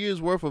 plus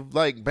years worth of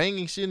like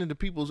banging shit into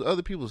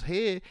other people's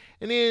head,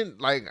 and then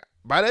like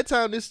by that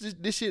time this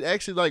shit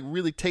actually like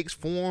really takes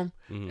form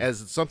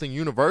as something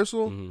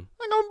universal. I'm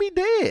gonna be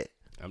dead.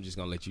 I'm just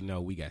gonna let you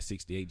know we got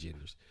 68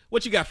 genders.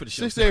 What you got for the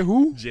show? 68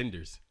 who?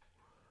 Genders.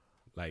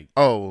 Like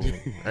Oh,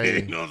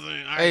 hey, you know what I'm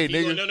saying? All Hey, keep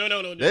nigga. going.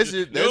 No. That's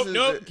it.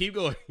 Nope. Keep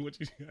going. What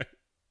you got?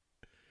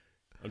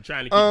 I'm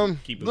trying to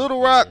keep it.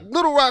 Little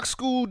Rock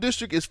School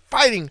District is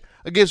fighting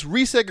against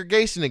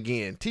resegregation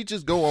again.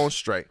 Teachers go on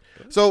strike.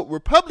 So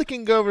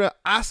Republican Governor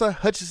Asa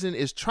Hutchinson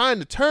is trying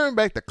to turn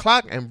back the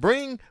clock and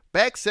bring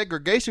back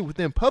segregation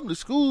within public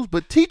schools,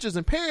 but teachers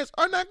and parents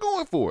are not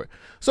going for it.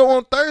 So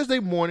on Thursday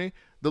morning,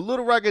 the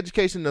Little Rock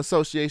Education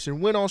Association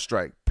went on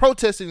strike,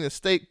 protesting the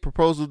state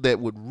proposal that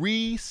would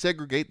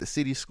resegregate the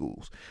city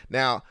schools.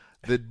 Now,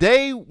 the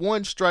day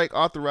one strike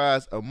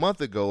authorized a month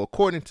ago,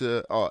 according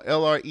to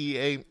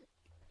LREA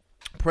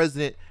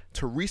President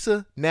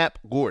Teresa Knapp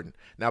Gordon.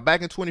 Now,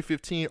 back in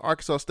 2015,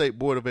 Arkansas State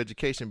Board of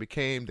Education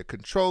became the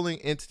controlling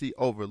entity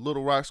over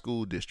Little Rock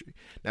School District.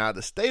 Now,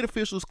 the state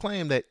officials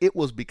claim that it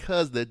was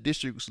because the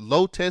district's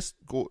low test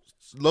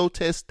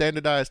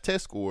standardized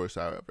test scores,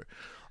 however.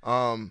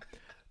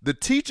 The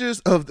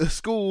teachers of the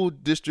school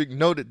district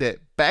noted that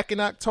back in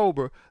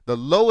October, the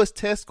lowest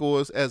test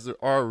scores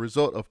are a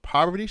result of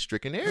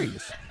poverty-stricken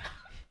areas.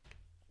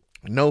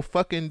 No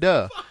fucking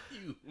duh.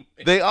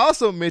 They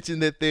also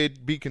mentioned that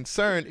they'd be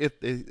concerned if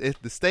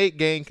the state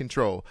gained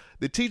control.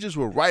 The teachers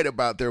were right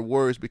about their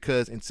words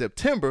because in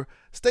September,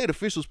 state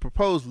officials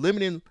proposed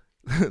limiting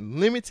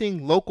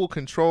local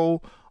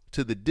control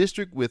to the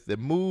district with the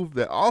move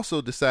that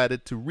also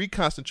decided to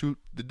reconstitute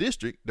the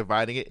district,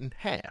 dividing it in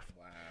half.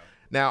 Wow.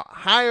 Now,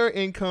 higher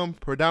income,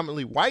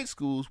 predominantly white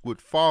schools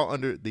would fall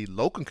under the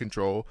local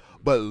control,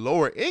 but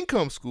lower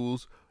income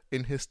schools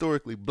in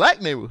historically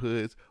black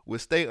neighborhoods would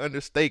stay under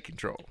state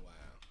control.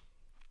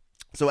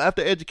 So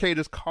after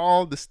educators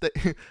called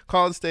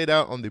the state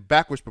out on the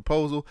backwards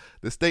proposal,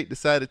 the state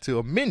decided to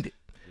amend it.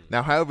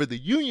 Now, however, the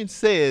union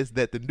says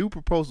that the new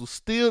proposal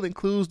still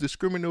includes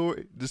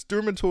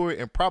discriminatory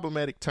and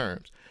problematic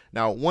terms.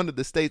 Now, one of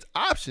the state's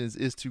options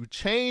is to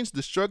change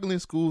the struggling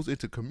schools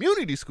into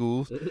community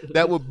schools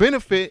that will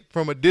benefit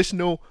from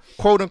additional,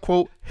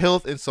 quote-unquote,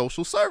 health and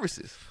social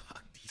services.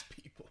 Fuck these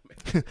people,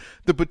 man.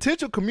 The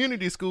potential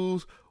community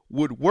schools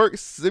would work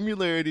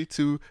similarly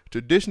to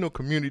traditional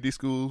community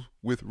schools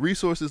with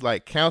resources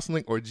like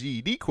counseling or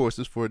GED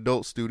courses for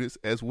adult students,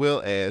 as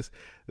well as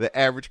the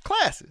average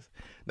classes.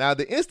 Now,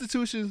 the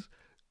institutions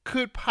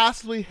could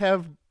possibly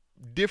have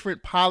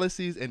different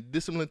policies and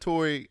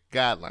disciplinary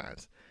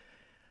guidelines.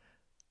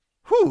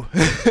 Whew.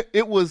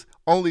 It was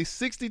only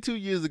 62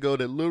 years ago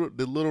that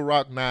the Little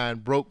Rock Nine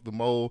broke the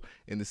mold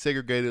in the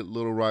segregated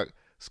Little Rock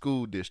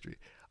school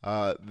district.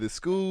 The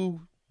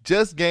school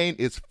just gained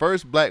its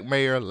first black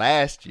mayor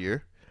last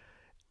year,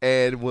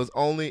 and it was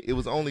only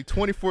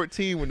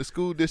 2014 when the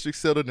school district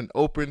settled an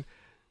open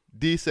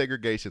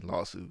desegregation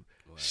lawsuit.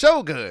 Wow.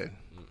 Shogun,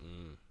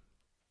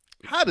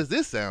 how does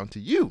this sound to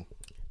you?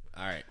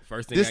 All right,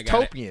 first thing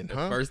dystopian, the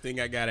first thing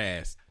I gotta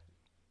ask.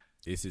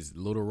 This is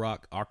Little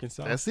Rock,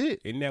 Arkansas. That's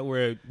it. Isn't that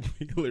where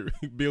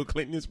Bill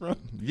Clinton is from?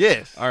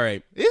 Yes. All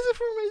right. Is it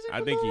from?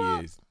 I think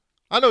he is.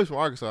 I know he's from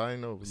Arkansas. I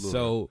didn't know.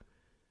 So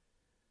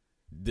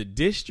the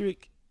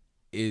district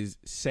is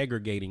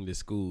segregating the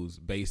schools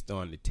based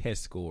on the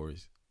test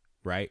scores,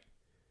 right?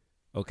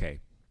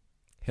 Okay.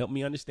 Help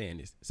me understand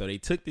this. So they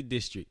took the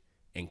district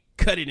and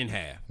cut it in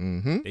half.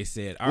 Mm-hmm. They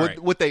said, all right.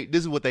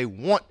 This is what they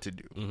want to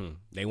do. Mm-hmm.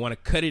 They want to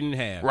cut it in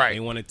half. Right. They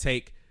want to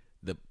take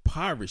the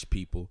impoverished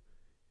people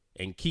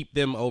and keep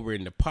them over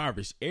in the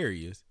impoverished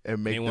areas.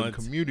 And make them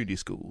community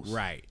schools.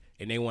 Right.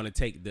 And they want to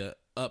take the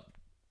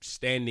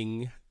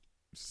upstanding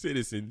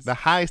citizens. The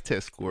highest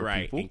test score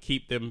right, people. and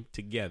keep them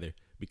together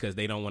because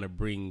they don't want to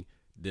bring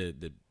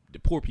the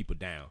poor people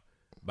down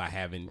by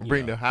having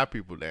the high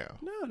people down.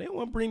 No, they don't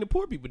want to bring the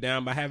poor people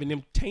down by having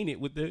them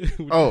tainted with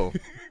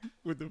the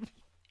with the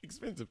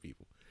expensive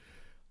people.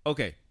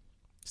 Okay,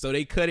 so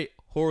they cut it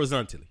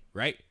horizontally,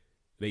 right?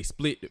 They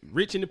split the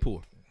rich and the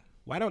poor.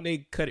 Why don't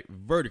they cut it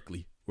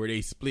vertically, where they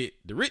split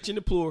the rich and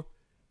the poor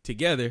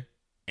together,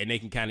 and they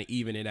can kind of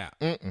even it out?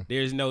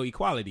 There's no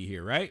equality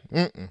here, right?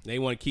 They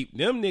want to keep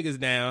them niggas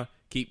down,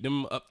 keep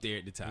them up there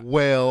at the top.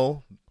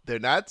 Well, they're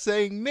not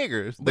saying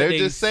niggers. They're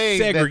just saying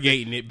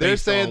segregating it. They're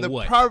saying on the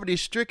what?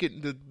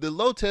 poverty-stricken, the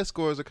low test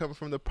scores are coming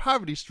from the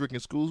poverty-stricken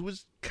schools, which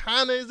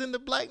kind of is in the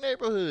black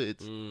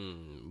neighborhoods.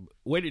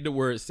 Where did the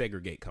word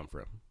segregate come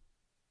from?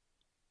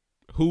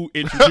 Who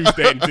introduced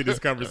that into this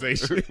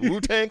conversation?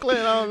 Wu-Tang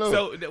Clan, I don't know.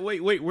 So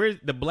wait, where's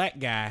the black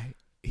guy?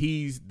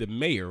 He's the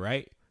mayor,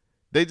 right?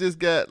 They just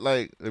got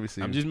let me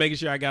see. I'm just making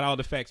sure I got all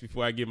the facts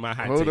before I give my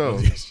hot Hold take on.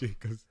 on this shit.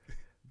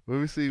 Let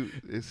me see.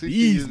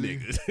 These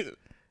niggas.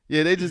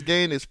 Yeah, they just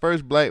gained its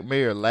first black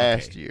mayor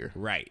last year.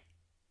 Right.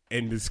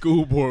 And the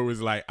school board was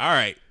like, all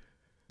right,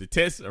 the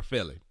tests are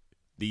failing.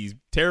 These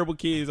terrible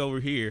kids over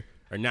here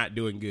are not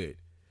doing good.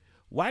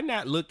 Why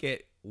not look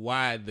at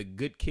why the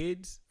good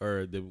kids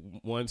or the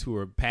ones who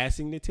are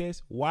passing the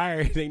test, why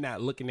are they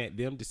not looking at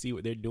them to see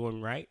what they're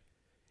doing right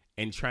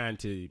and trying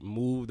to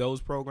move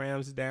those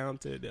programs down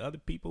to the other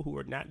people who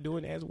are not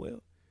doing as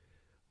well?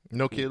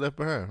 No kid left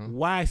behind, huh?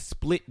 Why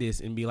split this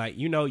and be like,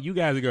 you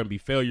guys are going to be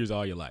failures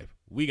all your life.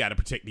 We got to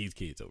protect these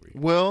kids over here.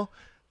 Well,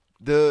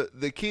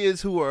 the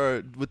kids who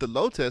are with the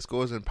low test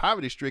scores in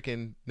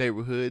poverty-stricken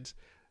neighborhoods,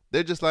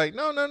 they're just like,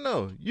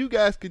 no. You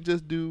guys can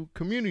just do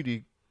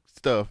community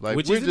stuff, like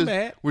which isn't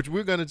bad. Which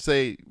we're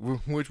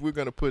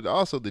gonna put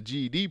also the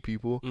GED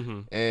people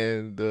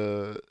and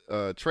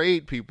the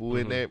trade people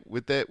in that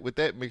with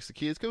that mix of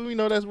kids, because we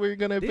know that's where you're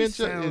gonna eventually.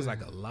 This sounds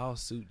like a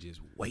lawsuit just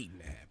waiting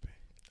to happen.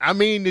 I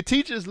mean, the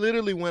teachers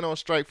literally went on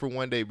strike for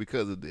one day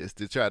because of this,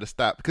 to try to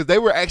stop, because they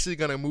were actually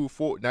going to move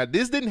forward. Now,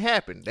 this didn't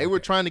happen. They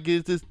were trying to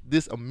get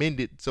this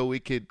amended so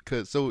it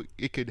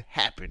could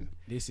happen.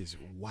 This is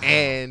wild.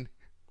 And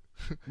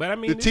but I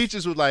mean, the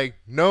teachers were like,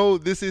 "No,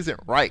 this isn't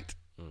right,"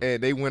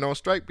 and they went on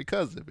strike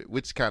because of it,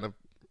 which kind of,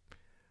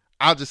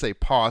 I'll just say,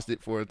 paused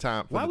it for a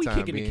time. Why are we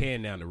kicking the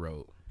can down the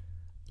road?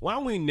 Why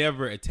don't we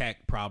never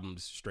attack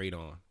problems straight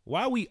on?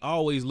 Why we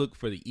always look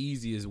for the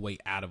easiest way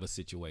out of a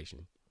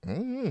situation?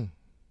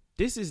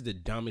 This is the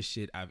dumbest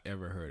shit I've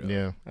ever heard of.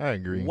 Yeah, I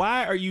agree.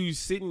 Why are you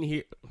sitting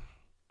here?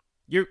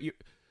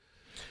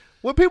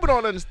 What people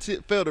don't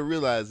fail to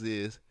realize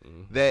is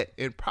that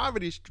in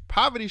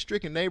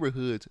poverty-stricken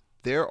neighborhoods,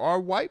 there are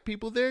white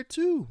people there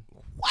too.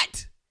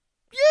 What?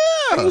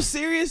 Yeah. Are you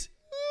serious?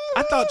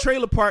 I thought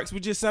trailer parks were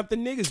just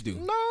something niggas do.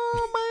 No,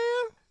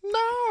 man.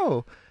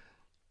 No.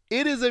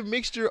 It is a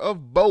mixture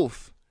of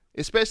both,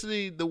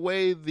 especially the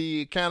way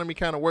the economy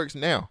kind of works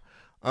now.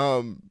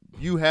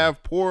 You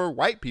have poor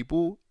white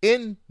people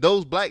in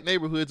those black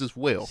neighborhoods as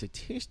well.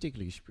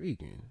 Statistically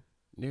speaking,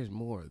 there's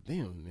more of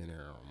them than there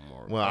are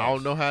more. Well, of I us.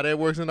 don't know how that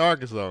works in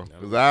Arkansas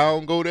because I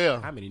don't go there.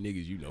 How many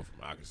niggas you know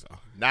from Arkansas?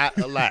 Not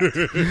a lot.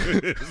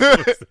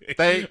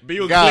 Thank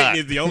Bill God. Clinton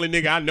is the only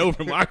nigga I know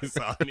from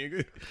Arkansas,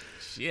 nigga.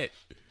 Shit.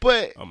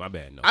 But Oh, my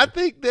bad. No. I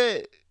think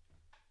that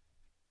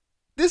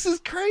this is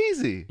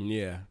crazy.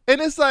 Yeah.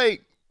 And it's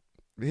like,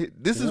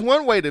 this is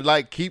one way to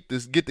like get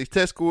the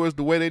test scores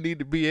the way they need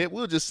to be at.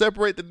 We'll just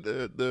separate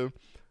the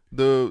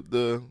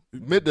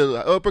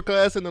upper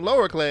class and the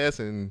lower class,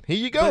 and here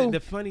you go. But the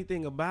funny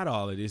thing about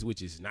all of this,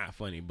 which is not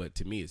funny, but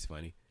to me it's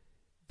funny,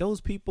 those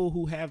people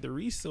who have the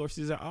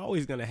resources are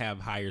always going to have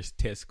higher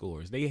test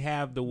scores. They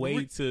have the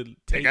way to take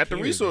They got the care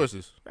of it.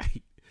 resources.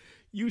 Right.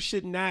 You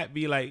should not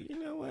be like, you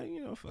know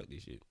what, fuck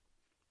this shit.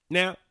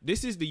 Now,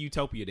 this is the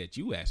utopia that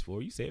you asked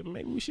for. You said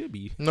maybe we should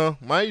be. No,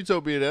 my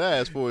utopia that I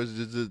asked for is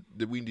just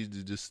that we need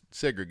to just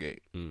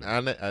segregate.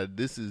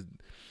 This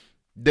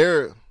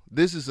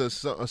is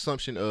an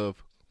assumption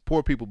of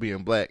poor people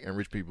being black and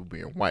rich people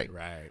being white.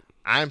 Right.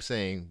 I'm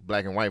saying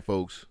black and white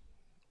folks,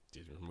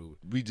 Just remove it.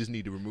 we just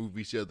need to remove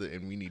each other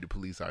and we need to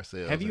police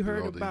ourselves. Have you and do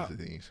heard all these about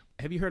things.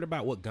 Have you heard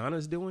about what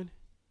Ghana's doing?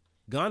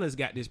 Ghana's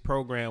got this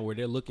program where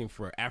they're looking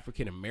for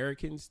African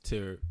Americans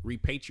to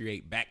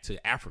repatriate back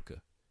to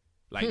Africa.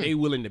 Like they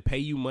willing to pay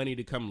you money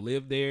to come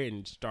live there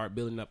and start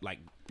building up like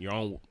your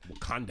own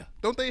Wakanda.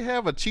 Don't they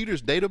have a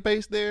cheaters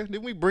database there?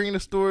 Didn't we bring the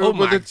story? Oh up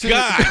my with the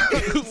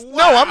God.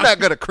 No, I'm not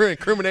gonna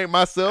incriminate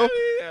myself.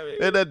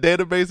 In that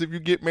database, if you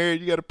get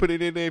married, you got to put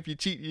it in there. If you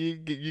cheat, you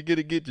get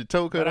to get your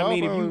toe cut But I off.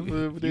 mean,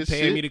 for if you this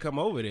paying shit. me to come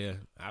over there,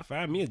 I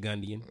find me a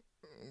Gundian.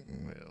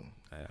 Well,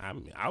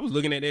 I was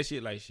looking at that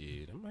shit like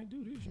shit. I might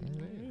do this.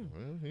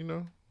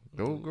 well,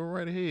 don't go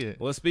right ahead.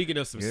 Well, speaking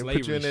of some Yeah,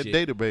 slavery put you in that shit,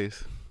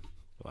 database.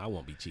 well, I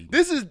won't be cheating.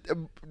 This is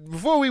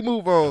before we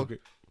move on. Okay.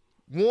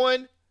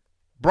 One,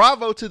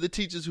 bravo to the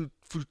teachers who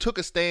took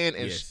a stand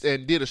and Yes.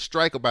 and did a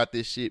strike about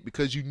this shit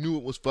because you knew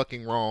it was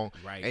fucking wrong,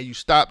 Right. and you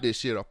stopped this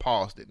shit or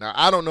paused it. Now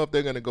I don't know if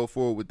they're gonna go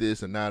forward with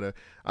this or not.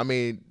 I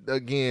mean,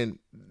 again,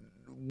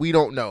 we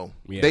don't know.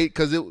 Yeah.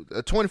 Because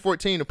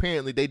 2014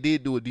 apparently they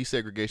did do a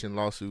desegregation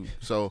lawsuit.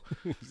 So,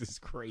 This is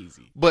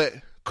crazy. but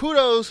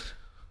kudos.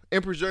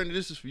 Empress Journey,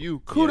 this is for you.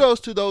 Kudos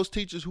to those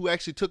teachers who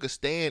actually took a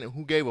stand and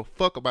who gave a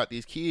fuck about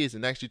these kids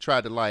and actually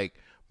tried to like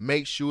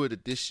make sure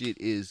that this shit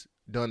is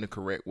done the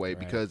correct way,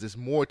 because there's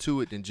more to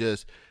it than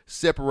just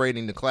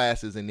separating the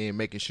classes and then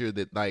making sure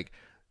that like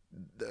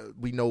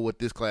we know what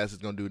this class is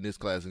going to do and this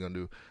class is going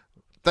to do.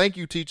 Thank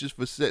you, teachers,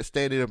 for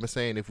standing up and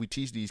saying if we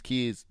teach these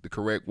kids the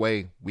correct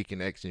way, we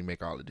can actually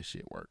make all of this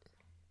shit work.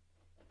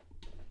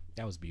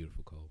 That was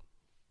beautiful, Cole.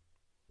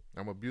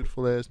 I'm a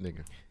beautiful ass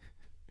nigga.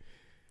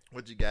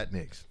 What you got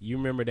next? You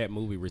remember that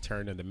movie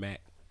Return of the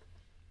Mac?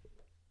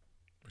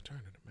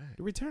 Return of the Mac.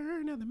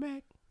 Return of the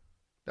Mac.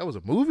 That was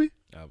a movie?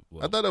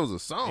 Well, I thought that was a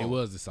song. it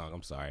was the song.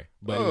 I'm sorry,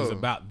 but it was Oh.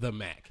 about the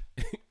Mac,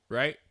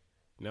 right?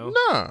 No.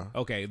 Nah.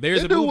 Okay. There's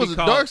That a dude movie was a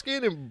called. dark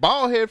skinned and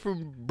bald head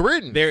from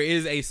Britain. There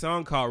is a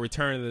song called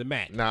Return of the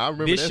Mac. Nah, I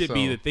remember this that should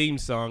be song. the theme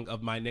song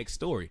of my next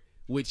story,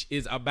 which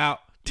is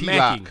about TLOC.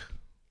 macking.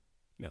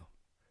 No.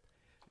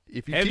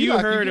 If Have TLOC, you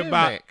heard get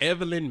about Mac.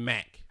 Evelyn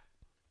Mack?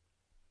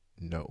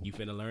 No. You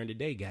finna learn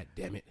today, god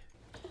damn it.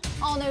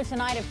 All new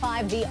tonight at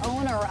 5, the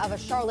owner of a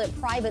Charlotte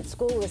private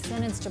school was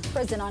sentenced to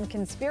prison on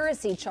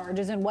conspiracy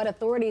charges in what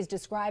authorities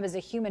describe as a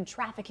human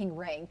trafficking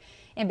ring.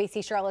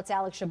 NBC Charlotte's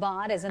Alex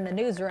Shabbat is in the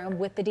newsroom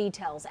with the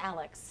details.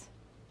 Alex.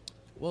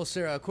 Well,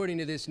 Sarah, according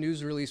to this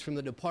news release from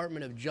the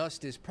Department of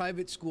Justice,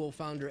 private school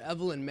founder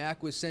Evelyn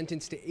Mack was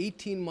sentenced to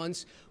 18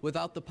 months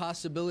without the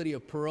possibility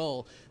of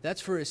parole.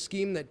 That's for a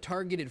scheme that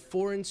targeted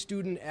foreign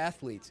student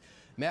athletes.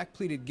 Mack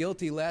pleaded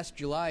guilty last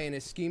July in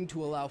a scheme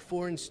to allow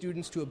foreign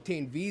students to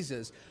obtain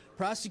visas.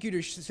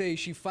 Prosecutors say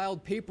she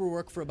filed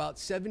paperwork for about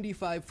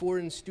 75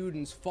 foreign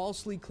students,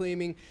 falsely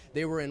claiming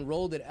they were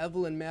enrolled at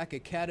Evelyn Mack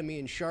Academy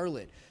in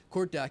Charlotte.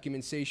 Court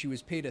documents say she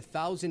was paid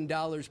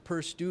 $1,000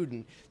 per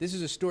student. This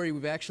is a story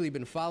we've actually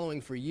been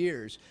following for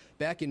years.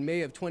 Back in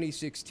May of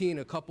 2016,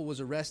 a couple was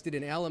arrested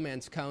in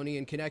Alamance County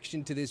in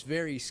connection to this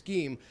very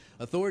scheme.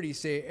 Authorities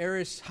say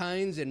Eris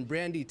Hines and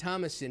Brandy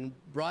Thomason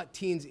brought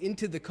teens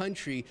into the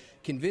country,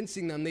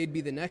 convincing them they'd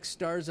be the next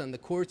stars on the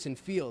courts and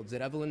fields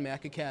at Evelyn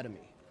Mack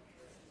Academy.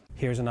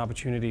 Here's an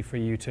opportunity for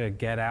you to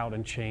get out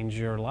and change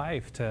your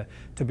life, to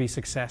be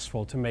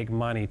successful, to make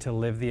money, to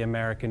live the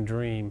American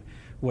dream,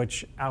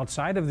 which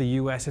outside of the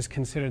U.S. is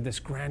considered this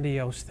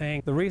grandiose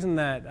thing. The reason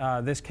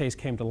that this case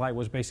came to light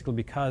was basically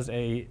because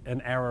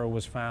an error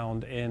was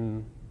found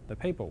in the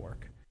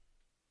paperwork.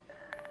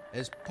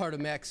 As part of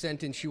Mack's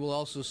sentence, she will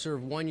also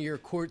serve 1 year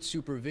court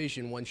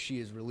supervision once she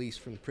is released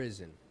from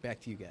prison.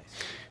 Back to you guys.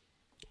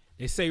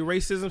 They say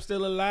racism's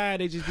still alive,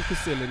 they just be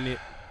concealing it.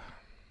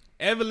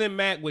 Evelyn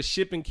Mack was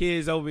shipping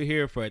kids over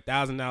here for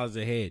 $1,000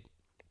 a head,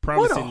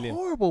 What a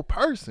horrible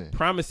person.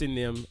 promising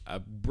them a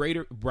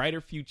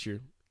brighter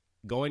future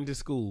going to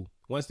school.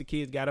 Once the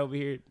kids got over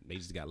here, they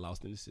just got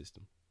lost in the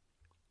system.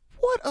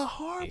 What a And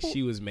horrible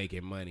she was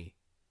making money.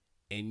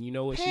 And you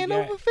know what hand she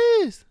got? over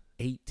fist.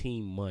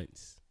 18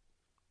 months.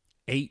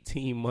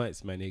 18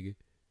 months, my nigga.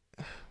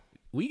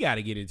 we got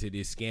to get into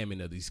this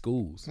scamming of these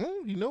schools.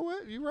 You know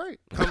what? You're right.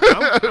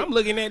 I'm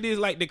looking at this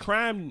like the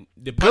punishment.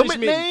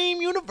 Government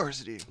name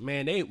university.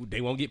 Man,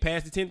 they won't get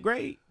past the 10th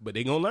grade, but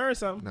they gonna learn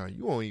something. No,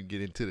 you won't even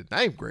get into the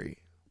 9th grade.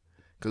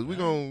 Because we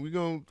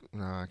gonna.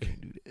 Nah, I can't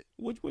do that.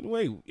 Which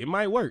way? It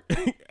might work.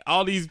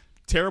 All these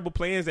terrible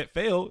plans that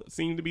fail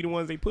seem to be the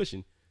ones they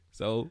pushing.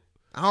 So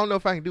I don't know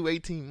if I can do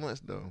 18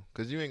 months though,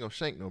 because you ain't gonna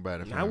shank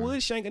nobody. I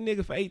would shank a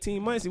nigga for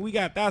 18 months, and we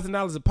got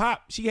 $1,000 a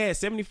pop. She had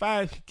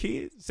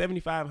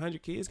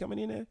 7,500 kids coming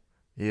in there.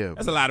 Yeah,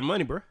 that's a lot of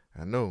money, bro.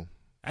 I know.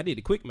 I did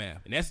the quick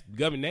math, and that's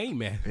government name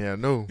math. Yeah, I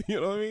know.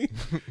 You know what I mean?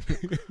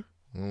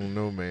 I don't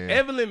know, man.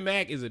 Evelyn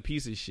Mack is a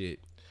piece of shit.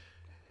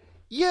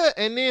 Yeah,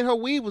 and then her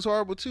weed was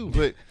horrible too.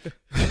 But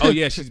oh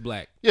yeah, she's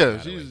black. Yeah,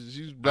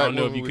 she's black. I don't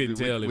know if you couldn't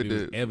tell if it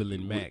was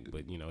Evelyn Mack,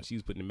 but you know she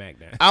was putting the Mac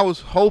down. I was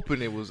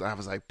hoping it was. I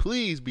was like,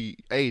 please be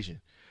Asian,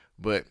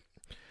 but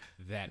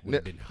that would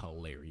have been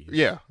hilarious.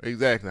 Yeah,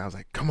 exactly. I was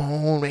like, come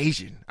on,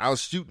 Asian. I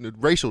was shooting the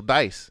racial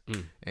dice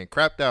and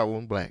crapped out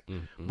one black.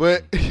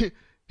 But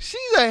she's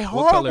a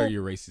horrible. What color are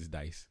your racist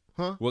dice?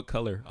 Huh? What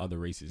color are the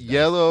racist dice?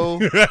 Yellow,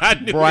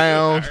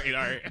 brown, all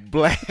right.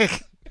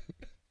 black.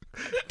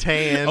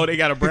 Tan. Oh, they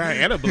got a brown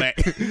and a black.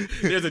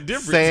 There's a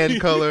difference.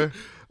 Sand color.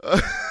 You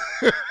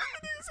said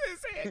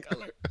sand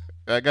color.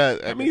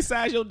 How many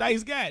sides your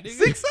dice got? Nigga?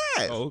 6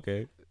 sides. Oh,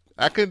 okay.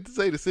 I couldn't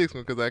say the 6th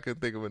one because I couldn't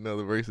think of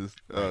another racist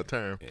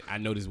term. I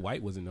noticed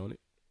white wasn't on it.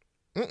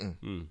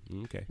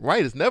 Okay.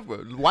 White is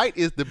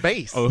the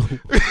base. Oh.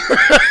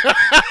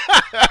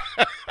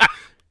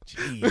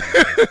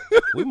 Jeez.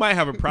 We might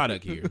have a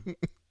product here.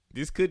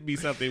 This could be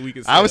something we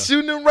could sell. I was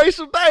shooting them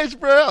racial dice,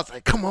 bro. I was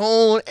like, come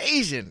on,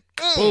 Asian.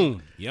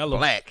 Boom. Yellow.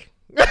 Black.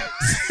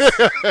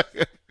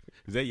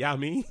 Is that y'all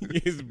mean?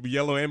 It's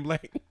yellow and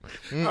black?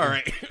 All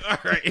right.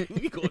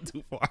 We going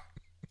too far.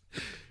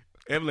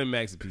 Evelyn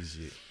Mack's a piece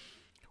of shit.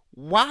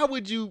 Why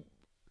would you?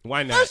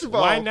 Why not? First of all,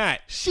 why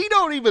not? She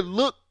don't even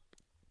look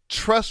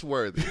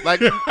trustworthy.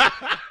 Like,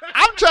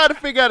 I'm trying to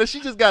figure out if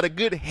she just got a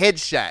good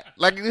headshot.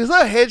 Like, is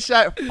her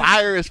headshot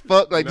fire as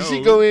fuck? Like, did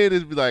she go in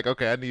and be like,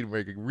 okay, I need to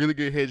make a really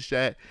good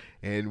headshot,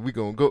 and we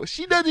gonna go?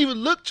 She doesn't even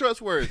look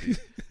trustworthy.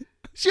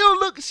 She don't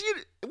look.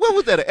 What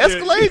was that? An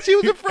Escalade she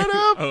was in front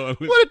of?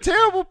 What a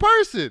terrible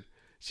person.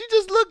 She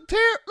just looked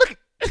terrible. Look,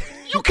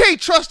 you can't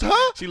trust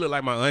her. She looked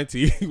like my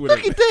auntie.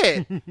 Look at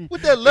that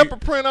with that leopard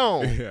print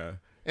on. Yeah.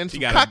 And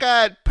some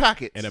cockeyed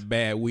pockets. And a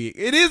bad wig.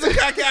 It is a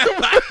cockeyed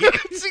pocket.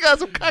 She got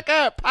some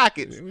cockeyed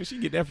pockets. Did she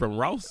get that from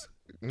Ross?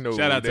 No,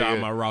 shout out nigga. to all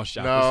my Ross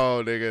shoppers.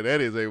 No, nigga, that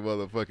is a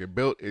motherfucking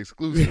belt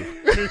exclusive.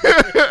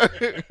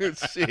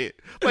 Shit.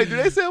 Wait, do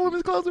they sell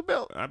women's clothes and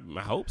belts? I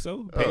hope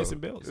so. Pants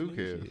and belts. Who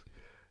cares?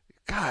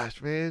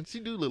 Gosh, man, she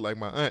do look like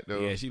my aunt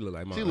though. Yeah, she look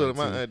like my aunt. She look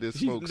like my aunt that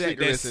smokes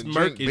cigarettes that and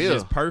smirk drink is beer.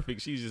 just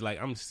perfect. She's just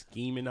like, I'm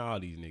scheming all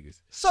these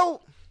niggas.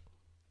 So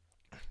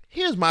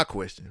here's my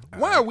question: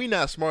 why are we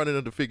not smart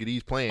enough to figure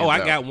these plans? I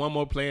out? got one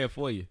more plan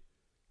for you.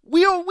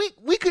 We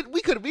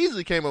could have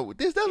easily came up with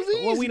this. That was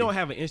easy. Well, we don't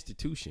have an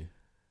institution,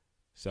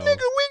 so nigga,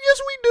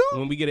 yes we do.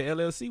 When we get an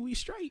LLC, we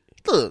straight.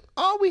 Look,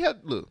 all we have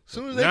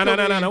soon as they no,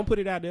 don't put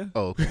it out there.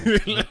 Oh, okay.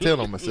 I'm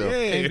telling on myself.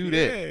 Can't do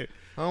that. Yeah.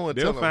 I don't want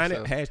to tell They'll find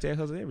myself. it. Hashtag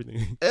hustle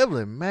everything.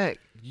 Evelyn Mack,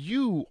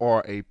 you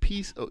are a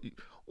piece of.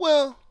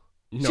 Well,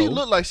 No. she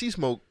looked like she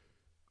smoked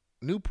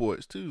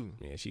Newports too.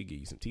 Yeah, she give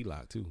you some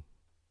TLOC too.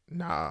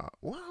 Nah,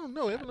 well, I don't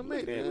know. Evelyn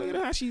Mack. Look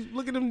at how she's.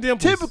 Look at them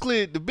dimples.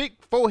 Typically, the big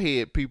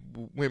forehead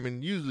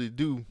women usually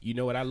do. You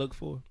know what I look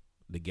for?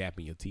 The gap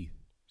in your teeth.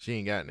 She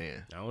ain't got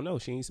none. I don't know.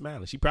 She ain't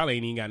smiling. She probably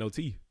ain't even got no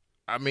teeth.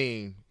 I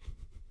mean,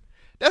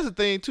 that's the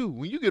thing too.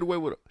 When you get away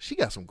with her, she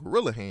got some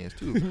gorilla hands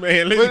too.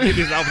 Man, let's get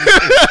this off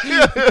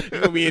the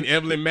You're gonna be in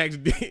Evelyn Mack's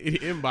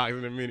inbox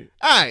in a minute.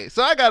 All right,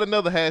 so I got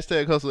another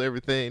hashtag hustle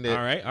everything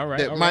that All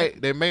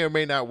that may or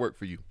may not work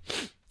for you.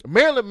 A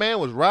Maryland man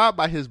was robbed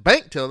by his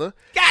bank teller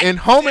God in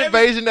home damn it.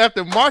 invasion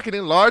after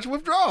marketing large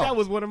withdrawal. That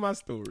was one of my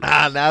stories.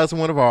 Now it's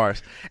one of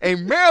ours. A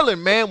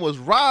Maryland man was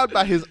robbed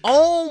by his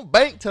own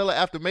bank teller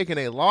after making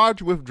a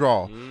large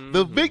withdrawal.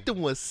 The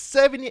victim was a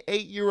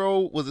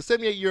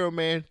 78-year-old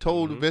man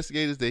told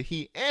investigators that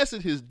he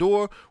answered his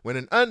door when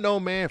an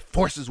unknown man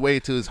forced his way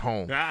to his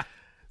home.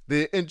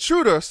 The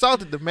intruder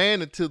assaulted the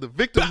man until the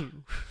victim's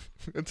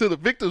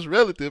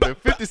relative, a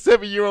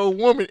 57-year-old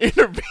woman,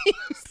 intervened.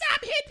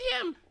 Stop hitting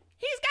him.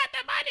 He's got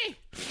the money.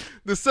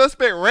 The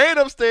suspect ran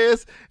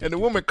upstairs, and the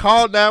woman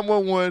called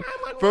 911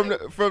 from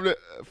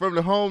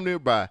the home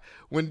nearby.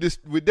 When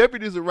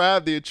deputies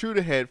arrived, the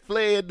intruder had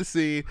fled the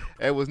scene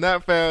and was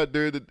not found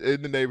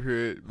in the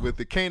neighborhood, with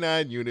the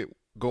canine unit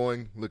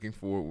looking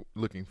for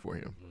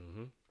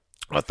him.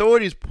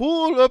 Authorities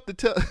pulled up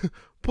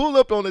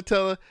on the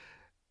teller,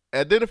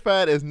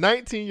 identified as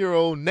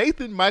 19-year-old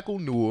Nathan Michael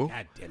Newell.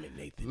 God damn it,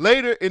 Nathan.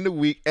 Later in the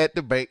week at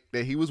the bank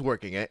that he was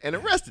working at, and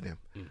arrested him.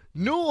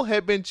 Newell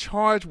had been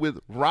charged with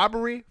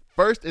robbery,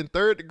 first and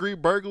third degree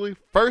burglary,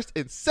 first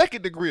and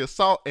second degree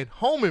assault, and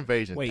home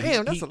invasion. Wait,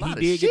 damn, that's a lot of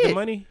he shit. did get the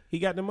money? He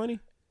got the money?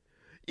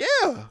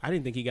 Yeah. I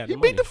didn't think he got He the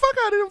beat money. the fuck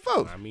out of them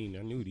folks. I mean,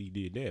 I knew he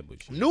did that,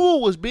 but shit.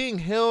 Newell was being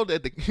held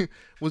at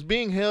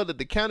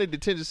the county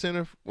detention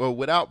center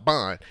without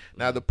bond.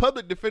 Now, the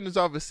public defender's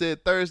office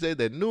said Thursday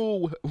that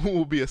Newell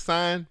will be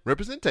assigned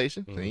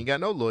representation. So he ain't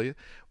got no lawyer.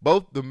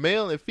 Both the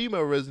male and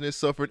female residents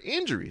suffered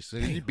injuries.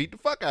 And he beat the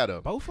fuck out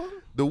of them. Both of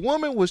them? The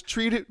woman was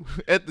treated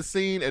at the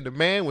scene, and the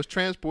man was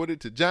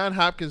transported to Johns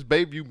Hopkins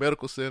Bayview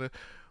Medical Center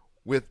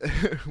with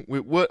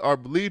what are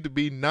believed to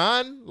be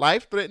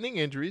non-life-threatening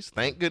injuries.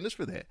 Thank goodness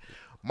for that.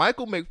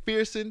 Michael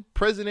McPherson,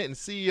 president and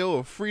CEO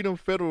of Freedom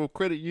Federal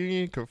Credit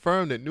Union,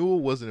 confirmed that Newell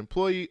was an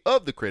employee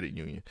of the credit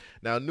union.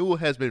 Now, Newell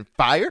has been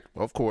fired,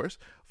 of course,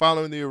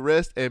 following the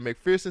arrest, and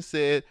McPherson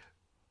said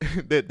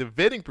that the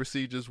vetting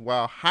procedures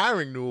while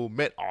hiring Newell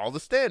met all the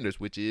standards,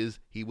 which is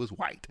he was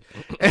white.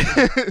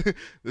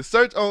 The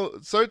search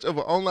of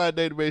an online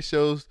database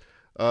shows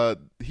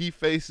he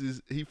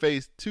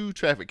faced 2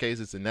 traffic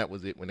cases, and that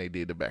was it when they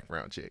did the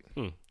background check.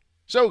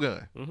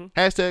 Shogun.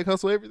 Hashtag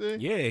hustle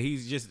everything. Yeah,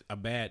 he's just a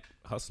bad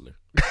hustler.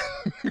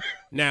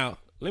 Now,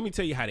 let me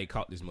tell you how they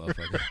caught this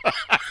motherfucker.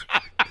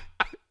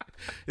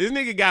 This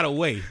nigga got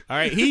away. All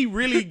right, he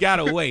really got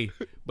away.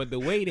 But the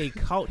way they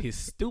caught his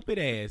stupid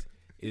ass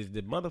is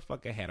the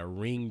motherfucker had a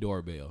Ring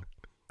doorbell.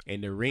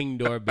 And the Ring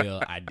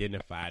doorbell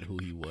identified who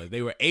he was.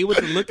 They were able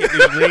to look at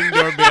this Ring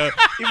doorbell.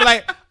 He'd be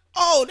like,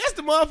 oh, that's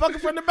the motherfucker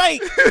from the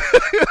bank.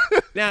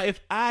 Now, if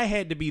I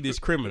had to be this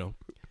criminal,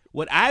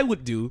 what I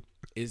would do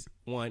is,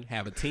 one,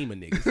 have a team of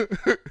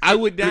niggas. I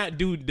would not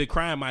do the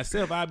crime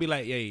myself. I'd be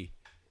like, hey,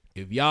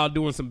 if y'all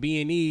doing some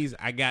B&Es,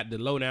 I got the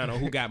lowdown on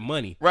who got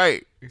money.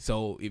 Right.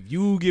 So if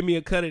you give me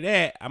a cut of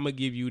that, I'm going to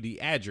give you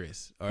the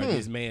address or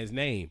this man's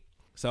name.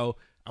 So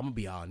I'm going to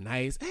be all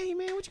nice. Hey,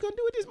 man, what you going to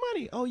do with this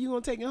money? Oh, you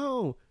going to take it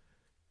home.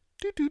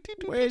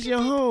 Where's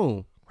your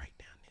home? Right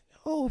down there.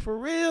 Oh, for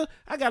real?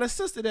 I got a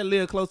sister that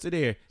live close to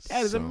there.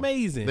 That is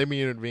amazing. Let me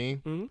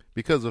intervene.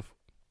 Because of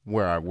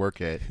where I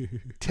work at,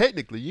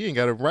 technically you ain't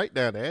got to write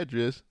down the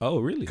address. Oh,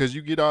 really? Because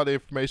you get all the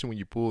information when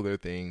you pull their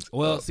things.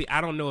 Well, see,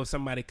 I don't know if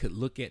somebody could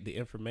look at the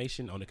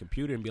information on the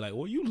computer and be like,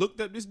 well, you looked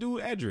up this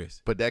dude's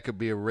address. But that could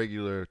be a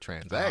regular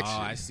transaction.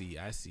 Oh, I see.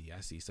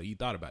 So you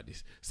thought about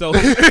this. So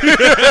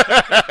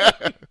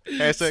hashtag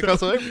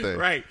hustle everything.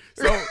 Right.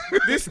 So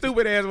this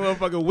stupid ass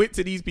motherfucker went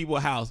to these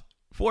people's house,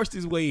 forced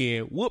his way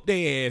in, whooped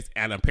their ass,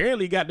 and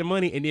apparently got the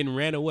money and then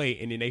ran away,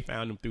 and then they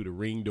found him through the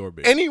Ring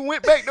doorbell. And he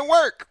went back to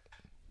work.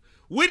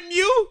 Wouldn't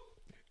you?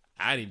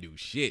 I didn't do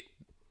shit.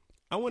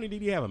 I wondered,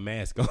 did he have a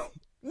mask on?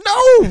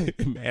 No.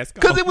 Mask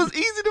on. Because it was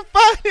easy to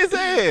find his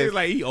ass. It's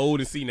like he old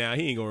and see now.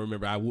 He ain't going to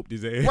remember I whooped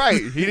his ass.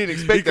 Right. He didn't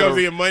expect he comes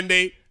in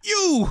Monday.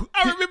 I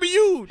remember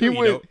you.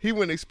 He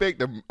wouldn't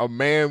expect a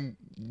man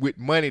with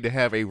money to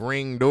have a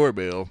Ring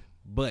doorbell.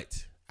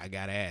 But I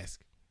got to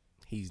ask.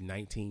 He's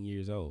 19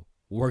 years old,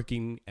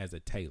 working as a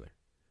tailor.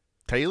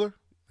 Tailor?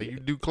 You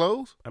do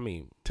clothes? I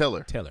mean.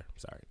 Teller. Sorry.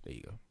 There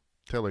you go.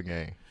 Teller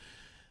gang.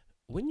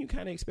 Wouldn't you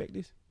kind of expect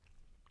this?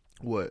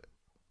 What?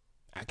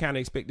 I kind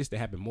of expect this to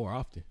happen more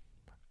often.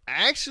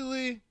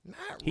 Actually,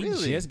 not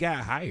really. He just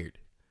got hired.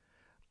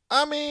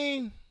 I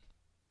mean,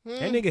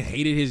 that nigga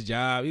hated his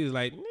job. He was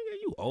like,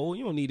 nigga, you old.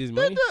 You don't need this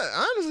money.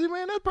 Honestly,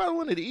 man, that's probably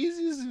one of the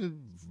easiest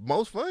and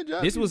most fun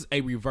jobs. This was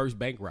a reverse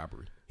bank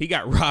robbery. He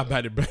got robbed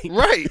by the bank.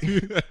 Right.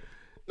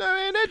 No,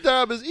 man, that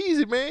job is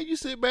easy, man. You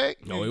sit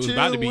back. No, it was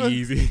about to be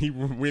easy. He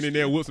went in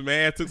there, whooped some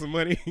ass, took some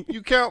money.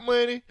 You count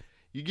money.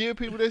 You give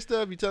people their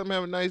stuff, you tell them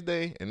have a nice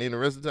day, and then the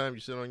rest of the time you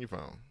sit on your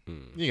phone.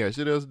 You ain't got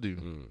shit else to do.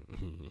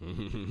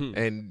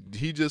 And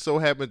he just so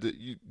happens to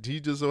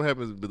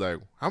be like,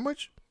 how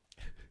much?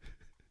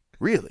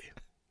 Really?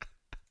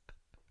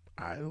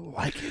 I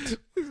like it.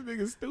 This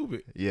nigga's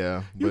stupid.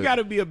 Yeah. You got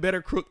to be a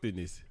better crook than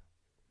this.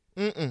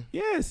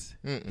 Yes.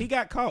 He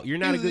got caught. You're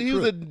not a good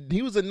crook.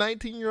 He was a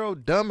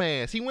 19-year-old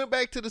dumbass. He went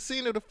back to the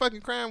scene of the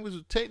fucking crime, which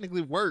was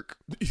technically work.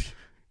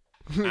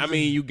 I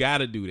mean, you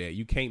gotta do that.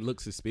 You can't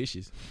look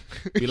suspicious.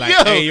 Be like,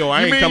 hey,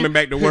 I ain't coming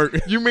back to work.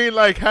 You mean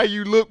like how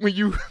you look when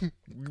you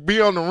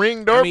be on the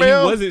Ring doorbell? I mean,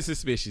 he wasn't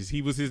suspicious.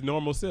 He was his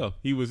normal self.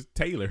 He was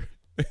Taylor.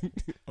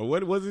 Or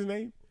what was his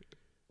name?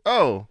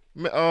 Oh,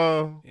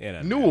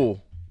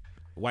 Newell.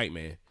 White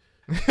man.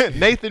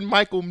 Nathan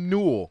Michael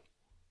Newell.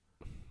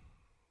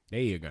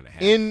 They are gonna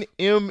have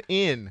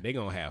NMN. They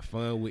gonna have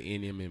fun with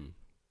NMN.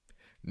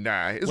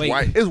 Nah, it's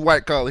white. It's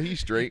white collar. He's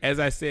straight. As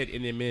I said,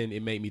 NMN, it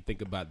made me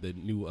think about the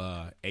new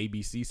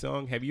ABC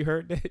song. Have you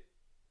heard that?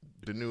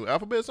 The new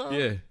alphabet song?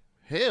 Yeah.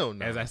 Hell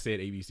no. As I said,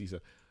 ABC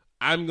song.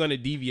 I'm gonna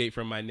deviate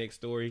from my next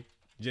story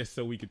just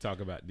so we can talk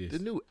about this. The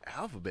new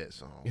alphabet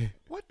song.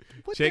 What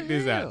Check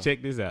this out.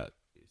 Check this out.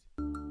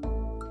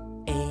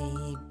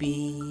 A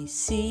B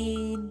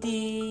C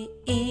D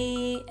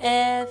E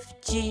F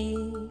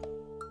G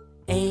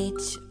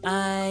H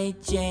I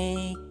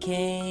J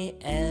K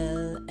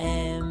L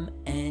M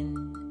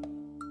N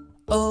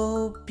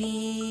O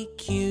P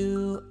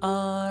Q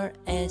R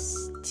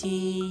S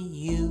T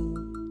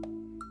U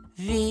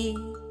V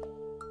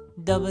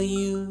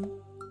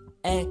W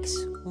X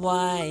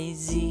Y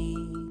Z.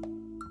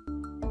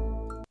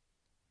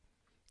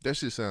 That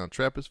shit sound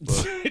trap as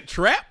fuck.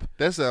 Trap?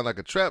 That sounds like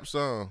a trap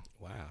song.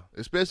 Wow.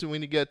 Especially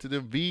when you get to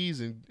them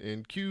V's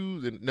and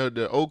Q's and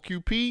the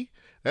OQP.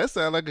 That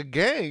sounds like a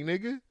gang,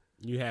 nigga.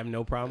 You have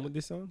no problem with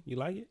this song? You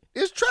like it?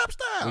 It's trap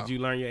style. Did you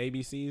learn your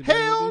ABCs?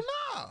 Hell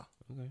nah.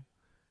 Okay.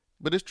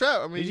 But it's trap.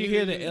 I mean, Did you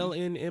hear the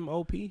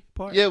LNMOP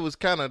part? Yeah, it was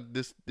kind of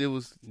this. It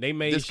was they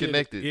made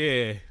disconnected.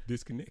 Yeah,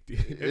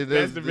 disconnected.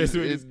 That's the best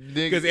way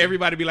because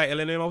everybody be like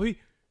LNMOP.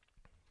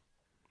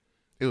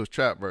 It was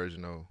trap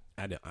version though.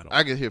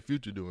 I can hear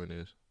Future doing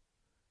this.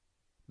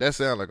 That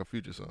sounds like a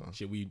Future song.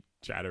 Should we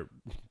try to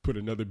put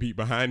another beat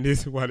behind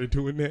this while they're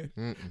doing that?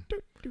 You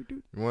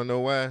want to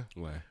know why?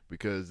 Why?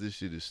 Because this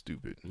shit is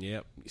stupid.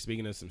 Yep.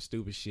 Speaking of some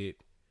stupid shit,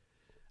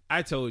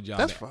 I told y'all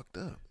that's fucked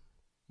up.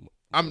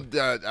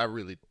 I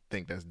really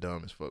think that's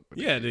dumb as fuck.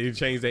 Yeah, they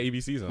changed the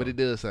ABC song. But it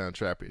does sound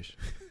trappish.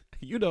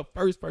 You're the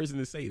first person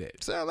to say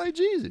that. Sound like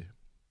Jeezy.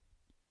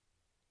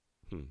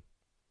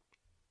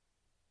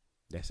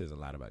 That says a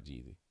lot about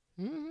Jeezy.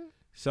 Mm-hmm.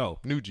 So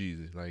new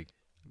Jeezy, like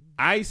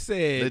I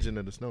said, Legend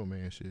of the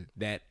Snowman shit.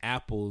 That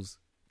Apple's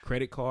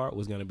credit card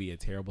was going to be a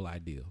terrible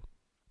idea.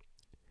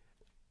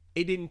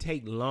 It didn't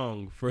take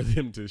long for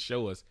them to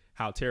show us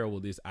how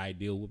terrible this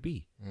ideal would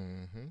be.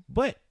 Mm-hmm.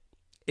 But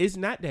it's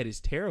not that it's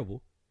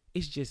terrible.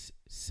 It's just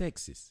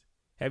sexist.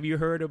 Have you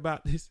heard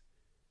about this?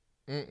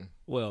 Mm-mm.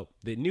 Well,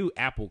 the new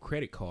Apple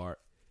credit card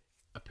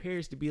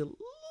appears to be a little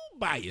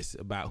biased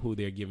about who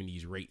they're giving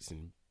these rates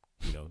and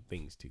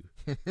things to.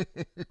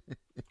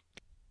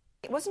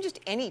 It wasn't just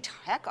any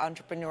tech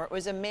entrepreneur. It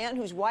was a man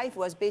whose wife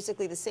was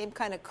basically the same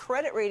kind of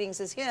credit ratings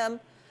as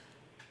him,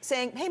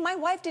 saying, "Hey, my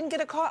wife didn't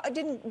get a car,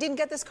 didn't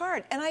get this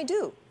card, and I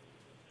do."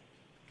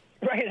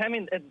 Right. I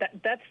mean,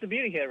 that's the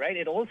beauty here, right?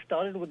 It all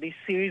started with these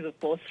series of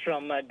posts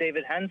from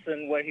David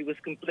Hansen, where he was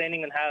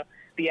complaining on how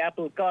the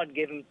Apple card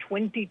gave him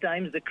 20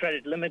 times the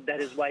credit limit that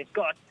his wife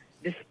got,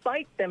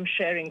 despite them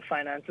sharing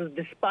finances,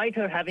 despite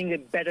her having a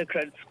better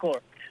credit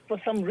score. For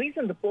some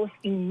reason, the post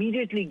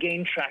immediately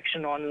gained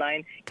traction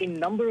online. A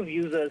number of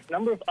users,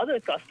 number of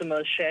other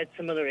customers shared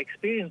similar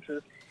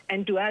experiences.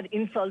 And to add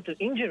insult to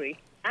injury,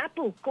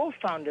 Apple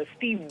co-founder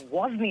Steve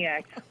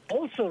Wozniak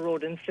also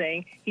wrote in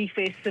saying he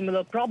faced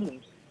similar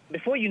problems.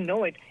 Before you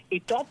know it, a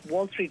top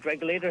Wall Street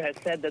regulator has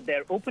said that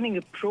they're opening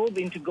a probe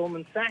into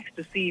Goldman Sachs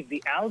to see if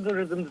the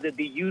algorithms that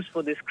they use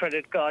for this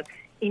credit card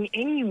in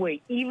any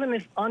way, even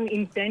if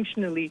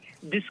unintentionally,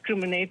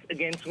 discriminates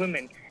against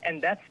women.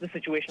 And that's the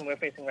situation we're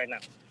facing right now.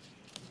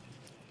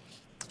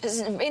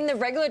 In the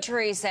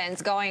regulatory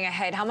sense, going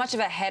ahead, how much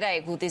of a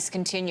headache will this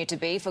continue to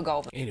be for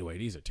Goldman? Anyway,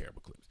 these are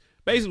terrible clips.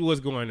 Basically,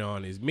 what's going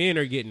on is men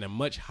are getting a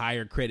much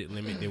higher credit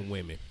limit than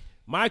women.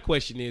 My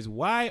question is,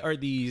 why are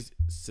these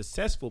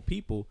successful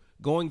people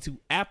going to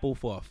Apple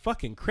for a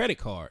fucking credit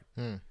card?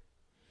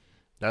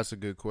 That's a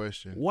good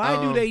question.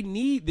 Why do they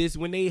need this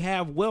when they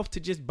have wealth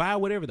to just buy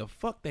whatever the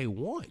fuck they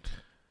want?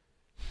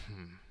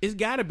 It's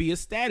got to be a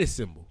status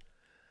symbol.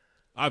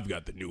 I've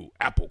got the new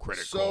Apple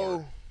credit card.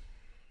 So,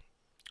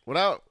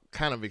 without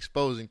kind of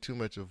exposing too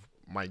much of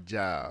my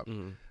job,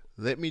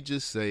 let me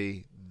just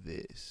say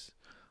this.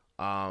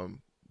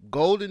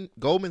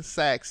 Goldman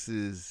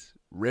Sachs's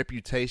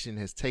reputation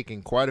has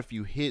taken quite a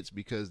few hits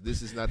because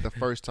this is not the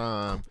first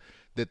time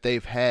that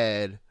they've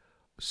had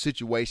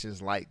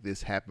situations like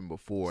this happen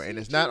before, and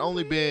it's not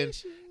only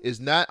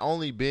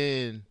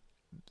been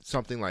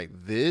something like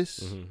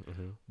this,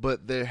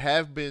 but there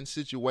have been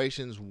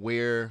situations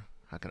where,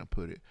 how can I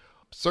put it,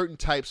 certain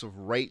types of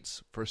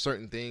rates for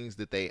certain things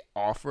that they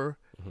offer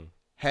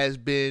has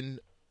been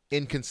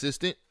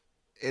inconsistent.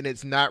 And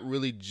it's not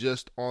really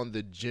just on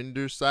the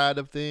gender side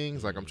of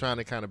things. Like, I'm trying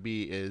to kind of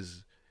be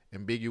as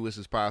ambiguous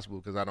as possible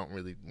because I don't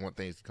really want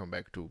things to come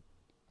back to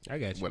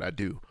what I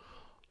do.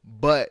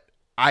 But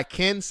I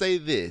can say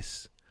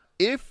this.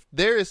 If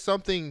there is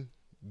something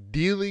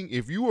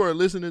if you are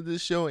listening to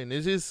this show and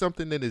this is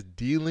something that is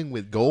dealing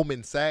with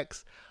Goldman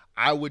Sachs,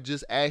 I would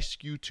just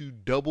ask you to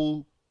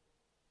double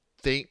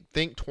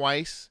think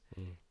twice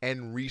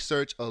and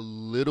research a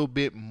little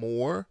bit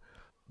more.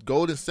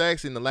 Goldman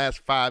Sachs in the last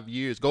 5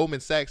 years,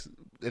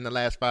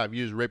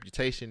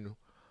 reputation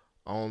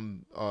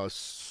on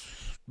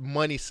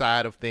money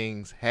side of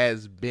things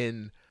has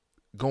been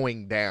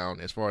going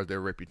down as far as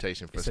their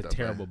reputation for stuff. It's a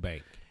terrible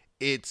bank.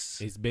 It's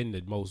been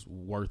the most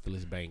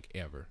worthless bank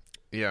ever.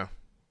 Yeah.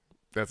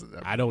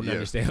 I don't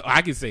understand.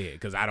 I can say it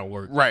because I don't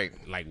work like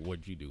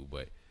what you do,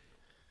 but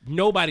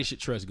nobody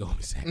should trust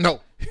Goldman Sachs. No.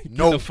 Get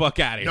the fuck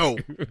out of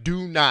here. No,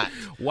 do not.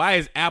 Why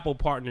is Apple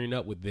partnering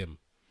up with them?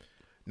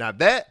 Now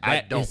that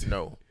I don't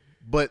know,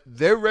 but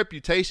their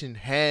reputation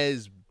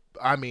has,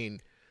 I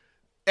mean,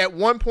 at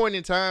one point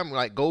in time,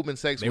 like Goldman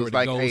Sachs was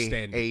like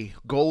a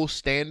gold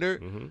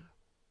standard.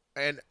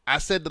 And I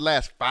said the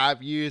last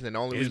 5 years, and the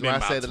only reason why I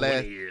said the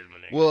last,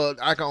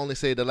 I can only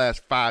say the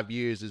last 5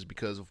 years is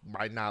because of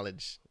my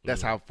knowledge.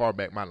 That's how far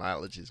back my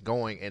knowledge is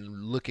going, and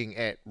looking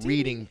at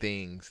reading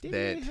things Didn't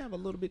that it have a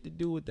little bit to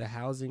do with the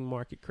housing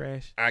market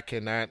crash? I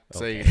cannot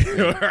say.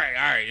 All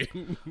right.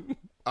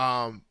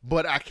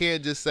 But I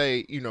can just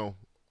say,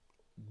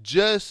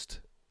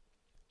 just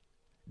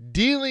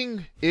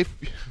dealing if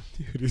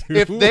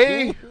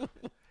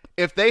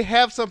if they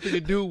have something to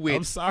do with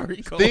I'm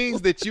sorry, Cole.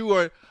 things that you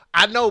are.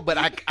 I know, but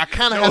I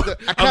kind of have to.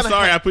 I'm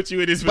sorry I put you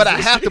in this but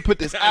position. I have to put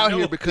this out know.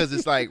 here because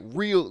it's like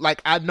real.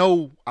 Like I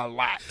know a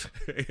lot.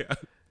 Yeah.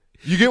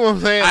 You get what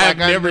I'm saying? I've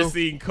like, never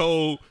seen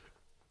Cole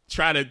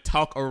try to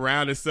talk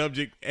around a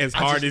subject as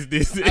hard as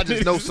this. I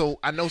just know so.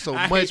 I know so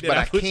much, but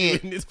I can't. You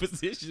in this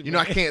position, you know,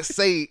 I can't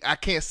say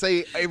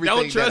everything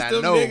don't trust that I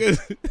them know.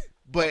 Niggas.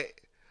 But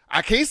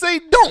I can't say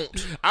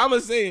don't. I'ma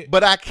say it.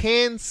 But I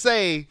can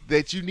say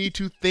that you need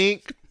to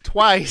think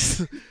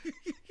twice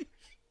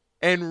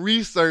and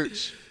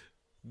research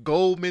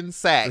Goldman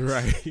Sachs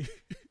right.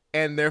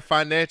 and their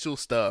financial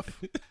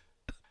stuff.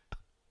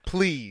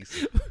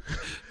 Please.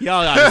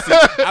 Y'all gotta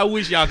see. I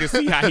wish y'all could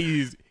see how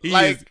he is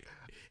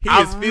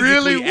physically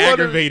really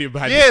aggravated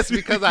by yes, this.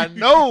 because I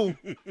know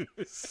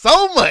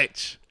so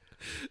much.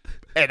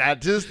 And I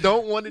just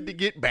don't want it to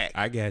get back.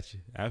 I got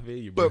you. I feel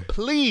you, bro. But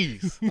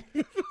please,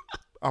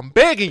 I'm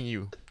begging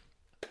you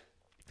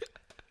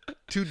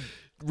to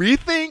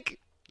rethink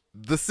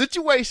the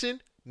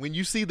situation when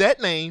you see that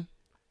name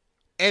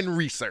and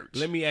research.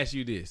 Let me ask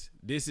you this.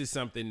 This is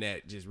something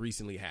that just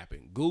recently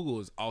happened.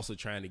 Google is also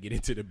trying to get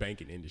into the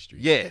banking industry.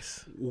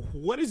 Yes.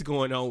 What is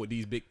going on with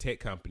these big tech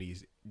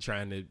companies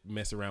trying to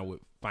mess around with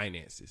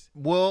finances?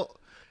 Well,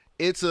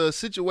 it's a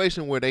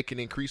situation where they can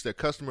increase their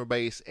customer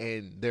base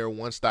and they're a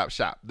one-stop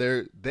shop.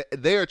 They're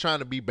trying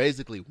to be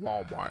basically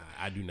Walmart.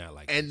 I do not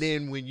like and this.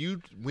 then when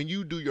you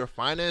do your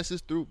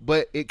finances through,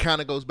 but it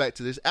kind of goes back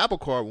to this Apple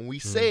Card when we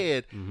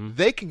said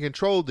they can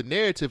control the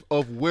narrative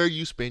of where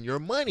you spend your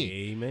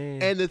money.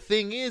 Amen. And the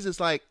thing is, it's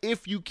like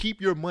if you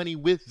keep your money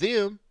with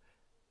them,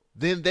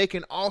 then they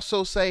can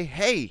also say,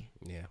 hey,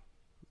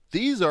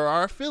 these are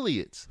our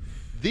affiliates.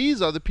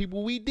 These are the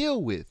people we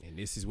deal with. And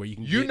this is where you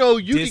can you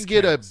get can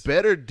get a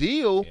better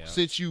deal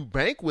since you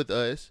bank with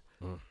us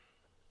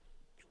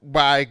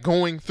by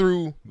going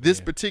through this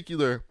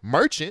particular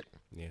merchant.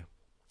 Yeah.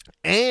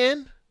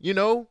 And,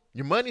 your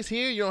money's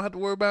here. You don't have to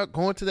worry about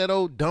going to that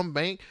old dumb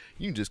bank.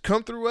 You can just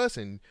come through us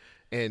and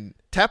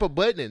tap a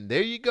button and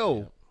there you go.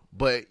 Yeah.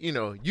 But,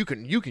 you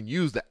can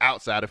use the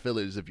outside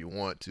affiliates if you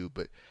want to,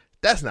 but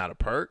that's not a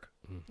perk.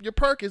 Your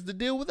perk is to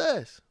deal with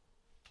us.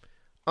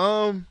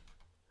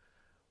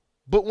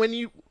 But when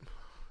you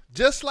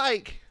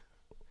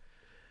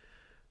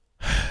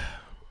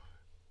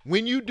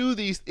do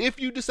these, if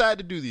you decide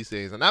to do these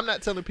things, and I'm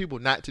not telling people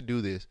not to do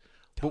this,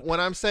 but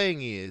what I'm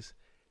saying is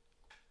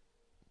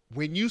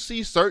when you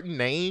see certain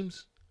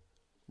names,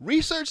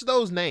 research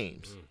those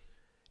names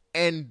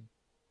and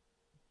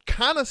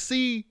kind of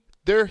see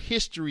their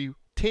history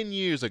 10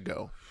 years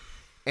ago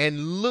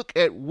and look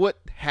at what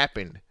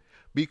happened.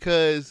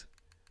 Because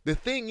the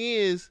thing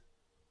is,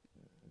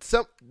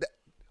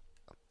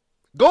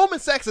 Goldman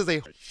Sachs is a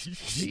bro.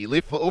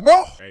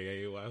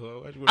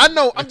 I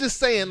know. I'm just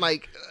saying,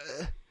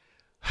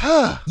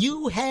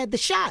 you had the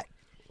shot.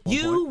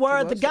 You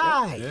were the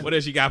guy. Yeah. What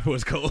else you got for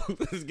us, Cole?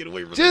 Let's get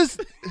away from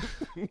just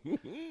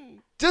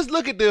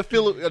look at the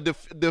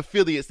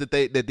affiliates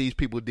that these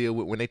people deal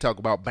with when they talk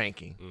about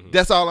banking.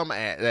 That's all I'm gonna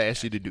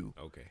ask you to do.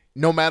 Okay.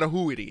 No matter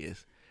who it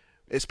is,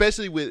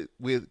 especially with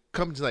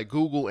companies like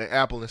Google and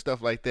Apple and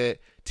stuff like that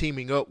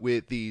teaming up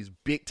with these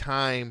big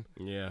time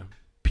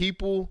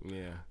people.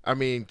 Yeah. I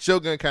mean,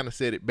 Shogun kind of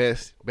said it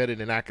better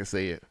than I can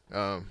say it.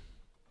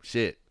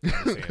 Shit.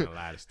 I'm saying a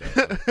lot of stuff.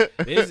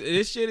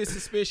 This shit is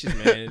suspicious,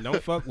 man.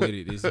 Don't fuck with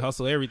it. It's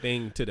hustle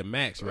everything to the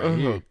max right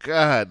here. Oh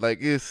God,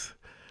 it's.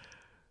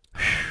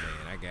 Man,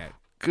 I got.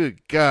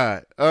 Good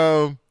God.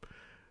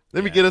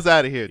 Let me get us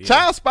out of here. Yeah.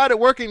 Child spotted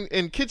working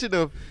in kitchen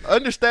of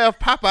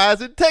understaffed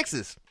Popeyes in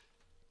Texas.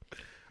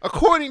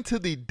 According to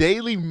the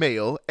Daily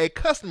Mail, a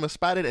customer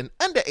spotted an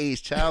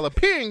underage child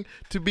appearing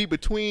to be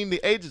between the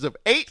ages of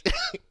 8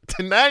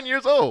 to 9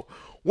 years old,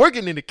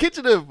 working in the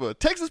kitchen of a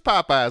Texas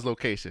Popeyes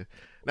location.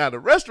 Now, the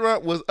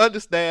restaurant was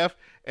understaffed,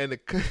 and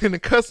the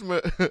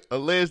customer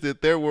alleged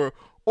that there were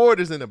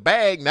orders in a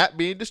bag not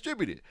being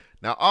distributed.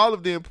 Now, all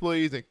of the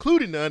employees,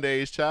 including the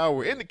underage child,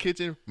 were in the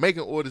kitchen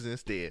making orders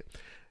instead.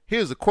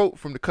 Here's a quote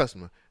from the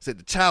customer. It said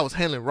the child was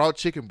handling raw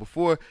chicken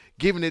before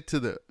giving it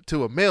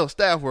to a male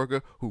staff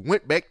worker who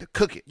went back to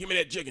cook it. Give me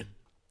that chicken.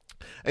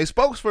 A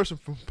spokesperson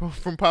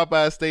from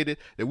Popeyes stated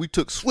that we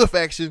took swift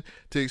action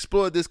to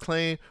explore this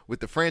claim with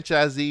the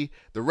franchisee.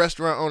 The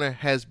restaurant owner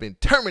has been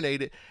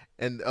terminated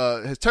and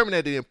has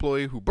terminated the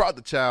employee who brought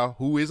the child,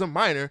 who is a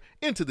minor,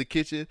 into the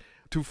kitchen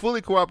to fully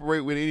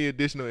cooperate with any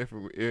additional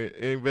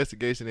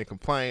investigation and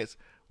compliance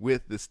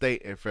with the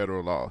state and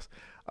federal laws.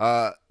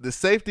 The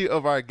safety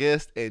of our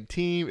guests and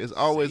team is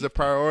always a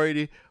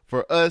priority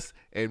for us,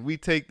 and we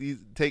take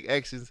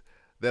actions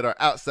that are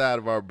outside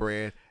of our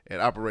brand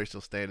and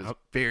operational standards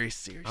very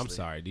seriously. I'm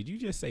sorry. Did you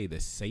just say the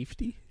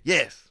safety?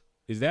 Yes.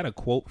 Is that a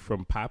quote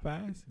from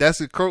Popeyes?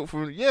 That's a quote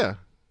from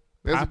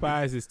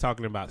Popeyes is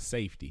talking about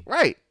safety,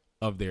 right?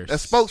 Of their a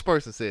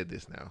spokesperson said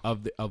this now.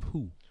 Of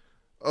who?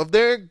 Of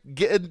their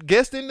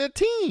guests in their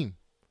team,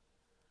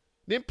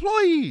 the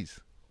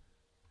employees.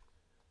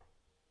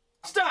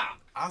 Stop!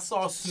 I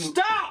saw Snoop.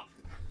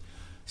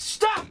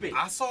 Stop it!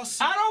 I saw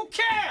Snoop. I don't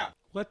care!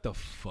 What the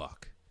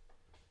fuck?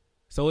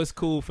 So it's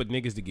cool for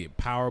niggas to get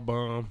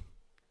powerbombed,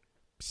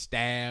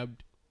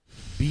 stabbed,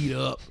 beat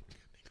up.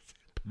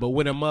 But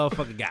when a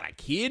motherfucker got a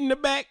kid in the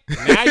back,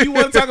 now you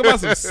want to talk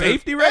about some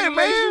safety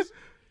regulations?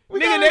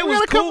 Nigga, they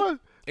was cool.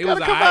 It was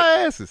cover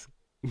our asses.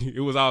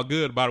 It was all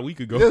good about a week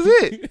ago. That's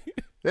it.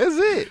 That's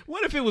it.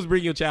 What if it was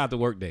bring your child to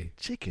work day?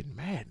 Chicken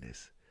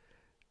madness.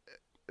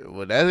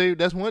 Well,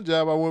 that's one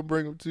job I wouldn't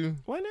bring him to.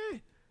 Why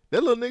not?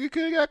 That little nigga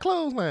could have got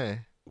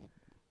clothesline.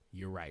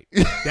 You're right.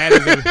 That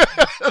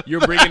is you're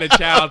bringing a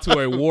child to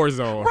a war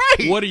zone.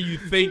 Right. What are you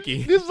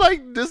thinking? Just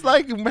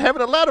like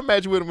having a ladder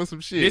match with him or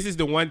some shit. This is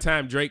the one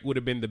time Drake would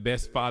have been the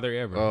best father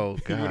ever. Oh,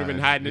 God. He would have been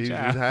hiding the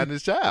child. He was hiding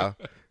his child.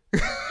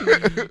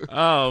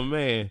 Oh,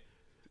 man.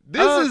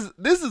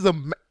 This is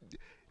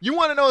you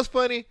want to know what's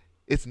funny?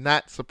 It's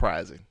not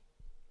surprising.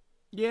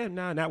 Yeah,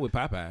 nah, not with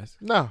Popeyes.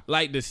 No.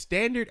 Like, the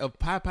standard of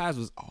Popeyes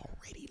was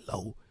already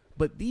low,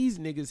 but these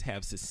niggas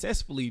have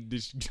successfully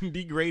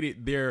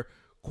degraded their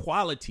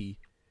quality,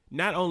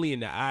 not only in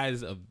the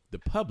eyes of the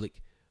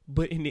public,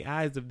 but in the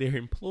eyes of their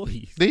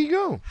employees. There you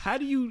go. How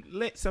do you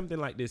let something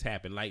like this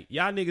happen? Like,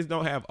 y'all niggas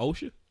don't have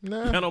OSHA?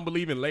 Nah. Y'all don't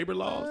believe in labor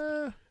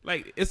laws?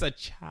 Like, it's a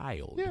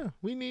child. Yeah,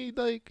 we need,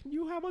 like...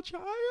 You have a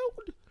child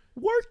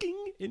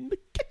working in the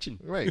kitchen.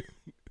 Right.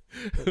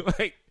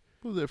 Like...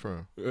 Who's that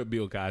from?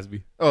 Bill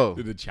Cosby. Oh.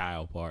 The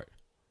child part.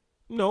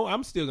 No,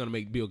 I'm still going to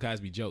make Bill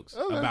Cosby jokes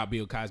about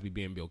Bill Cosby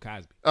being Bill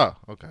Cosby. Oh,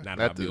 okay.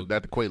 Not the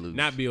Quaaludes.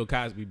 Not Bill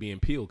Cosby being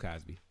Peel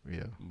Cosby.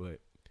 Yeah. But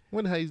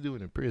wonder how he's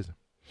doing in prison.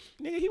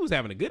 Nigga, he was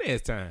having a good ass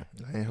time.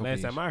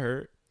 Last time I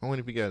heard. I wonder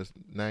if he got his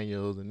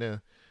 9-year-olds in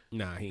there.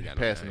 Nah, he ain't got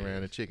passing no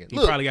around the chicken.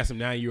 He probably got some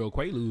 9-year-old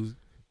Quaaludes.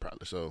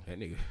 Probably so. That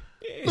nigga.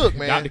 Yeah. Look,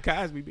 man. Dr.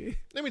 Cosby, man.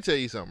 Let me tell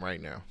you something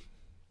right now.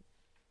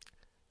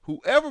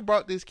 Whoever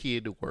brought this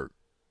kid to work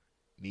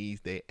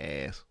needs their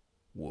ass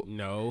whooped.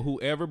 No,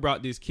 whoever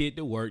brought this kid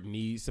to work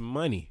needs some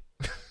money.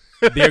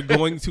 They're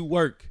going to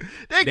work.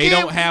 They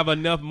don't have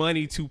enough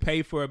money to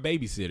pay for a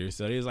babysitter,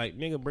 so they're like,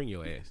 nigga, bring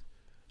your ass.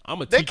 I'm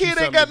gonna teach you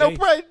something. That kid ain't got no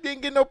pay.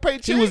 Didn't get no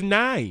paycheck. He was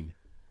 9,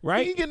 right?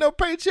 He didn't get no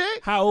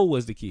paycheck. How old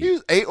was the kid? He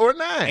was 8 or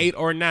 9. 8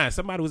 or 9.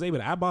 Somebody was able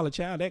to eyeball a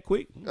child that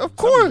quick. Of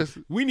course.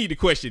 We need to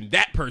question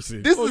that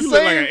person. This you is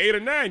look like an 8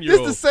 or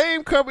 9-year-old. This the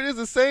same company. This is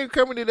the same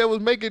company that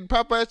was making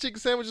Popeye's chicken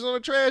sandwiches on a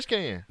trash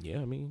can.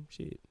 Yeah, I mean,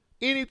 shit.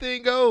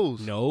 Anything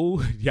goes.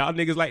 No, y'all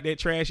niggas like that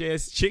trash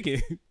ass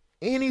chicken.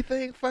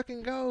 Anything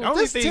fucking goes. The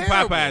only thing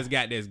terrible. Popeyes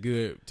got that's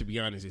good, to be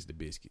honest, is the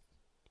biscuit.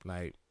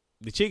 Like,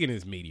 the chicken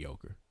is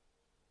mediocre.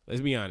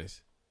 Let's be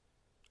honest.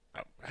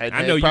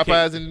 I know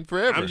Popeyes in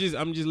forever.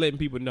 I'm just letting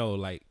people know,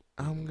 like,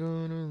 I'm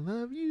gonna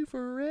love you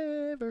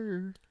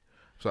forever.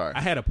 Sorry,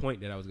 I had a point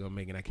that I was gonna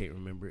make and I can't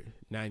remember it.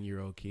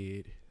 9-year-old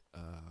kid,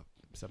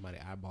 somebody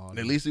eyeballed.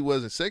 At least he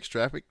wasn't sex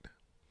trafficked.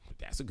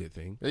 That's a good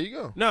thing. There you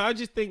go. No, I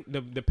just think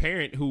the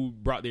parent who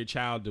brought their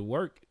child to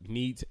work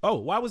needs. Oh,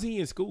 why was he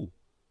in school?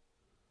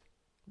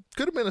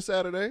 Could have been a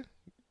Saturday.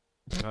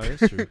 Oh,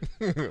 that's true.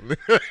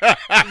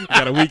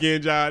 Got a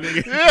weekend job,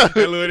 nigga. Yeah. That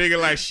little nigga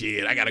like,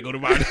 shit, I gotta go to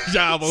my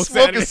job on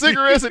Smoking Saturday.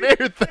 cigarettes and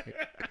everything.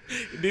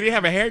 Did he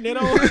have a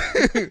hairnet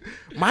on?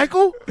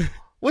 Michael,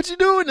 what you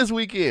doing this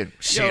weekend?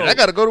 Shit, I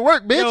gotta go to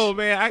work, bitch. Yo,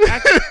 man,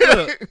 I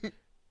look,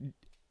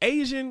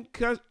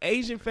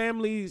 Asian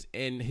families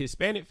and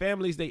Hispanic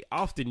families, they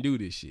often do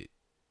this shit.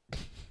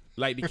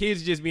 Like, the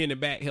kids just be in the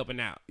back helping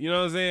out. You know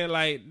what I'm saying?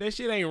 Like, that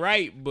shit ain't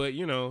right, but,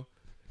 you know.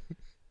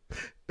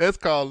 That's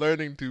called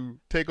learning to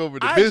take over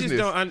the business.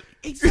 Just don't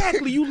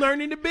exactly, you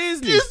learning the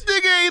business. This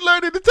nigga ain't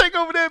learning to take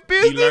over that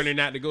business. He learning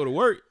not to go to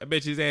work. I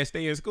bet his ass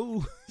stay in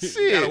school.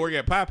 Shit. Gotta work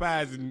at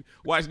Popeyes and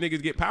watch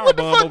niggas get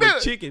powerbomb over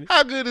chicken.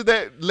 How good is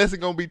that lesson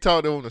gonna be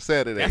taught on a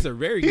Saturday? That's a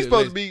very He's good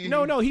supposed lesson. to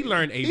be. No, he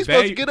learned He's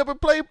supposed to get up and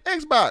play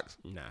Xbox.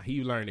 Nah,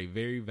 he learned a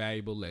very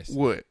valuable lesson.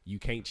 What? You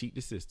can't cheat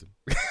the system.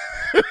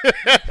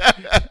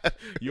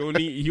 You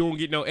don't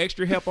get no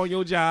extra help on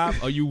your job,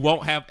 or you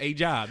won't have a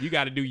job. You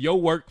got to do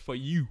your work for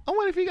you. I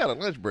wonder if he got a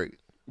lunch break.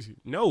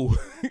 No,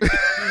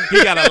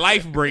 he got a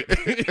life break.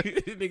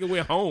 Nigga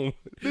went home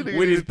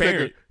with his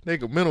parent.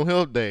 Take a mental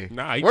health day.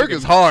 Nah, work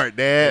is hard,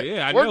 Dad.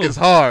 Yeah, I work know. is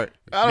hard.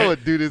 I don't want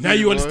to do this. Now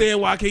anymore. you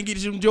understand why I can't get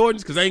you some Jordans?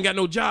 Because I ain't got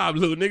no job,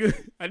 little nigga.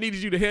 I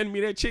needed you to hand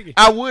me that chicken.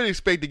 I would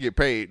expect to get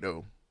paid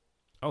though.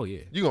 Oh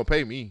yeah, you gonna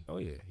pay me? Oh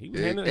yeah, he was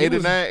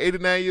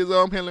 89 years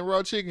old. I'm handling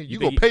raw chicken. You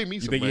gonna pay me?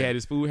 You some think money. he had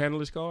his food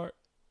handler's card?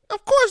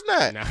 Of course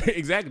not. Nah,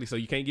 exactly. So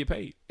you can't get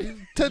paid. You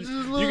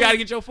got to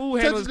get your food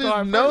handler's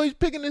card. No, first. he's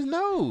picking his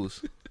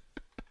nose,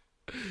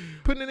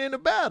 putting it in the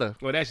batter.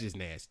 Well, that's just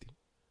nasty.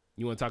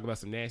 You want to talk about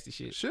some nasty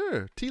shit?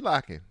 Sure,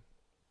 T-locking.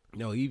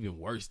 No, even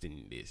worse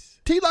than this.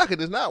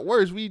 T-locking is not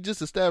worse. We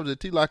just established that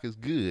T-lock is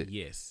good.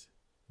 Yes,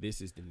 this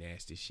is the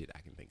nastiest shit I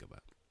can think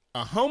about.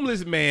 A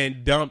homeless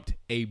man dumped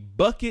a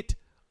bucket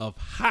of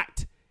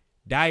hot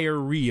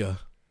diarrhea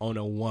on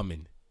a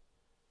woman.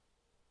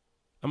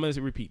 I'm going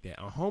to repeat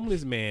that. A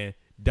homeless man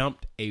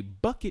dumped a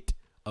bucket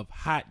of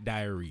hot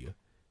diarrhea.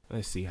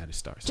 Let's see how this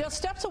starts. Just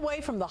steps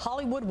away from the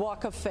Hollywood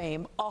Walk of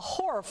Fame, a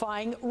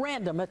horrifying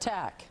random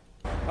attack.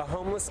 A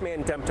homeless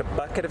man dumped a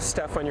bucket of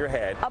stuff on your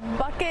head. A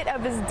bucket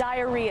of his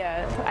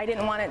diarrhea. I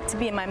didn't want it to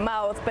be in my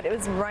mouth, but it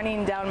was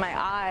running down my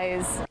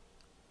eyes.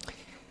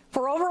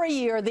 For over a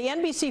year, the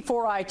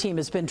NBC4i team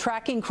has been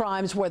tracking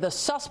crimes where the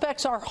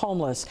suspects are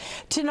homeless.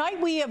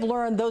 Tonight, we have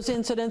learned those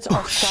incidents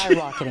are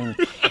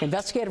skyrocketing.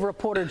 Investigative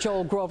reporter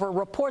Joel Grover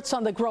reports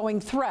on the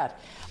growing threat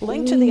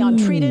linked to the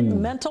untreated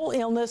mental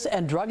illness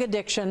and drug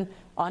addiction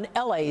on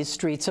LA's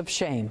streets of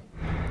shame.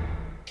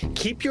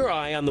 Keep your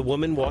eye on the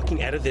woman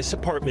walking out of this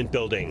apartment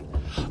building.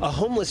 A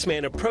homeless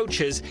man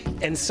approaches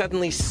and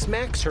suddenly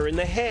smacks her in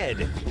the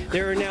head.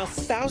 There are now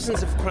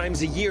thousands of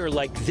crimes a year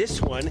like this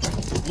one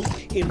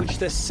in which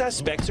the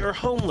suspects are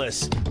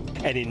homeless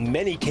and in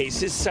many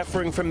cases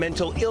suffering from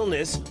mental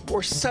illness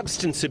or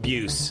substance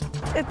abuse.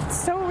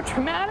 It's so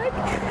traumatic.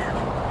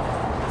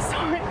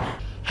 Sorry.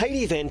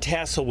 Heidi Van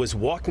Tassel was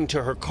walking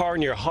to her car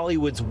near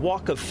Hollywood's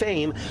Walk of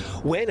Fame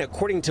when,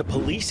 according to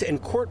police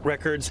and court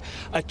records,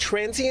 a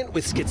transient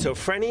with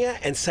schizophrenia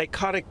and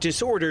psychotic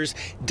disorders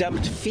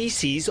dumped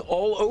feces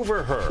all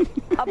over her.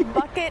 A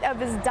bucket of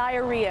his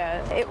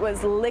diarrhea. It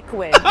was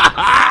liquid,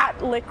 hot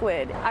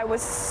liquid. I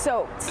was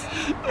soaked,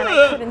 and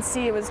I couldn't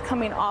see it was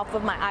coming off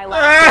of my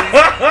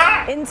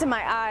eyelashes into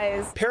my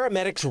eyes.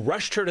 Paramedics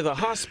rushed her to the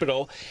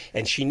hospital,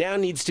 and she now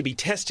needs to be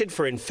tested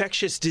for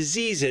infectious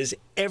diseases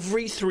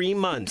every 3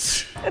 months.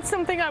 It's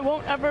something I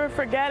won't ever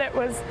forget. It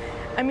was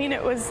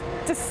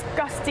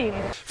disgusting.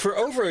 For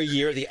over a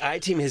year, the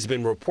I-Team has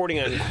been reporting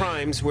on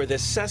crimes where the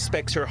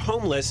suspects are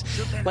homeless,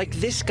 like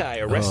this guy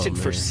arrested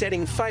for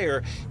setting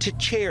fire to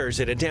chairs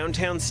at a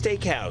downtown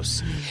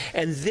steakhouse,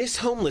 and this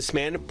homeless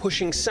man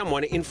pushing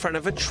someone in front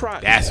of a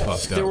truck. That's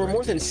fucked up. There were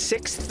more than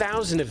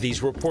 6,000 of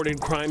these reported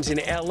crimes in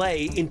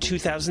LA in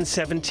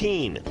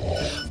 2017.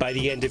 By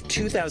the end of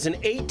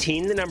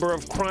 2018, the number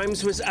of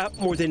crimes was up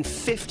more than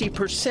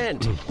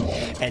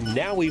 50%. And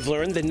now we've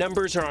learned the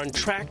numbers are on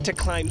track to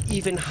climb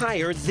even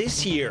higher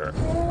this year.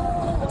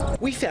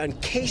 We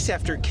found case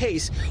after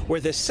case where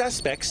the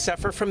suspects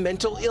suffer from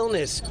mental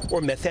illness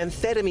or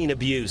methamphetamine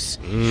abuse.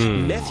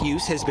 Meth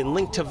use has been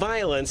linked to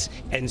violence,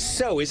 and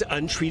so is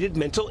untreated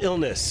mental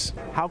illness.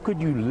 How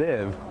could you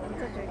live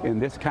in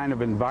this kind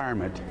of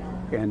environment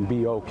and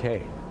be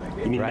okay?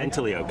 You mean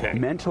mentally okay?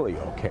 Mentally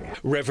okay.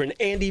 Reverend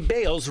Andy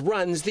Bales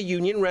runs the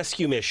Union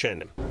Rescue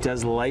Mission.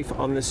 Does life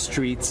on the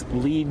streets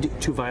lead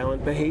to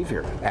violent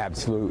behavior?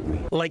 Absolutely.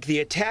 Like the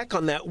attack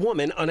on that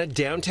woman on a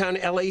downtown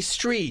LA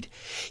street.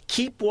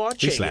 Keep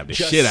watching. He slapped the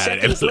Just shit out of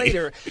seconds Emily.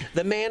 later,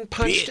 the man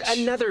punched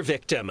another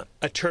victim,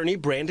 attorney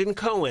Brandon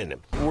Cohen.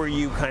 Were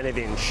you kind of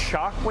in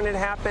shock when it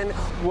happened?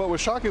 What was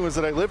shocking was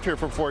that I lived here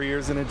for 4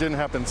 years and it didn't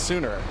happen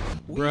sooner.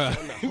 Bruh,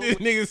 this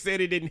nigga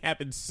said it didn't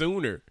happen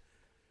sooner.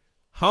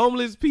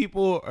 Homeless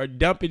people are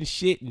dumping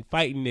shit and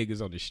fighting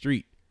niggas on the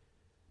street.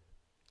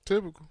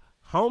 Typical.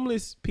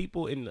 Homeless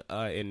people in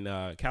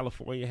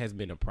California has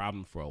been a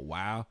problem for a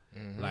while.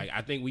 Like,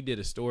 I think we did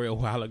a story a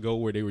while ago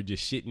where they were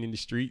just shitting in the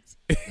streets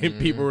and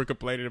people were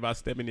complaining about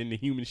stepping into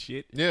human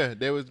shit. Yeah,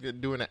 they was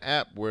doing an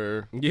app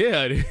where...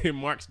 Yeah, it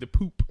marks the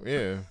poop.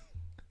 Yeah.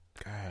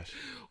 Gosh.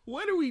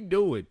 What are we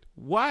doing?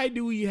 Why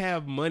do we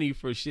have money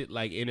for shit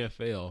like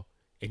NFL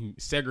and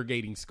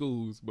segregating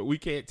schools, but we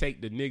can't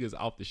take the niggas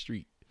off the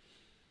street?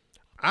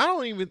 I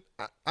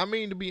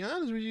mean, to be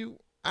honest with you,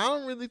 I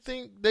don't really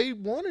think they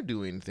want to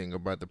do anything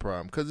about the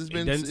problem because it's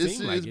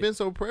been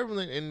so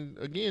prevalent, and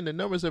again, the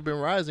numbers have been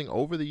rising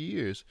over the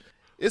years.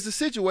 It's a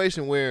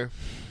situation where,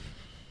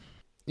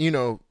 you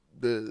know,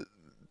 the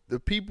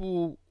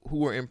people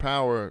who are in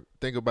power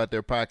think about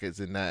their pockets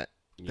and not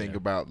think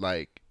about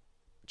like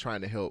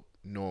trying to help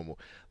normal.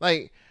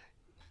 Like,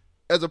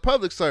 as a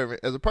public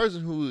servant, as a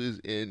person who is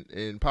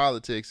in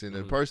politics, and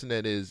a person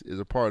that is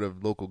a part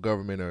of local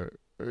government or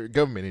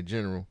government in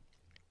general,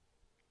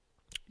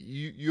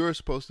 you're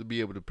supposed to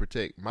be able to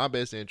protect my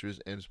best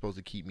interest and supposed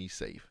to keep me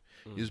safe.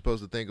 You're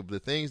supposed to think of the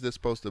things that's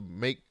supposed to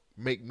make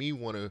me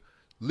want to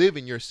live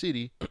in your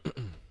city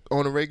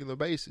on a regular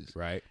basis.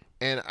 Right.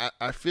 And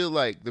I feel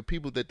like the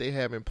people that they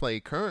have in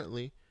play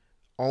currently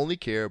only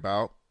care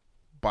about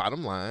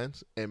bottom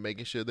lines and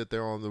making sure that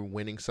they're on the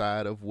winning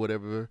side of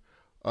whatever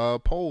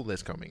poll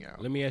that's coming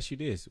out. Let me ask you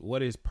this.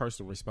 What is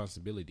personal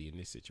responsibility in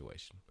this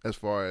situation? As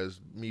far as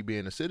me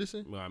being a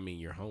citizen? Well, I mean,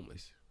 you're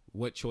homeless.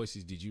 What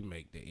choices did you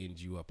make that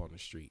end you up on the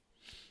street?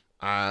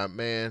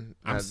 Man,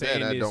 I'm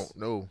saying I don't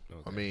know.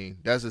 Okay. I mean,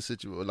 that's a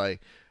situation.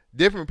 Like,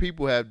 different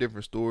people have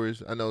different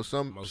stories. I know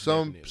some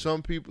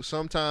people.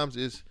 Sometimes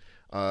it's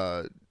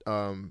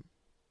former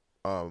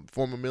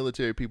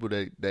military people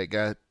that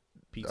got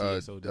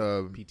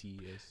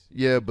PTS.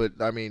 Yeah, but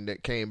I mean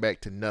that came back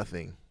to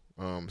nothing.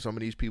 Some of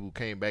these people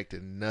came back to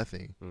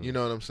nothing. You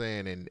know what I'm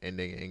saying?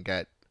 And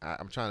got.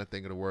 I'm trying to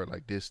think of the word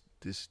like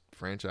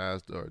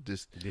disenfranchised or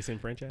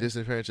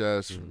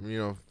disenfranchised. You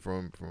know,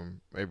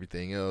 from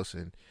everything else,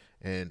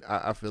 and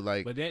I feel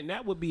like. But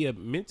that would be a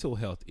mental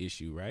health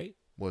issue, right?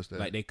 What's that?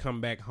 Like, they come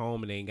back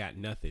home and they ain't got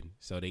nothing,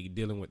 so they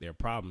dealing with their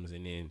problems,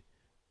 and then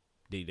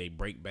they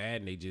break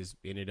bad and they just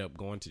ended up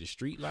going to the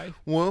street life.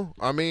 Well,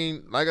 I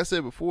mean, like I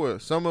said before,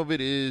 some of it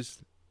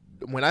is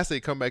when I say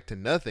come back to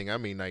nothing, I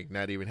mean like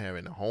not even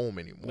having a home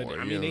anymore. But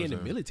I mean, they in the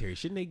military.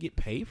 Shouldn't they get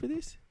paid for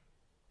this?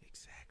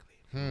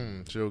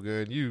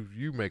 Shogun,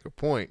 you make a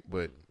point,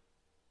 but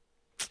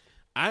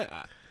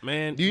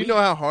man, do you know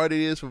how hard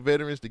it is for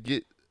veterans to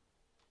get?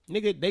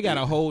 Nigga, they got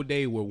a whole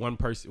day where one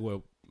person,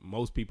 well,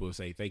 most people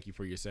say thank you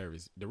for your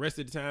service. The rest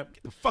of the time,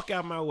 get the fuck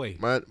out of my way.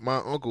 My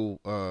uncle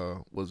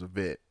was a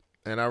vet,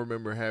 and I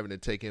remember having to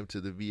take him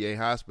to the VA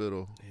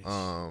hospital.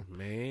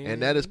 Man,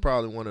 and that is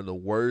probably one of the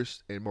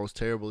worst and most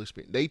terrible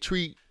experiences. They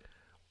treat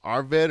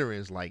our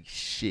veterans like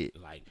shit,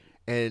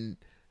 and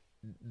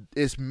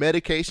it's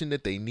medication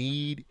that they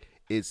need.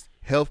 It's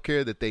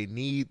healthcare that they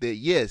need. That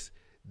yes,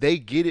 they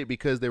get it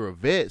because they were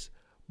vets,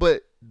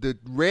 but the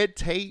red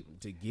tape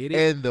to get it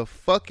and the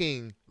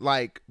fucking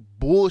like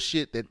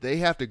bullshit that they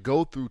have to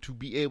go through to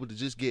be able to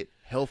just get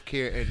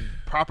healthcare and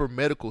proper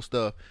medical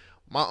stuff.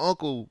 My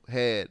uncle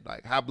had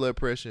like high blood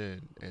pressure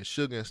and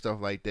sugar and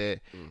stuff like that,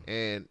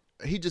 and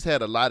he just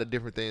had a lot of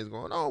different things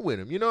going on with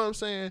him. You know what I'm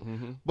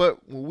saying?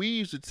 But when we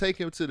used to take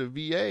him to the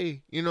VA,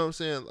 you know what I'm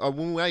saying? Or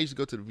when I used to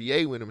go to the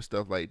VA with him and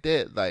stuff like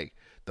that, like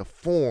the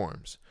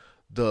forms,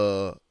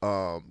 the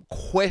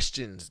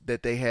questions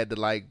that they had to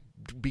like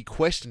be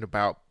questioned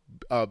about,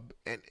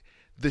 and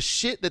the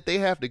shit that they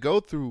have to go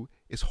through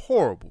is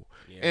horrible.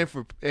 Yeah.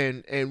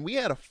 And we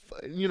had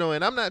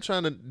and I'm not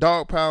trying to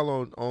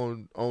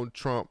dogpile on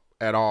Trump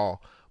at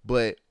all,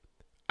 but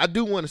I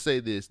do want to say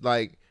this,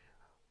 like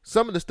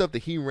some of the stuff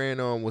that he ran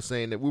on was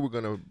saying that we were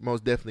going to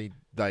most definitely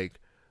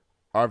like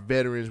our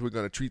veterans, we're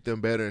going to treat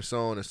them better and so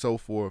on and so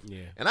forth.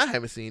 Yeah. And I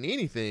haven't seen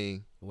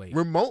anything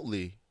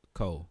remotely.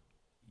 Cole,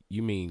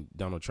 you mean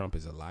Donald Trump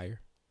is a liar?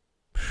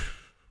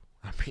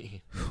 I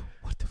mean,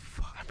 what the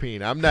fuck? I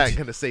mean, I'm not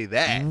going to say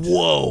that.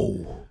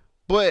 Whoa.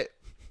 But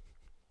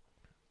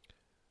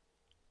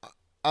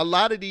a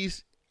lot of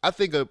these, I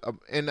think,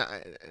 and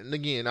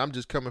again, I'm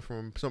just coming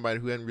from somebody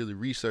who hadn't really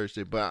researched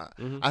it, but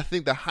I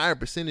think the higher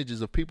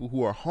percentages of people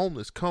who are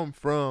homeless come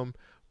from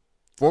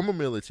former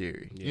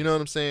military. Yeah. You know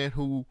what I'm saying?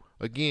 Who,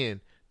 again,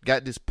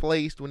 got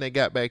displaced when they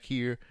got back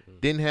here,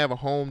 didn't have a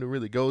home to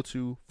really go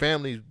to,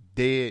 families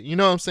dead, you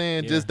know what I'm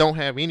saying? Yeah. Just don't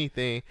have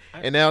anything,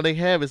 and now they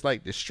have is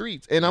like the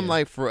streets. And I'm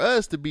like, for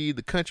us to be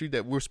the country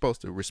that we're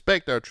supposed to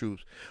respect our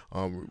troops,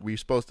 we're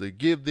supposed to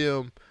give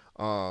them,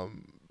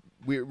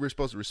 we're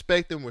supposed to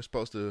respect them, we're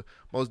supposed to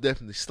most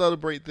definitely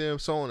celebrate them,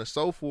 so on and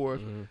so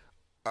forth.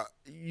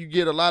 You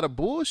get a lot of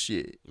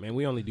bullshit. Man,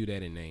 we only do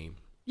that in name.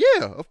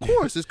 Yeah, of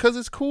course. It's because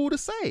it's cool to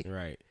say.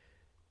 Right.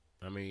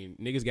 I mean,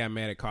 niggas got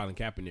mad at Colin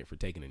Kaepernick for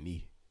taking a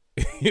knee.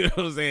 You know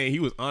what I'm saying? He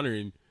was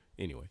honoring.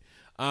 Anyway.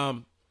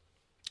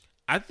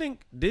 I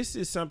think this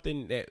is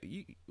something that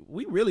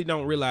we really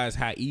don't realize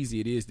how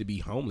easy it is to be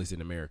homeless in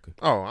America.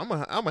 Oh,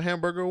 I'm a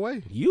hamburger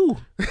away. You.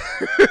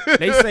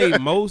 They say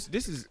most.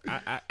 This is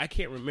I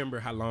can't remember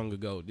how long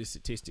ago this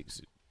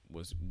statistics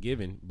was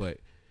given, but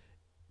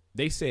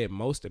they said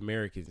most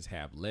Americans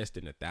have less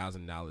than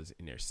 $1,000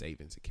 in their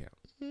savings account.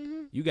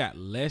 You got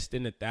less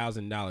than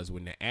 $1,000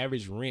 when the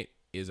average rent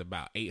is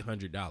about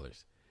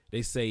 $800.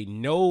 They say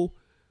no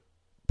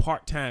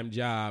part-time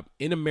job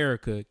in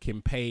America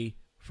can pay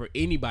for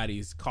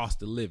anybody's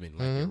cost of living,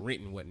 like their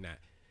rent and whatnot.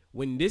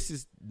 When this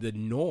is the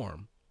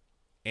norm,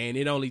 and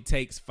it only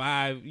takes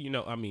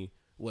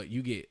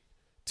you get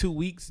 2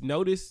 weeks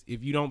notice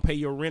if you don't pay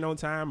your rent on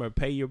time or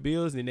pay your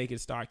bills, then they can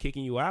start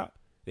kicking you out.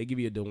 They give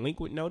you a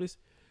delinquent notice.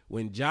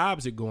 When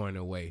jobs are going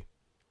away,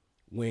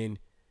 when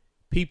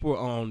people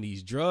are on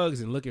these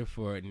drugs and looking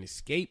for an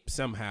escape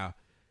somehow,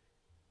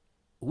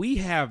 we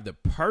have the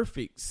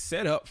perfect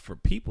setup for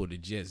people to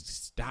just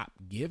stop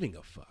giving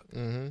a fuck.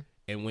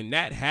 And when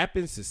that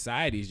happens,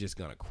 society is just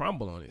going to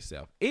crumble on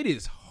itself. It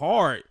is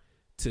hard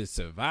to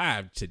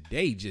survive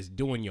today just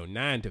doing your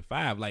 9 to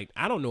 5. Like,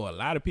 I don't know a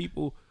lot of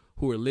people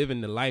who are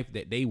living the life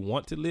that they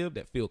want to live,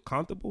 that feel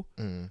comfortable,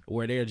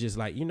 where they're just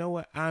like, you know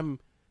what, I'm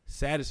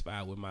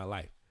satisfied with my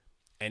life.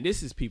 And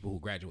this is people who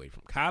graduate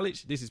from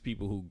college. This is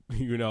people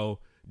who,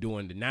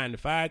 doing the 9 to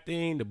 5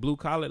 thing, the blue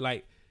collar.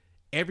 Like,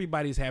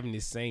 everybody's having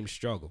this same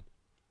struggle.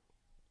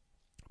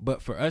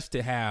 But for us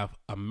to have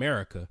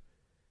America,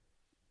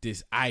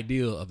 this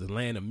ideal of the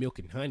land of milk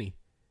and honey,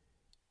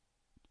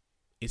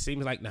 it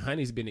seems like the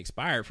honey's been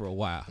expired for a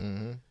while.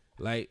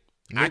 Like,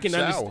 I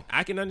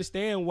can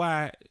understand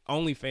why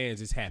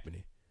OnlyFans is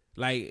happening.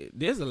 Like,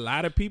 there's a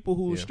lot of people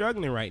who are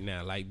struggling right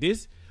now. Like,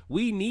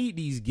 we need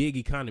these gig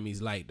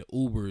economies like the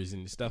Ubers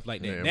and stuff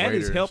like that. Yeah, that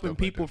is helping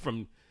people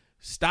from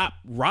stop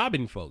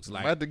robbing folks.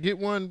 Like, I had to get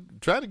one,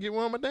 try to get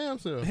one my damn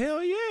self.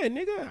 Hell yeah,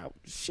 nigga.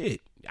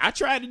 Shit. I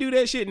tried to do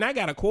that shit and I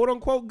got a quote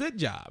unquote good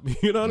job.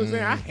 You know what I'm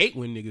saying? I hate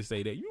when niggas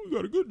say that. You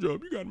got a good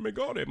job. You got to make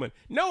all that money.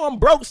 No, I'm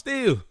broke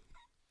still.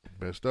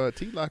 Better start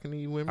TLOCing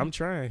these women. I'm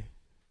trying.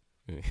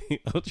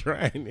 I'm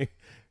trying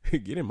to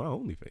get in my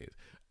OnlyFans.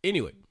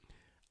 Anyway,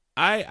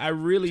 I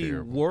really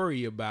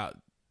worry about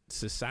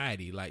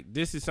society. Like,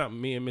 this is something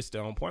me and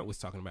Mr. On Point was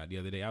talking about the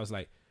other day. I was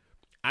like,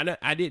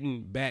 I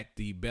didn't back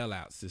the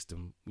bailout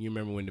system. You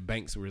remember when the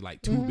banks were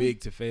like too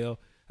big to fail?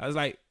 I was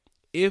like,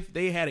 if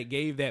they had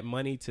gave that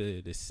money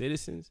to the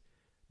citizens,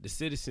 the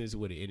citizens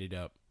would have ended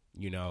up,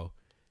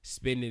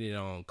 spending it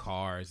on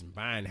cars and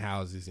buying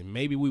houses, and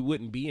maybe we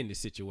wouldn't be in this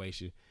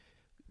situation.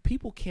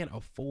 People can't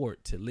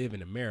afford to live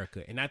in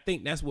America, and I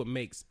think that's what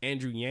makes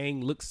Andrew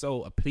Yang look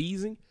so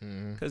appeasing,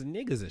 because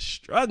niggas are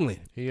struggling.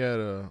 He had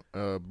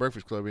a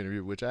Breakfast Club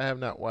interview, which I have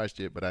not watched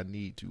yet, but I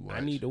need to watch. I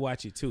need to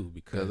watch it too,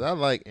 because I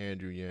like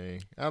Andrew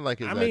Yang. I like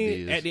his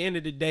ideas. At the end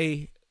of the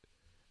day,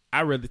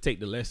 I'd rather take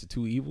the lesser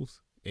two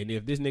evils. And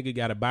if this nigga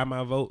got to buy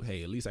my vote,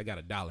 hey, at least I got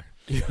 $1.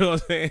 You know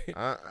what I'm saying?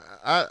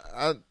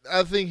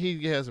 I think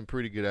he has some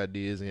pretty good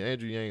ideas. And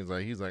Andrew Yang's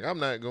he's like, I'm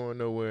not going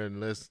nowhere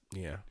unless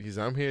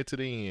I'm here to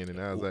the end. And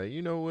I was like,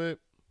 you know what?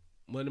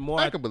 Well, the more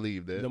I can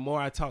believe that. The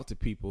more I talk to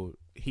people,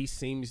 he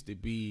seems to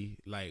be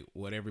like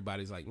what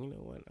everybody's like, you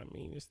know what? I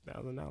mean, it's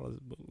 $1,000,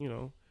 but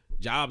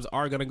jobs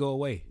are gonna go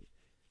away.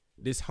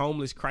 This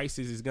homeless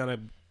crisis is gonna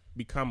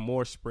become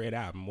more spread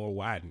out, more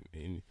widened,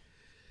 and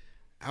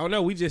I don't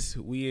know.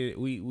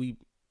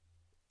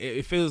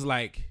 It feels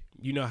like,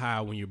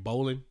 how when you're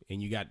bowling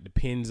and you got the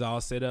pins all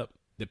set up,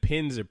 the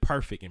pins are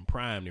perfect and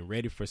primed and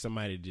ready for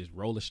somebody to just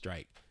roll a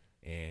strike.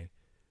 And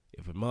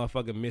if a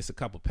motherfucker miss a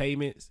couple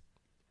payments,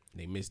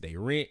 they miss their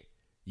rent,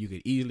 you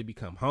could easily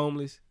become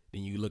homeless.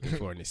 Then you looking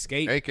for an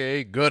escape.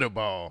 AKA gutter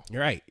ball.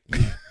 Right.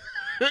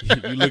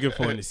 You're looking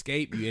for an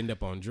escape. You end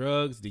up on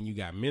drugs. Then you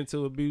got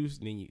mental abuse.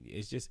 Then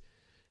it's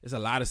a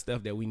lot of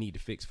stuff that we need to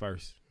fix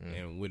first.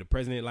 And with a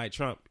president like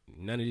Trump,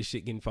 none of this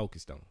shit getting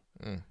focused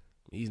on.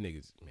 These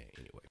niggas, man,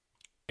 anyway.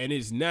 And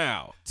it's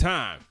now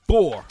time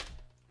for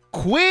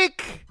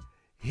Quick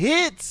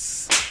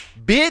Hits.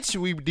 Bitch,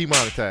 we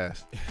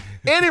demonetized.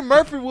 Eddie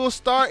Murphy will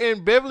star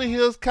in Beverly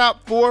Hills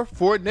Cop 4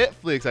 for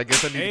Netflix. I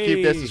guess I need to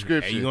keep that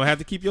subscription. Hey, you gonna have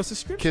to keep your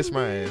subscription. Kiss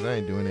my ass. I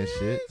ain't doing that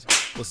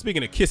shit. Well,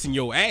 speaking of kissing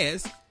your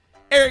ass,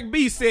 Eric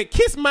B said,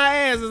 kiss my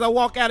ass as I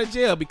walk out of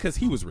jail, because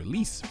he was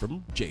released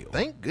from jail.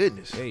 Thank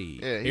goodness. Hey,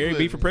 Eric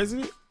B for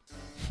president?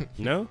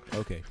 No?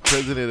 Okay.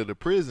 President of the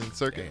prison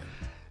circuit. Damn.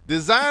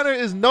 Designer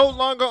is no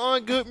longer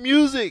on Good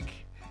Music.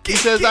 He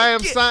says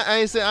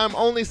I'm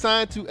only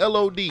signed to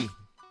LOD.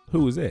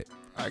 Who is that?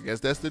 I guess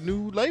that's the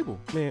new label.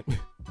 Man. All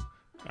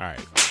right.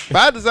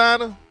 Bye,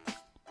 Designer.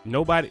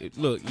 Nobody.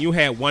 Look, you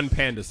had one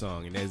Panda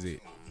song, and that's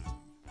it.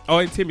 Oh,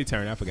 and Timmy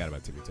Turner. I forgot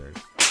about Timmy Turner.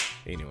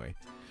 Anyway.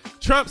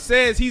 Trump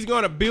says he's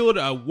going to build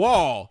a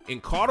wall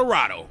in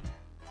Colorado.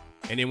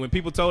 And then when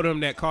people told him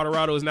that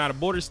Colorado is not a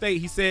border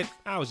state, he said,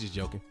 I was just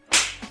joking.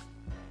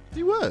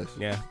 He was.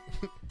 Yeah.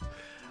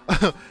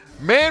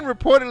 Man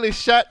reportedly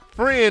shot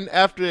friend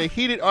after a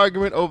heated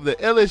argument over the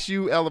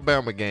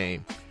LSU-Alabama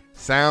game.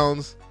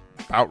 Sounds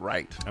about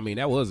right. I mean,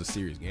 that was a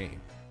serious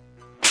game.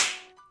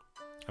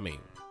 I mean,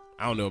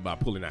 I don't know about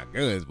pulling out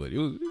guns, but it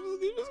was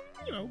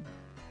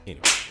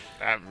anyway.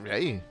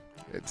 Hey,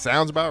 it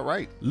sounds about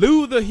right.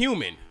 Lou the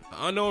Human, an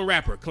unknown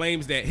rapper,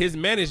 claims that his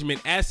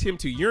management asked him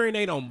to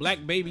urinate on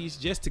black babies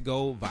just to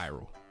go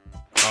viral.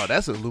 Oh,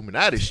 that's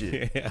Illuminati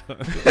shit. Yeah.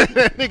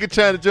 Nigga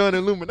trying to join the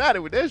Illuminati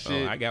with that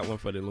shit. Oh, I got one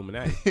for the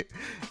Illuminati.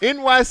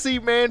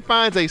 NYC man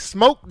finds a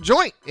smoked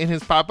joint in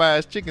his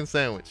Popeye's chicken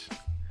sandwich.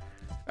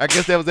 I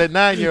guess that was that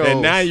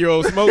 9-year-old. That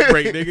 9-year-old smoke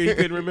break, nigga. He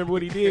couldn't remember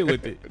what he did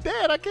with it.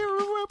 Dad, I can't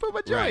remember where I put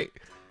my joint. Right.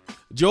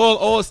 Joel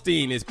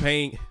Osteen is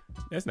paying.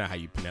 That's not how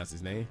you pronounce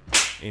his name.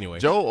 Anyway.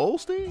 Joel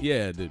Osteen?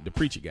 Yeah, the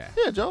preacher guy.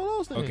 Yeah,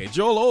 Joel Osteen. Okay,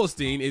 Joel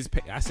Osteen is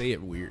I say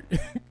it weird.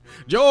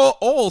 Joel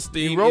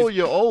Osteen. You roll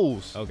your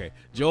O's. Okay.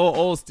 Joel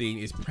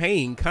Osteen is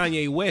paying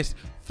Kanye West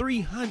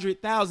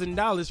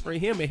 $300,000 for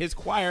him and his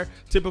choir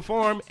to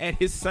perform at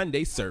his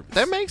Sunday service.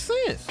 That makes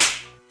sense.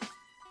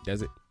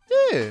 Does it?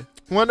 Yeah.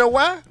 Want to know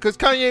why? Because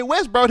Kanye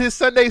West brought his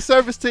Sunday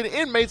service to the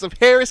inmates of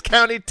Harris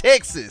County,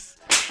 Texas.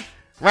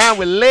 Rhyme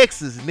with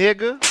Lexus,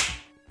 nigga.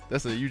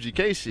 That's a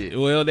UGK shit.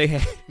 Well, they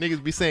had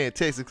niggas be saying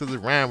Texas because it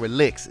rhymed with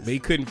Lexus. They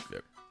couldn't.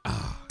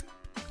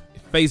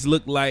 Face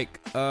looked like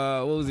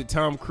what was it?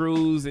 Tom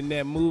Cruise in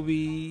that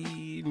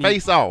movie.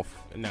 Face Off.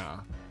 Nah.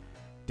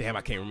 Damn,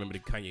 I can't remember the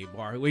Kanye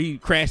bar where he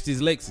crashed his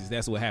Lexus.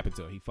 That's what happened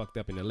to him. He fucked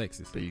up in the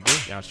Lexus. There you go.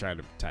 I was trying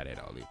to tie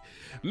that all in.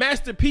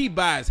 Master P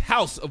buys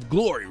House of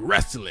Glory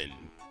Wrestling.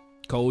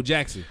 Cole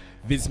Jackson.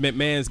 Vince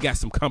McMahon's got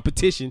some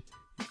competition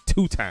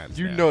 2 times.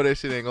 You now. know that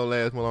shit ain't gonna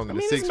last more longer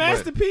than 6 months.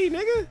 Master P,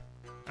 nigga.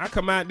 I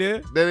come out there.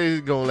 That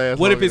ain't gonna last.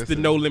 What if it's the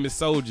No Limit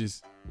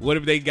Soldiers? What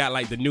if they got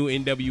like the new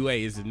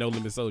NWA is the No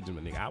Limit Soldiers?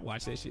 My nigga, I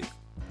watch that shit.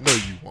 No,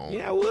 you won't.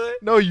 Yeah, I would.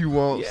 No, you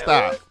won't.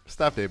 Yeah,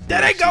 Stop that bullshit.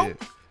 That ain't go.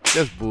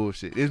 That's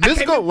bullshit. Is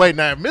Mystical? Wait,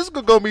 now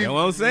Mystical gonna be? You know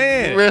what I'm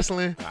saying?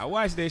 Wrestling. I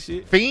watch that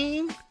shit.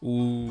 Fiend.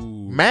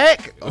 Ooh.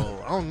 Mac.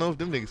 Oh, I don't know if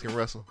them niggas can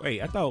wrestle.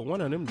 Wait, I thought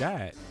one of them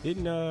died.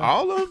 Didn't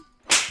all of them?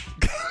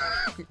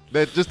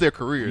 That's just their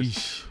careers.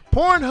 Yeesh.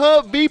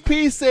 Pornhub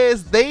VP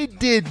says they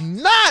did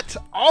not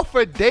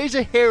offer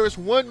Deja Harris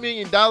 $1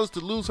 million to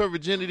lose her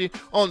virginity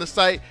on the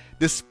site,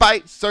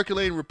 despite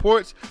circulating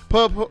reports.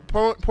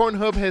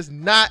 Pornhub has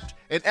not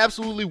and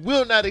absolutely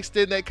will not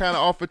extend that kind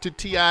of offer to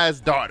T.I.'s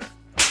daughter.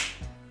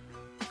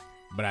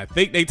 But I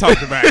think they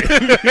talked about it.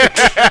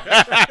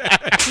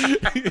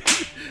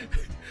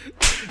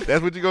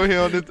 That's what you're gonna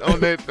hear on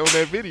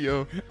that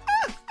video.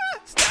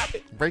 Stop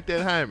it. Break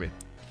that hymen.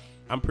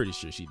 I'm pretty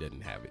sure she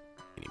doesn't have it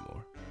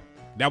anymore.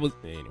 That was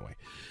anyway.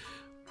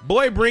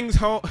 Boy brings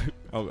home.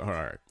 Oh, all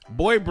right.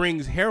 Boy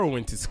brings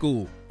heroin to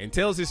school and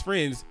tells his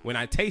friends, "When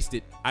I taste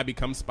it, I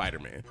become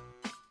Spider-Man."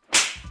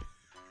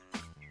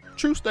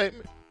 True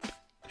statement.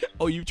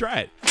 Oh, you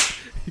tried?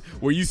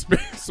 Were you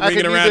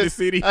swinging around the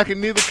city? I can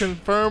neither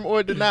confirm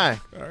or deny.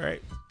 All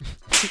right.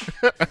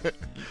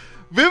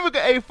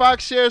 Vivica A.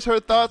 Fox shares her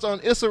thoughts on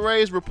Issa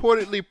Rae's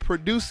reportedly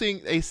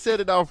producing a Set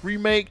It Off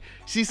remake.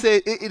 She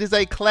said it is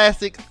a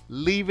classic.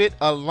 Leave it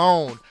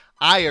alone.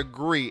 I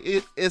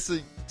agree.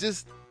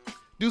 Just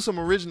do some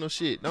original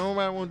shit.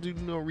 Nobody want to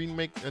do no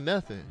remake or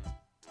nothing.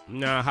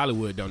 Nah,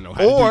 Hollywood don't know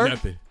how to do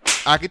nothing.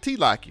 I could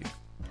TLOC you.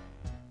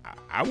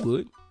 I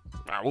would.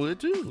 I would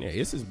too. Yeah,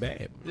 this is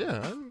bad.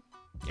 Yeah.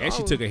 And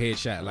she took a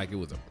headshot like it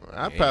was a.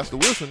 I passed the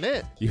Wilson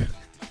that. Yeah.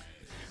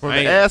 From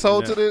the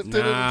asshole to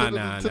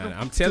the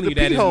I'm telling you,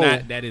 that is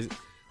not. That is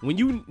when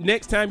you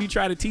next time you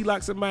try to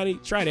TLOC somebody,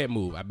 try that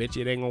move. I bet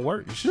you it ain't gonna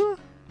work. You sure?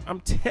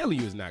 I'm telling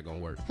you, it's not gonna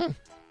work.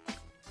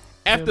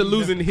 After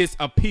losing his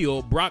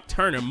appeal, Brock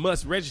Turner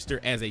must register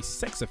as a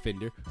sex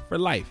offender for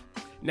life.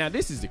 Now,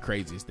 this is the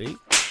craziest thing.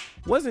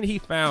 Wasn't he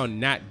found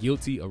not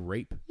guilty of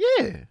rape?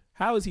 Yeah.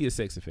 How is he a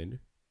sex offender?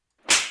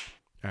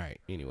 All right.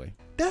 Anyway,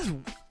 that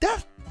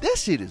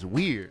shit is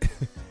weird.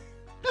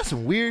 That's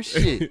some weird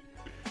shit.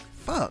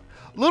 Fuck.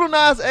 Lil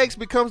Nas X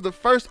becomes the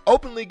first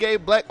openly gay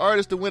black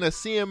artist to win a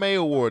CMA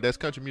award. That's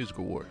Country Music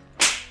Award.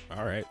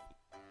 All right.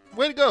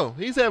 Way to go.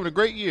 He's having a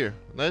great year.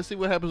 Let's see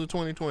what happens in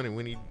 2020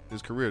 when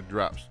his career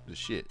drops the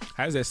shit.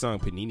 How's that song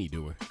Panini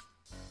doing?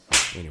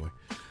 Anyway.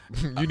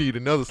 You need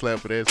another slap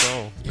for that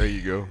song. There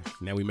you go.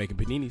 Now we making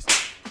paninis.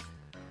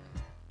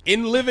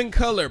 In Living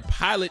Color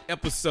pilot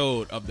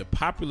episode of the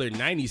popular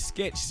 90s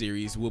sketch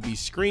series will be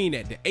screened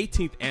at the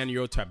 18th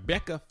annual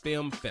Tribeca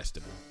Film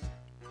Festival.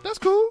 That's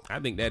cool. I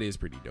think that is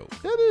pretty dope.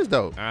 That is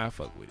dope. I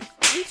fuck with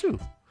it. Me too.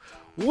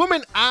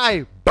 Woman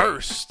eye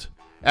burst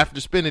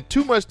after spending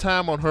too much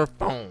time on her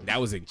phone.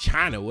 That was in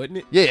China, wasn't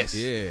it? Yes.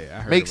 Yeah,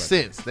 I heard. Makes about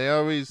sense. that. They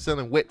always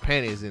selling wet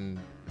panties and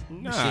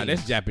Nah, machines.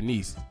 that's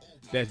Japanese.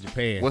 That's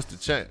Japan. What's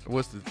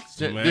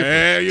the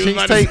Man, you was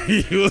about Cheeks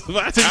to- you was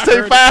about to- Cheeks I take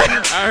heard five.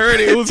 it. I heard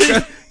it. It was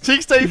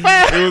Cheeks take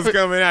five. It was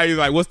coming out. He was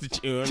like, "What's the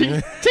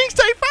Cheeks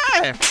take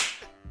five.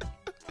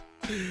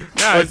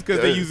 Nah, it's because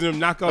they using them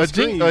knockoff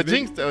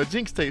screens.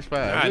 Jinx takes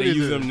five. Nah, What they is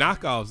using it? them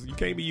knockoffs. You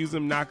can't be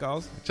using them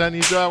knockoffs.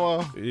 Chinese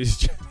drywall.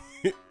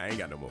 I ain't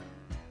got no more.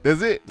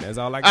 That's it. That's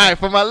all I got. All right,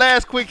 for my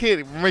last quick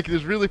hit, we're making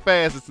this really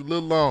fast. It's a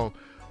little long.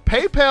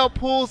 PayPal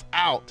pulls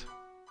out.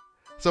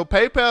 So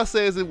PayPal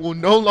says it will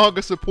no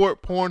longer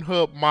support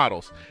Pornhub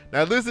models.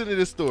 Now listen to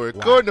this story. Wow.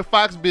 According to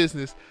Fox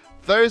Business,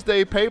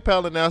 Thursday,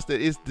 PayPal announced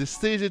that its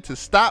decision to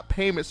stop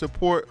payment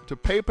support to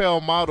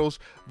PayPal models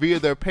via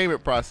their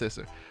payment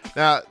processor.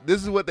 Now,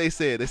 this is what they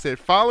said. They said,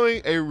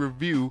 following a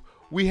review,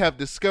 we have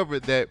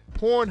discovered that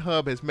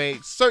Pornhub has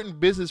made certain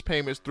business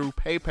payments through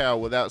PayPal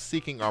without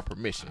seeking our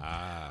permission.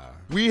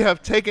 We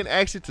have taken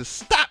action to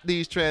stop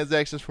these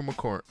transactions from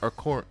occurring.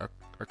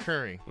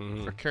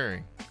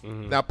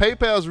 Now,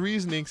 PayPal's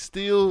reasoning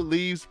still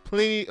leaves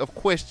plenty of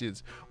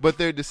questions, but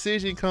their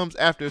decision comes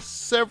after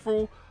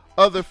several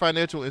other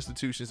financial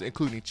institutions,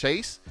 including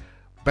Chase,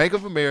 Bank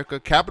of America,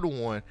 Capital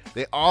One,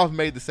 they all have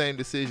made the same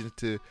decision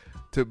to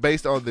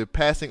based on the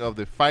passing of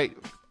the Fight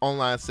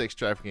Online Sex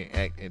Trafficking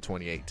Act in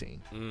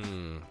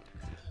 2018.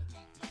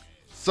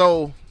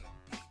 So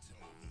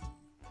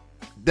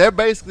they're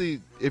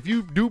basically, if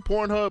you do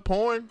Pornhub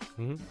porn,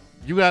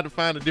 you got to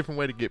find a different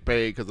way to get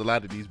paid because a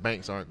lot of these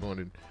banks aren't going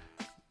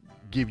to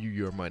give you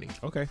your money.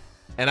 Okay.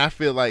 And I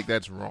feel like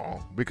that's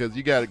wrong because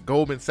you got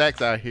Goldman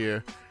Sachs out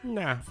here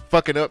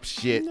fucking up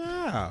shit.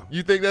 Nah.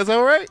 You think that's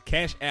all right?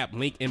 Cash App,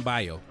 link in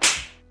bio.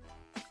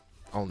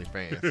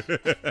 OnlyFans.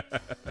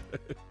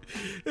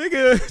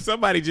 Nigga,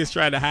 somebody just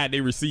tried to hide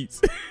their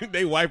receipts.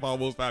 They wife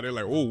almost found it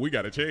like, oh, we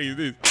got to change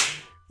this.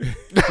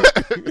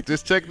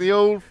 Just check the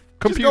old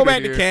computer. Just go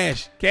back here. to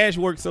cash. Cash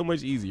works so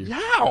much easier.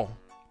 How?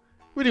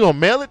 What, are you going to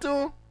mail it to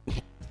him?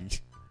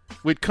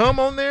 With cum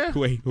on there?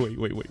 Wait.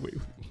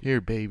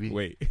 Here, baby.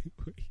 Wait.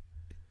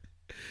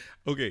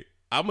 Okay,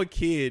 I'm a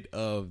kid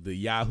of the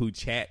Yahoo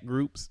chat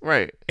groups.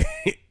 Right.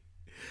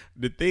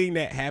 The thing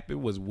that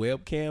happened was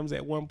webcams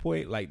at one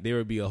point. Like, there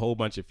would be a whole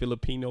bunch of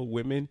Filipino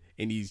women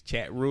in these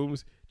chat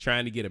rooms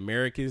trying to get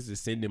Americans to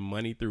send them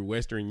money through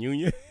Western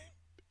Union.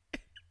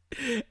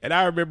 And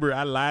I remember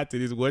I lied to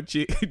this one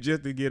chick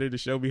just to get her to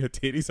show me her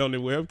titties on the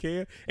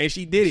webcam. And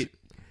she did it.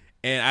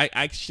 And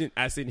I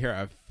sent her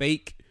a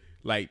fake,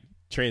 like,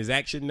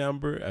 transaction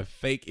number, a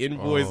fake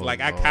invoice. Oh,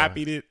 like, I Lord.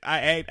 copied it.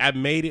 I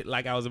made it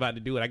like I was about to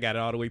do it. I got it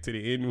all the way to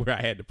the end where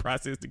I had to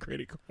process the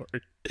credit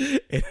card.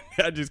 And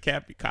I just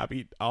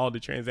copied all the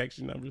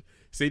transaction numbers,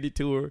 sent it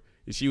to her,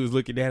 And she was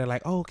looking at it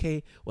like, oh,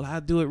 okay, well,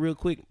 I'll do it real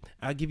quick.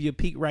 I'll give you a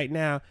peek right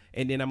now,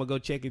 and then I'm going to go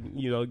check and,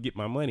 get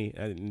my money,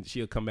 and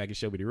she'll come back and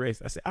show me the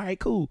rest. I said, all right,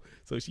 cool.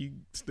 So she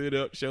stood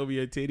up, showed me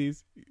her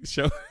titties,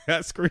 I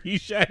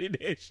screenshotted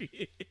that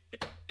shit.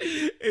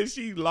 And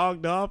she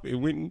logged off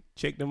and went and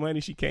checked the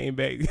money. She came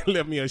back,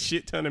 left me a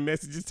shit ton of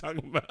messages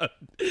talking about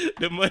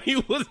the money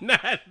was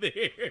not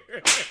there.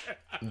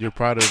 You're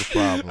part of the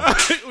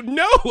problem.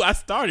 No, I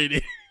started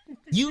it.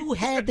 You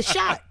had the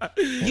shot.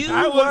 You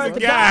I were was the the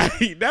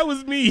guy. That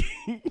was me.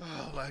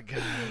 Oh, my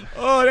God.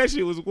 Oh, that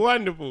shit was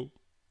wonderful.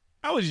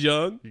 I was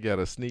young. You got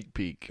a sneak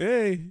peek.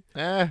 Hey.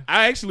 I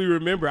actually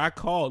remember I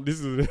called. This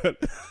is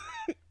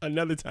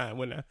another time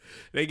when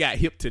they got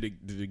hip to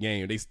the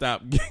game. They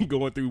stopped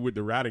going through with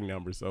the routing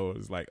number. So it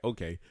was like,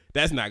 okay,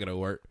 that's not going to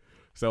work.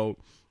 So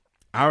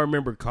I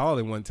remember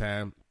calling one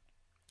time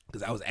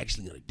because I was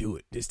actually going to do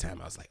it. This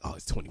time I was like, oh,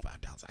 it's $25.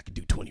 I could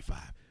do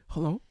 25.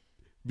 Hold on.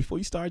 Before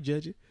you start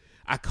judging,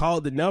 I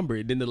called the number,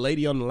 and then the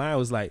lady on the line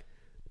was like,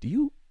 do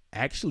you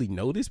actually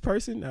know this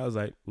person? I was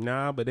like,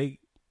 nah, but they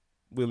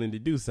willing to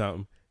do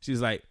something. She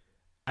was like,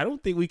 I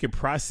don't think we can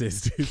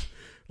process this.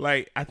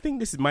 Like, I think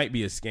this might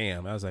be a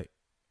scam. I was like,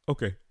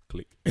 okay,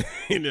 click.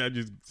 And then I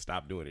just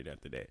stopped doing it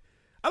after that.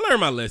 I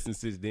learned my lesson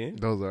since then.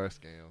 Those are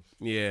scams.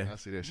 Yeah. I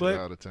see that shit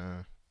all the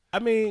time. I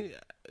mean,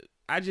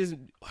 I just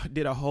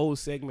did a whole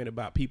segment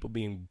about people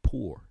being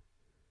poor.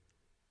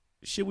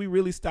 Should we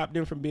really stop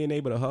them from being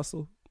able to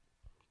hustle?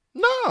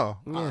 No.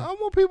 Yeah. I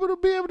want people to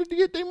be able to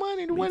get their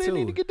money the way they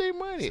need to get their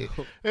money.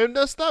 And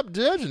let's stop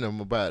judging them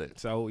about it.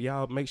 So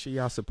y'all make sure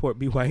y'all support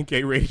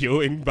BYNK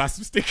Radio and buy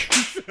some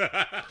stickers.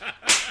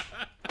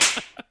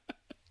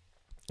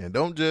 And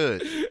don't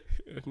judge.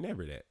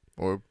 Never that.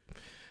 Or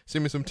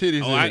send me some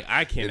titties. Oh,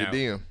 I cannot.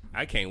 DM.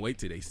 I can't wait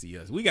till they see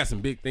us. We got some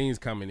big things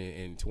coming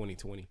in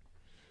 2020.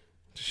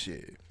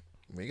 Shit.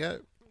 We got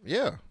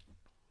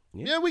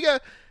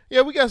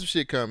we got some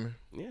shit coming.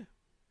 Yeah.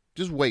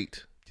 Just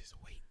wait. Just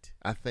wait.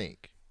 I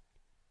think.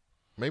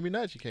 Maybe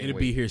not. You can't It'll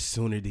wait. be here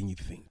sooner than you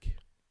think.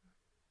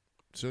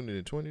 Sooner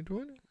than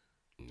 2020?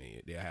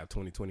 They'll have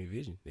 2020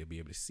 vision. They'll be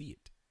able to see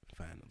it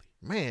finally.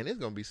 Man, there's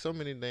going to be so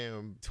many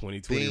damn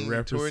 2020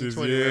 references.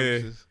 2020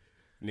 references.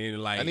 And then,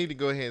 like, I need to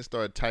go ahead and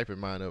start typing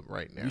mine up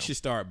right now. We should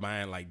start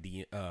buying like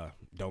the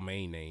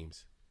domain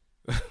names.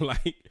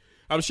 Like,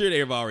 I'm sure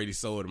they've already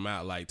sold them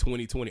out, like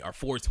 2020 or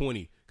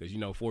 420, because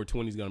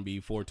 420 is gonna be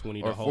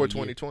 420 the whole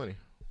 42020.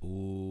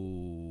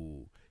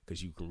 Ooh,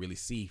 because you can really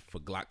see for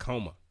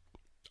glaucoma.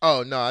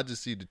 Oh no, I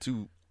just see the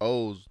two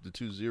O's, the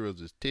two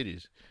zeros as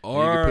titties.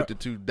 Or you can put the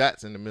two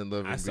dots in the middle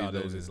of it. I saw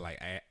those as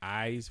like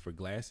eyes for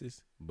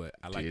glasses, but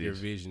I like your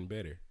vision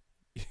better.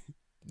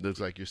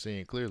 Looks like you're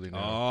seeing clearly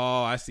now.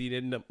 Oh, I see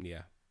that.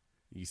 Yeah,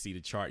 you see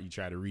the chart. You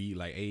try to read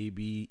like A,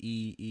 B,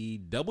 E, E,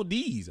 double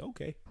D's.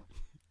 Okay.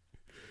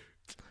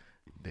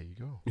 There you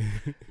go.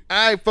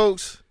 All right,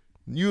 folks.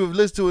 You have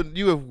listened to it.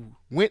 You have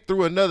went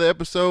through another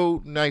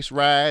episode. Nice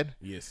ride.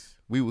 Yes.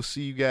 We will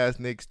see you guys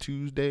next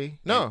Tuesday.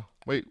 No,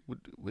 wait.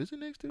 Was it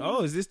next Tuesday?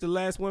 Oh, is this the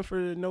last one for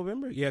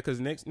November? Yeah,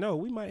 because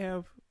we might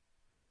have.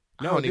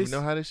 No, I don't even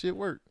know how this shit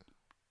work.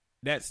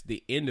 That's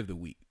the end of the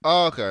week.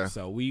 Oh, okay.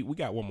 So we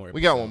got one more episode.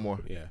 We got one more.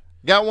 Yeah.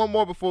 Got one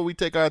more before we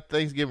take our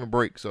Thanksgiving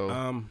break. So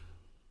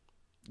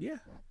yeah.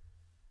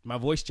 My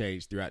voice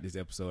changed throughout this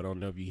episode. I don't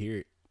know if you hear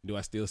it. Do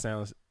I still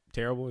sound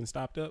terrible and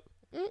stopped up?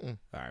 Mm-mm.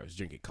 I was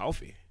drinking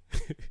coffee.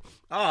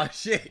 Oh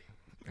shit.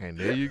 And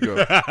there you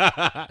go.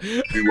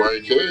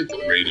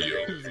 BYNK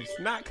Radio. There's some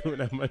snot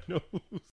coming out my nose.